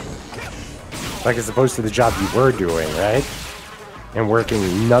today? Like as opposed to the job you were doing, right? And working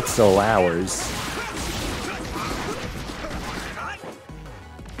nutso hours.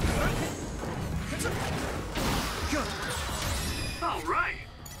 All right.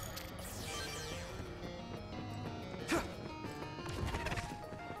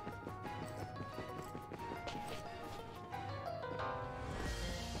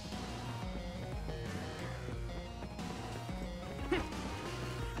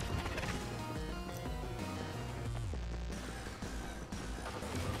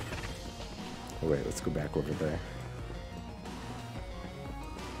 Oh, wait, let's go back over there.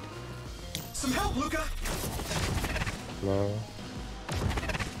 Some help, Luca. No.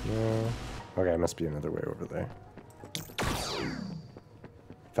 No. Okay, must be another way over there.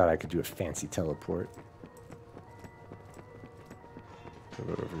 Thought I could do a fancy teleport.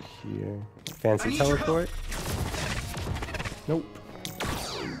 Go over here. Fancy teleport? Nope.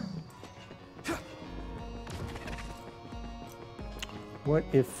 What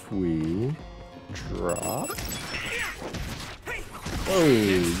if we drop? Oh,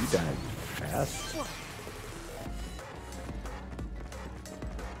 you died fast.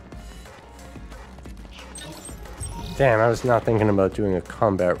 Damn, I was not thinking about doing a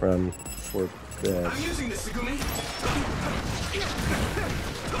combat run for that. I'm using this, Segumi.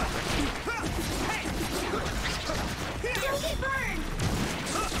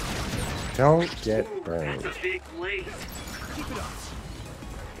 Don't get burned. That's a big blade. Keep it up.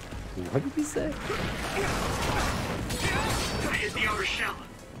 What did he say? I hit the outer shell.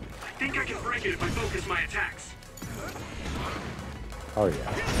 I think I can break it if I focus my attacks. Oh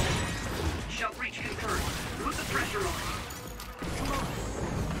yeah. Shell breach confirmed. Put the pressure on.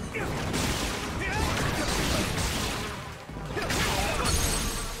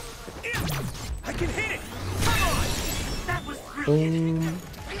 I can hit it! That was Boom.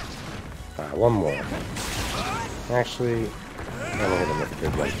 Alright, one more. Actually, I'm gonna hit him with a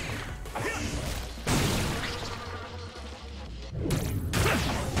good one.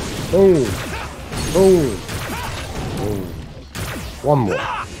 Boom! Boom! Boom. One more.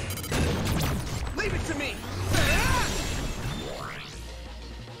 Leave it to me!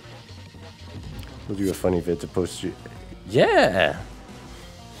 We'll do a funny vid to post you. Yeah!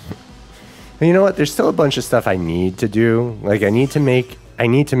 You know what? There's still a bunch of stuff I need to do. Like, I need to make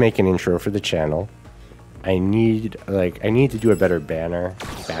an intro for the channel. I need to do a better banner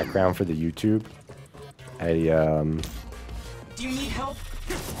background for the YouTube. Do you need help?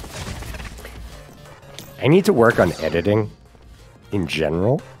 I need to work on editing in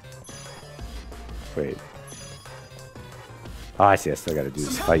general. Wait. Oh, I see. I still gotta do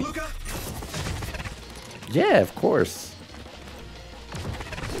this fight. Yeah, of course.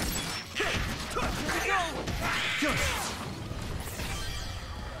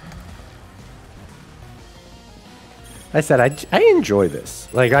 I said I enjoy this.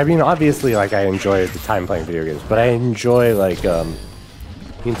 Like, I mean, obviously, like, I enjoy the time playing video games, but I enjoy, like, you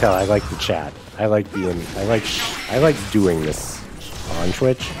can tell I like the chat. I like doing this on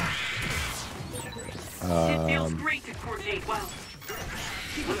Twitch. It feels great to coordinate well.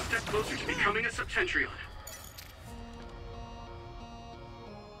 One step closer to becoming a Septentrion.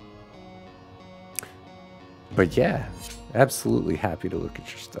 But yeah, absolutely happy to look at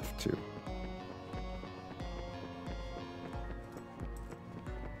your stuff too.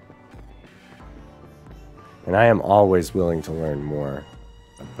 And I am always willing to learn more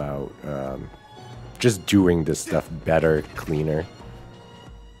about just doing this stuff better, cleaner.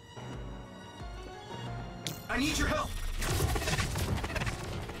 I need your help!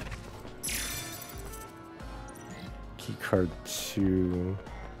 Keycard 2.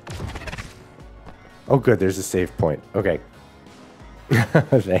 Oh good, there's a save point. Okay.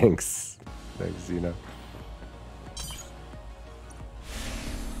 Thanks. Thanks, Zeno.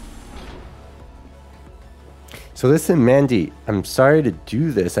 So listen, Mandy, I'm sorry to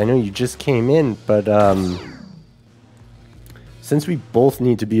do this. I know you just came in, but since we both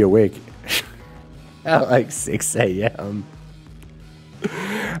need to be awake at like 6 a.m.,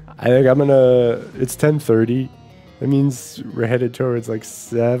 I think I'm gonna... It's 10:30. That means we're headed towards like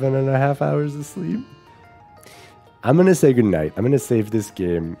 7.5 hours of sleep. I'm gonna say goodnight. I'm gonna save this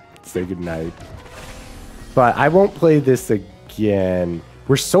game, say goodnight. But I won't play this again.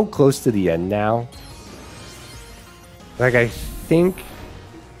 We're so close to the end now. Like, I think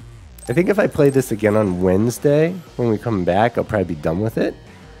if I play this again on Wednesday, when we come back, I'll probably be done with it.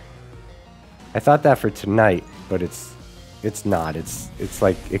 I thought that for tonight, but it's not. It's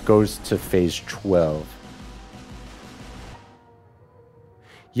like, it goes to phase 12.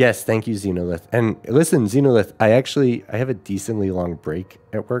 Yes, thank you, Xenolith. And listen, Xenolith, I have a decently long break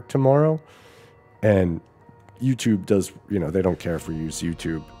at work tomorrow. And YouTube does, they don't care if we use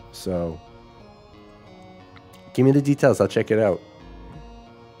YouTube. So give me the details. I'll check it out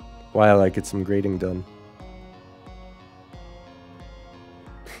while I get some grading done.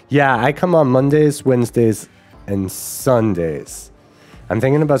 Yeah, I come on Mondays, Wednesdays, and Sundays. I'm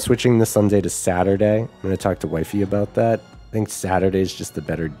thinking about switching the Sunday to Saturday. I'm going to talk to Wifey about that. I think Saturday is just the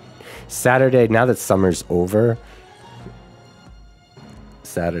better... Saturday, now that summer's over,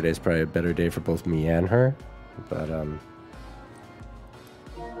 Saturday's probably a better day for both me and her. But,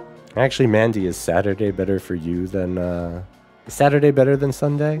 actually, Mandy, is Saturday better for you than... Is Saturday better than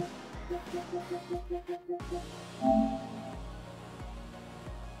Sunday? Put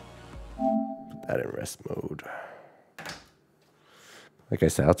that in rest mode. Like I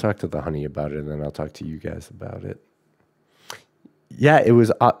said, I'll talk to the honey about it, and then I'll talk to you guys about it. Yeah, it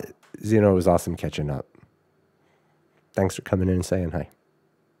was... Zeno, it was awesome catching up. Thanks for coming in and saying hi.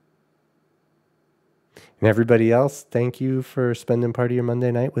 And everybody else, thank you for spending part of your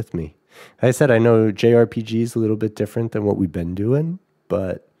Monday night with me. Like I said, I know JRPG is a little bit different than what we've been doing,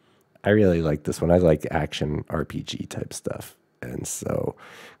 but I really like this one. I like action RPG type stuff. And so,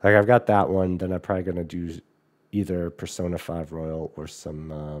 like, I've got that one. Then I'm probably going to do either Persona 5 Royal or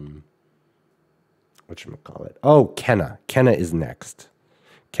some, whatchamacallit? Oh, Kenna. Kenna is next.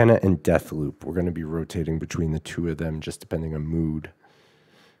 Kenna and Deathloop. We're going to be rotating between the two of them, just depending on mood.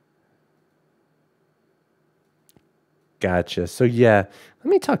 Gotcha. So yeah, let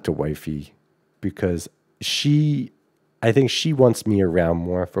me talk to Wifey, because she I think she wants me around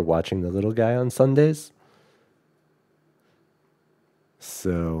more for watching the little guy on Sundays.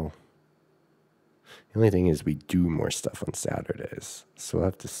 So the only thing is we do more stuff on Saturdays. So we'll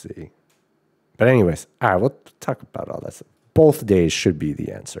have to see. But anyways, all right, we'll talk about all that stuff. Both days should be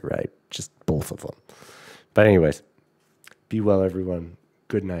the answer, right? Just both of them. But anyways, be well, everyone.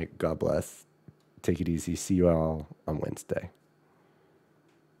 Good night. God bless. Take it easy. See you all on Wednesday.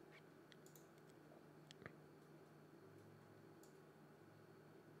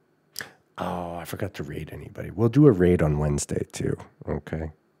 Oh, I forgot to raid anybody. We'll do a raid on Wednesday too.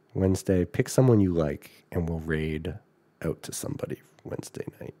 Okay. Wednesday, pick someone you like and we'll raid out to somebody Wednesday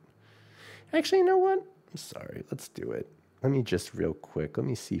night. Actually, you know what? I'm sorry. Let's do it. Let me just real quick. Let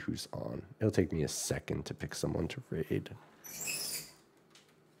me see who's on. It'll take me a second to pick someone to raid.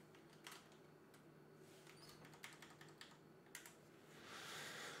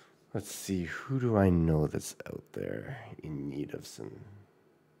 Let's see. Who do I know that's out there in need of some...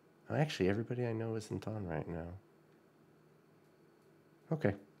 Oh, actually, everybody I know isn't on right now.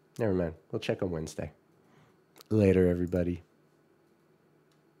 Okay. Never mind. We'll check on Wednesday. Later, everybody.